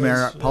 Always Paul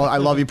Mariner. Paul, I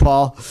love you,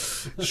 Paul.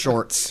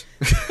 Shorts.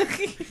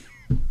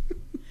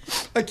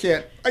 I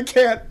can't.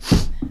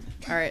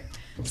 All right.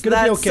 So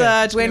gonna be that's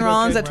okay. It's Dwayne gonna be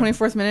Rollins okay, at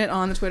 24th minute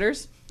on the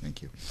Twitters.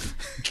 Thank you.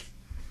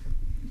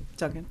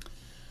 Duncan.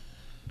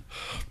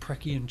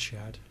 Precky and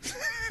Chad.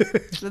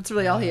 That's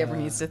really all he ever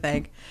needs to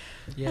thank.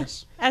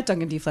 Yes. At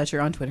Duncan D.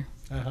 Fletcher on Twitter.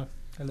 Uh-huh.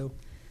 Hello.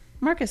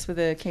 Marcus with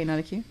a K, not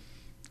a Q.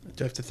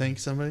 Do I have to thank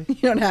somebody? You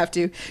don't have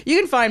to. You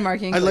can find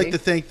Mark Hinkley. I'd like to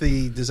thank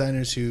the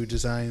designers who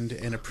designed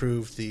and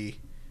approved the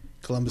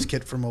Columbus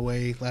kit from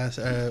away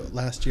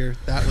last year.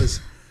 That was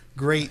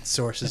great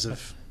sources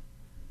of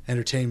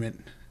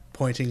entertainment,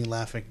 pointing and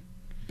laughing.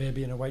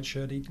 Baby in a white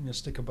shirt eating a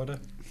stick of butter.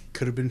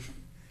 Could have been,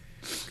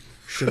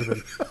 should have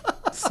been.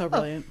 So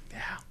brilliant.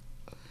 Yeah.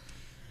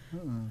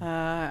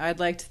 I'd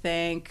like to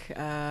thank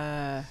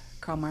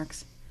Karl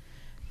Marx.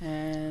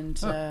 And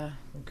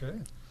Okay.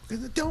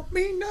 It don't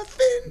mean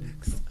nothing.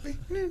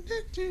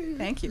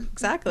 thank you.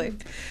 Exactly.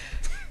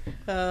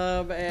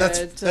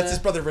 That's his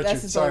brother Richard.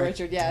 That's his brother Sorry.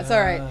 Richard. Yeah, it's all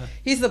right.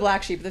 He's the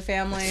black sheep of the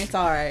family. It's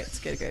all right. It's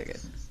good.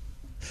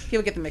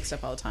 People get them mixed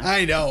up all the time.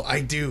 I know,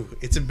 I do.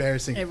 It's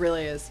embarrassing. It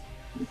really is.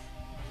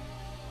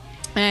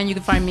 And you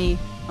can find me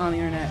on the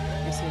internet,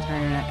 yes, the entire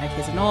internet, at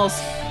Case of Knowles.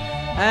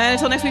 And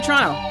until next week,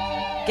 Toronto,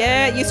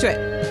 get used to it.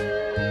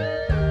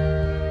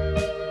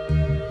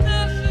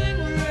 Nothing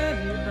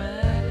really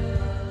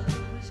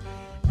matters.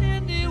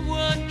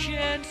 Anyone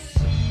can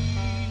see.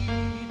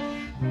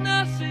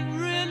 Nothing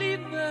really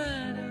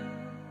matters.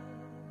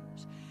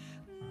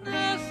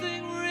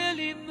 Nothing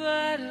really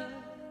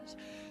matters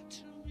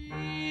to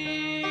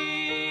me.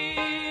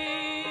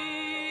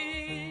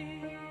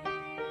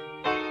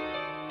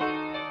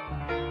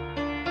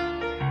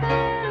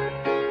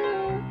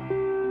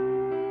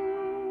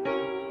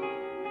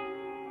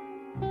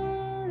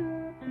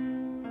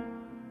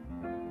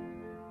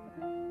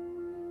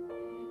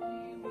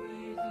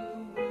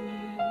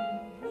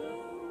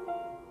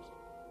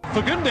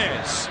 For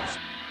goodness.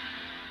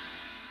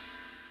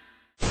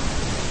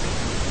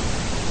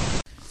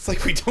 It's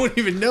like we don't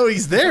even know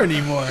he's there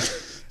anymore.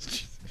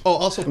 Oh,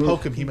 also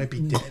poke him. He might be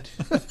dead.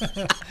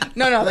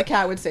 No, the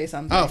cat would say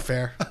something. Oh,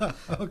 fair.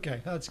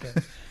 Okay, that's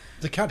good.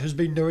 The cat has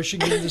been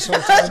nourishing you this whole I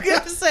was time.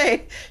 going to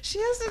say, she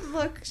hasn't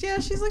looked,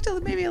 she's looked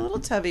maybe a little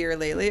tubbier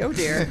lately. Oh,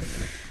 dear.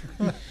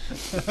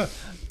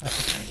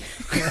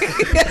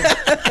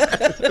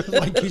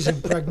 Like he's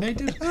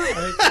impregnated.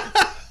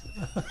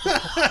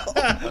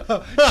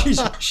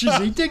 She's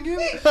eating him.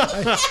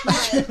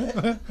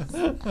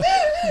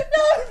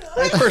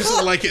 That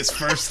person like his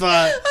first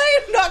thought. I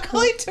am not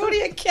calling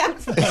Tony a cat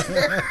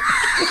fucker.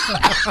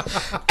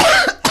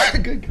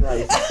 Good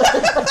Christ.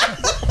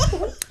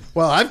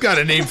 Well, I've got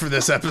a name for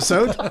this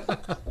episode.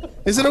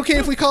 Is it okay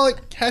if we call it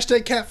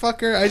hashtag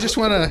catfucker? I just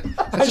want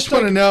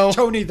to know.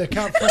 Tony the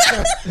cat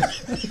fucker.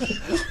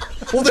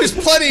 Well, there's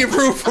plenty of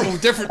room for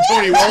different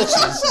Tony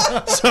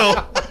Walshes.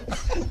 So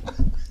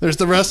there's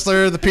the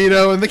wrestler, the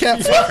pedo, and the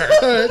catfucker.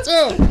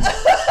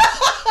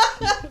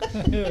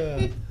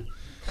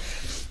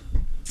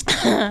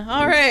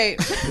 All right.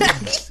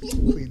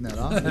 Clean that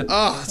off.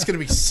 Oh, it's going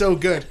to be so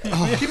good.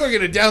 Oh, people are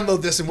going to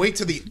download this and wait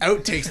till the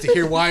outtakes to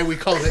hear why we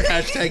called it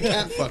hashtag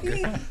catfucker.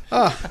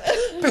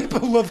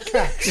 People love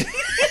cats.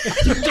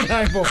 It's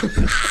undeniable.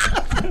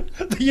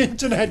 The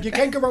internet. You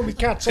can't go wrong with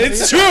cats. on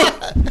It's the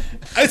internet. true.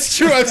 It's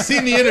true. I've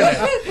seen the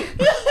internet.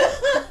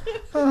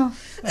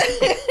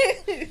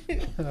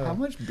 How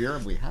much beer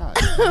have we had?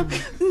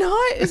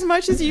 Not as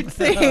much as you'd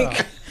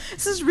think.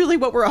 This is really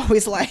what we're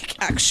always like,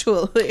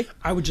 actually.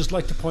 I would just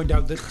like to point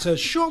out that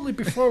shortly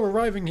before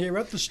arriving here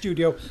at the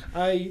studio,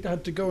 I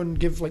had to go and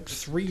give like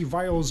 3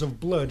 vials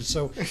of blood.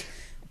 So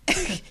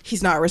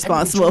He's not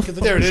responsible.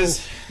 There it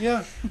is.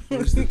 Yeah.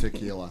 Where's the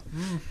tequila?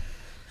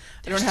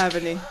 I don't have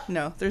any.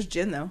 No, there's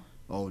gin, though.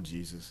 Oh,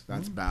 Jesus.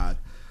 That's bad.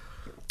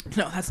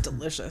 No, that's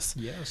delicious.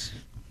 Yes.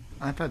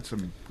 I've had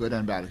some good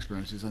and bad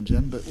experiences on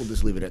gin, but we'll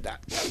just leave it at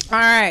that. All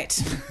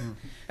right.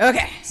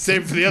 Okay.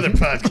 Same for the other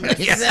podcast.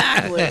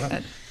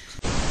 Exactly.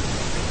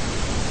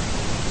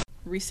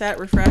 Reset,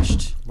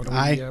 refreshed. What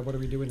are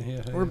we doing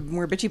here?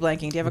 We're bitchy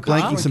blanking. Do you have a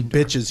Blanking call? some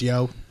bitches,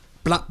 yo.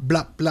 Blop,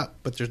 blop, blop.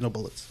 But there's no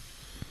bullets.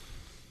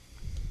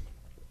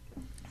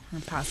 We're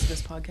a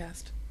pacifist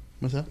podcast.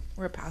 What's that?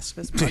 We're a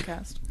pacifist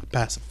podcast.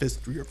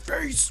 Pacifist through your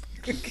face.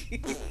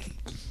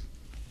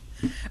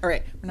 All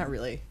right. We're not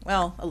really.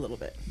 Well, a little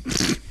bit.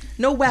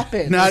 No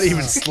weapons. Not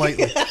even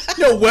slightly.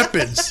 No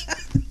weapons.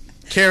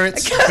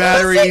 Carrots, I was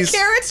batteries,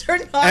 like, carrots are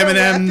not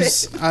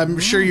M&Ms. a weapon. I'm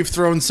sure you've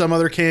thrown some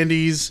other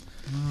candies,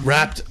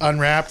 wrapped,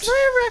 unwrapped. Did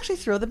I ever actually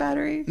throw the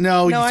battery?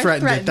 No, you I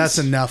threatened it. That's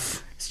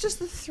enough. It's just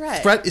the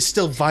threat. Threat is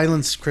still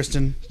violence,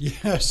 Kristen.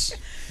 Yes.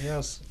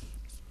 Yes.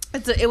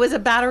 It was a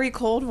battery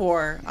Cold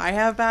War. I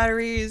have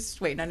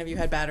batteries. Wait, none of you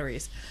had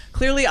batteries.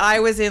 Clearly, I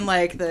was in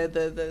like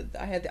the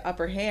I had the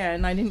upper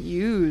hand. I didn't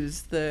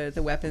use the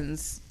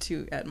weapons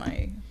at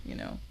my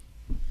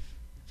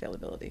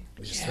availability.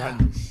 Yeah.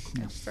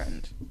 I was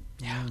threatened.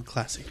 Yeah.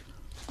 Classy.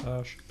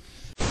 Harsh.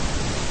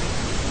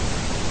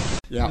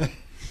 Yeah.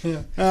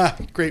 Ah,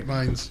 great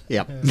minds.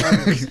 Yeah.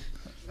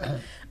 I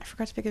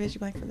forgot to pick a visual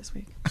blank for this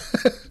week.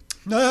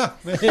 Ah,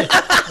 Jesus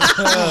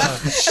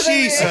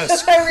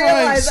I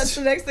realized that's Christ.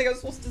 the next thing I was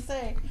supposed to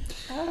say.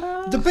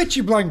 the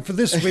bitchy blank for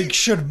this week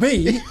should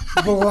be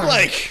blank.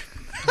 Like.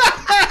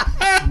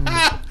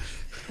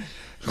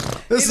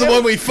 This is the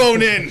one we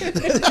phone in.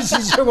 This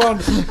is the one.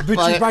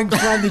 Bitchy blank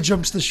finally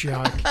jumps the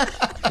shark.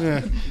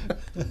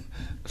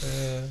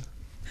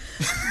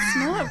 It's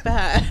not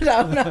bad.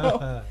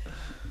 No.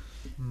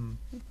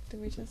 Did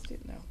we just do?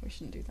 No, we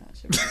shouldn't do that,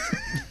 should we?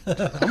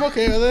 I'm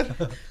okay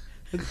with it.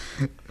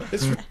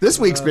 This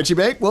week's Bitchy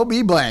Bake will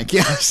be blank,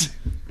 yes.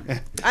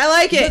 I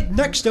like it.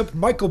 Next up,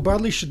 Michael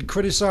Bradley should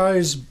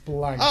criticize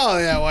blank. Oh,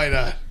 yeah, why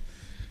not?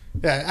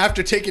 Yeah,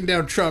 after taking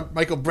down Trump,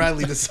 Michael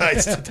Bradley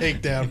decides to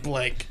take down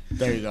blank.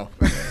 There you go.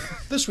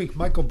 This week,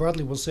 Michael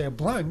Bradley will say a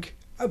blank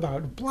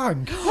about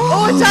blank.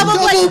 Oh, double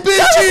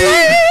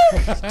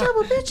bitchy!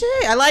 Double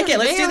bitchy! I like it.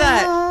 Let's do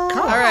that.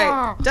 All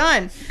right,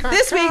 done.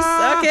 This week's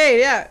okay.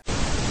 Yeah.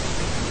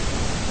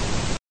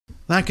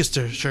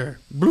 Lancashire.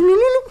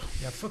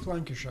 Yeah, fuck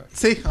Lancashire.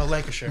 See? Oh,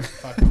 Lancashire.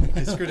 Fuck.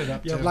 I screwed it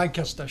up, Yeah, too.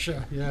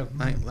 Lancastershire. Yeah.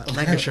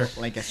 Lancashire.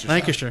 Lancaster.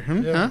 Lancashire.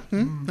 Yeah.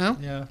 Huh? No?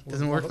 Yeah.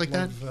 Doesn't work like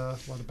that? A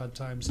lot of bad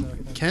times there.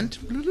 Kent?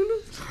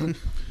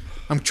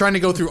 I'm trying to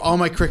go through all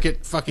my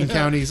cricket fucking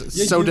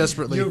counties so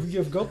desperately.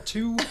 You've got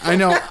two. I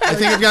know. I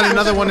think I've got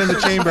another one in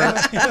the chamber.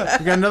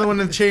 I've got another one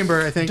in the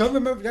chamber, I think. Don't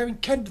remember. I mean,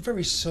 Kent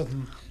very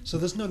southern, so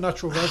there's no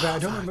natural weather. I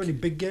don't remember any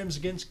big games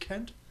against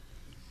Kent.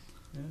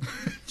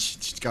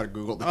 She's got to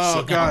Google this.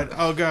 Oh, God.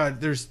 Oh, God.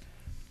 There's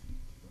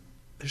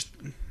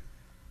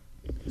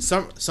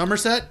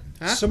Somerset?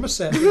 Huh?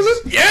 Somerset.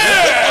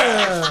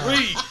 Yeah!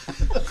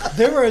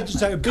 They were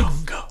just like a big.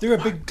 They were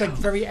a big, like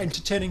very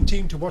entertaining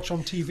team to watch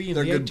on TV in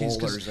They're the good 80s. 'cause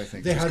bowlers, I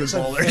think. They Just had good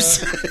like,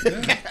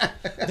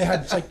 bowlers. they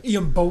had like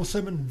Ian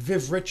Botham and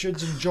Viv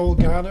Richards and Joel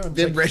Garner. And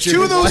Viv like, Richards.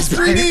 Two of those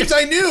three names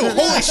I knew.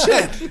 Holy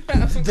shit.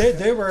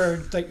 They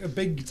were like a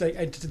big.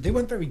 They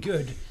weren't very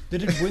good. They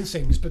didn't win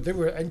things, but they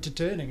were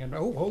entertaining. And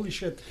oh, holy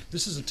shit,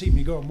 this is a team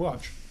you go and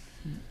watch.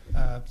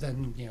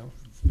 Then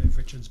Viv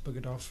Richards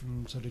buggered off,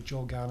 and so did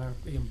Joel Garner.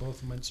 Ian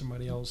Botham went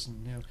somebody else,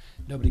 and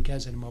nobody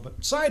cares anymore.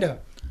 But cider.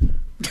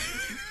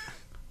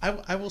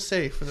 I will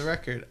say, for the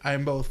record,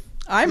 I'm both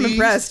I'm pleased-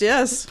 impressed.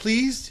 Yes.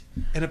 pleased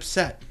and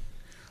upset.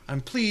 I'm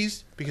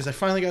pleased because I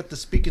finally got the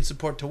speak and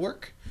support to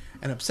work,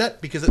 and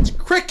upset because it's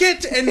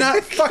cricket and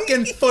not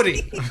fucking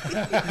footy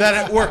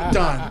that it worked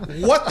on.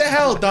 What the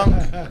hell, Dunk?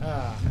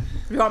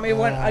 You want me to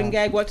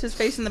ungag what's his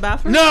face in the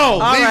bathroom? No,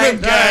 All leave right,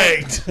 him all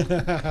right.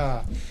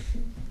 gagged.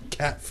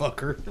 Cat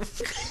fucker.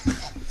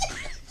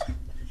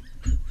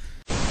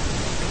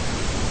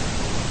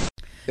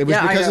 It was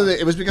Yeah, I because know. of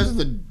it was because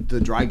of the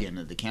dry game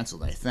that they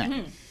canceled, I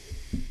think.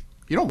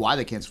 You know why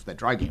they canceled that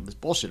dry game? It was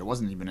bullshit. It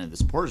wasn't even in the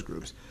supporters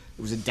groups.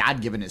 It was a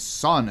dad giving his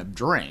son a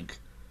drink,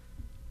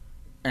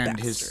 and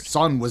his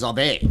son was of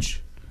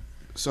age.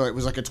 So it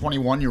was like a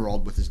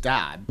 21-year-old with his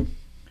dad.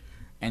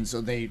 And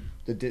so the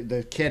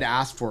kid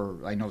asked for,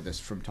 I know this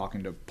from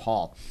talking to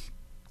Paul,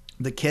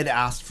 the kid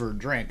asked for a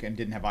drink and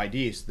didn't have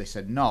ID, so they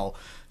said no.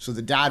 So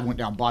the dad went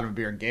down, bought him a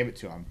beer, and gave it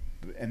to him.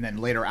 And then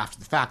later, after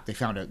the fact, they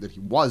found out that he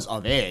was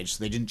of age,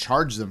 so they didn't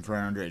charge them for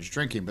underage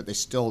drinking, but they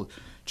still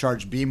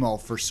charged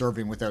BMO for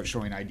serving without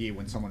showing ID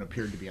when someone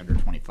appeared to be under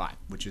 25,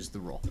 which is the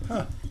rule.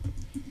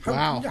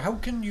 How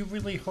can you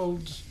really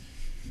hold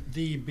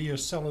the beer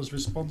sellers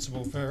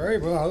responsible for? Hey,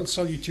 well, I'll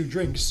sell you 2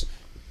 drinks.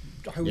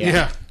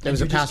 Yeah. There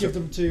was You a just pass. give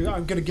them to.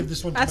 I'm going to give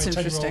this one to That's my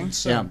 10-year-old interesting.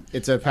 son. Yeah,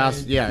 it's a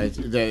pass.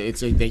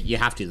 You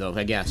have to though,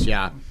 I guess.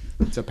 Yeah,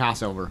 it's a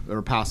passover or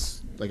a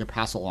pass, like a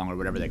pass along or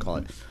whatever they call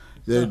it.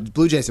 The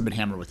Blue Jays have been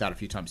hammered with that a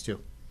few times too.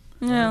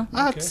 Yeah.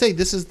 I have to say,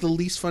 this is the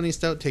least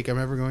funniest outtake I'm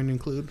ever going to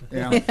include.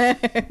 Yeah.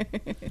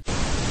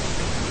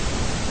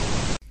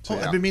 Oh,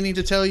 I've been meaning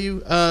to tell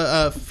you,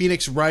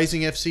 Phoenix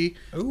Rising FC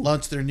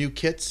launched their new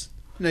kits,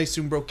 nice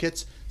Umbro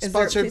kits, Is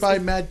there- sponsored is by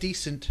it- Mad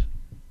Decent.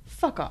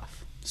 Fuck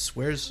off.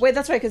 Swears. Wait,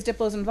 that's right, because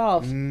Diplo's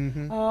involved.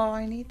 Oh,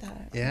 I need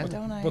that. Yeah.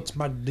 Don't I? What's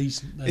Mad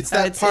Decent? Then? It's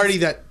that it's party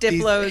that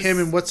Diplo's-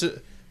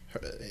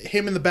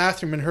 him in the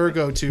bathroom and her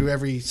go to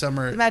every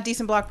summer. Mad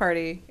Decent Block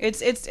Party.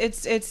 It's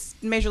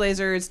Major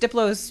Lazer. It's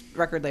Diplo's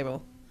record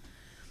label.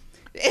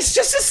 It's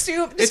just a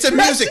stupid. It's a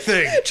music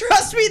thing.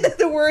 Trust me that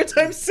the words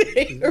I'm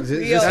saying are Is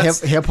real. this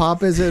hip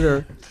hop? Is it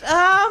or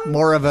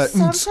more of a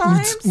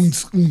Sometimes.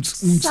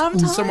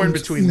 Sometimes. Somewhere in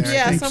between there. I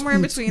Yeah, think. somewhere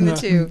in between the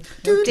two.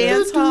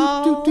 Dance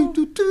hall.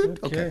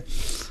 Okay.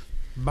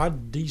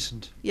 Mad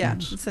Decent. Yeah,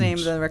 that's the name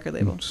of the record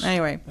label.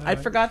 Anyway, I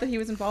forgot that he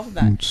was involved with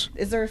that.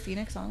 Is there a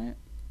phoenix on it?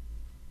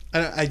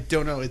 I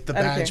don't know. It's the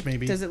I don't badge, care.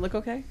 maybe. Does it look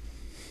okay?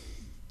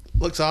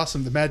 Looks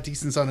awesome. The Mad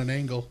Decent's on an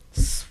angle.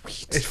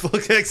 Sweet.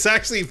 It's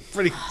actually a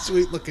pretty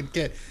sweet looking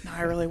kit. No,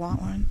 I really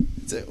want one.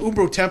 It's an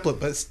Umbro template,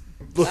 but it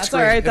looks That's great.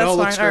 all right. It That's all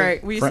fine. looks All great.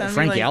 right. We send Frank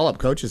me like, Gallup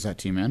coaches that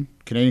team, man.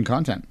 Canadian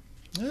content.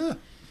 Yeah.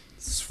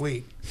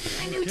 Sweet.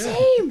 new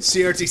team.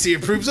 CRTC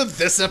approves of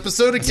this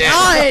episode again.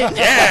 Done.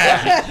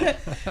 Yeah.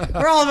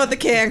 We're all about the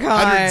CanCon.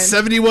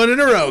 171 in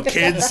a row,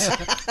 kids.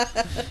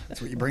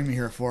 That's what you bring me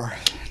here for.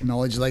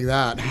 Knowledge like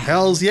that.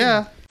 Hells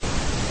yeah.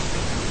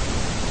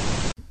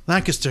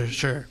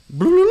 Lancashire.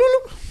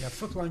 Yeah,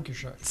 fuck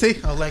Lancashire. See?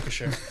 Oh,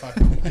 Lancashire. Fuck.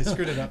 I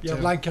screwed it up, Yeah,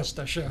 too.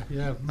 Lancastershire.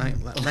 Yeah.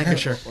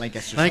 Lancashire.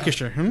 Lancaster.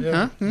 Lancashire.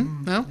 Yeah. Huh?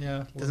 No?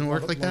 Yeah. Doesn't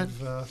work like that?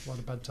 A lot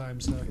of bad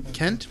times there.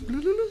 Kent?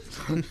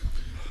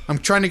 I'm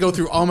trying to go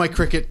through all my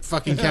cricket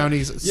fucking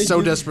counties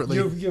so desperately.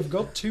 You've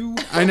got 2.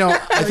 I know.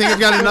 I think I've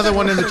got another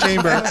one in the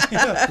chamber.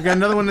 I've got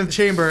another one in the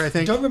chamber, I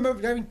think. Don't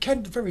remember. I mean,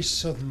 Kent very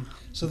southern,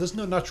 so there's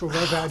no natural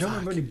weather. I don't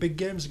remember any big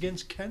games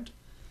against Kent.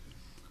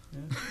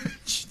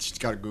 She's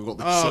got to Google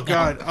this. Oh,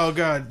 God. Oh,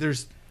 God.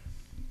 There's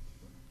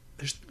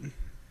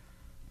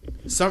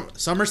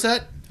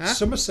Somerset? Huh?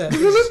 Somerset.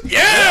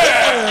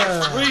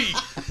 Yeah!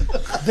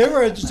 They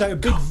were just like a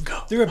big,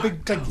 they were a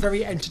big, like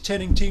very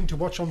entertaining team to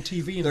watch on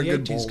TV in They're the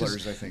good 80s. 'cause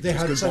bowlers, I think. They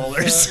had Just good like,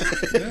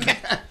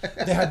 bowlers.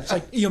 they had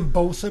like Ian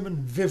Botham and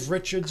Viv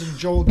Richards and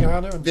Joel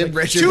Garner. And Viv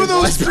like, Richards. Two of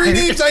those three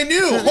names I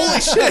knew.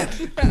 Holy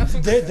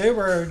shit! they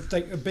were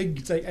like a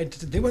big, like,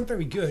 they weren't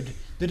very good.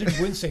 They didn't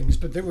win things,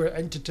 but they were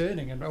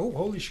entertaining. And oh,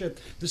 holy shit,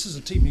 this is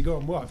a team you go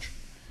and watch.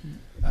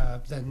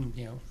 Then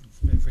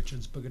Viv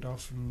Richards buggered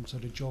off, and so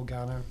did Joel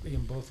Garner.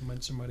 Ian Botham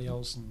went somebody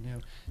else,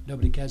 and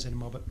nobody cares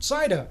anymore. But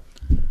Cider.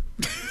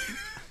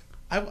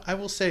 I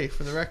will say,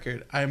 for the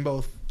record, I'm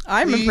both.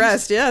 I'm pleased-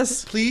 impressed.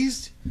 Yes.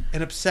 Pleased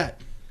and upset.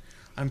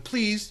 I'm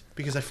pleased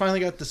because I finally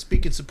got the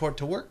speak and support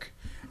to work,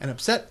 and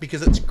upset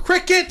because it's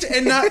cricket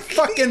and not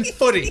fucking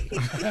footy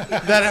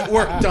that it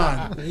worked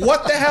on.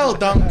 What the hell,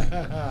 Dunk?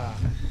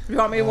 You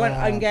want me to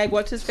ungag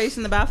what's his face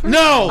in the bathroom?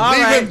 No, All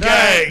leave right, him all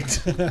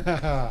right.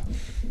 gagged.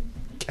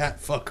 Cat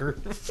fucker.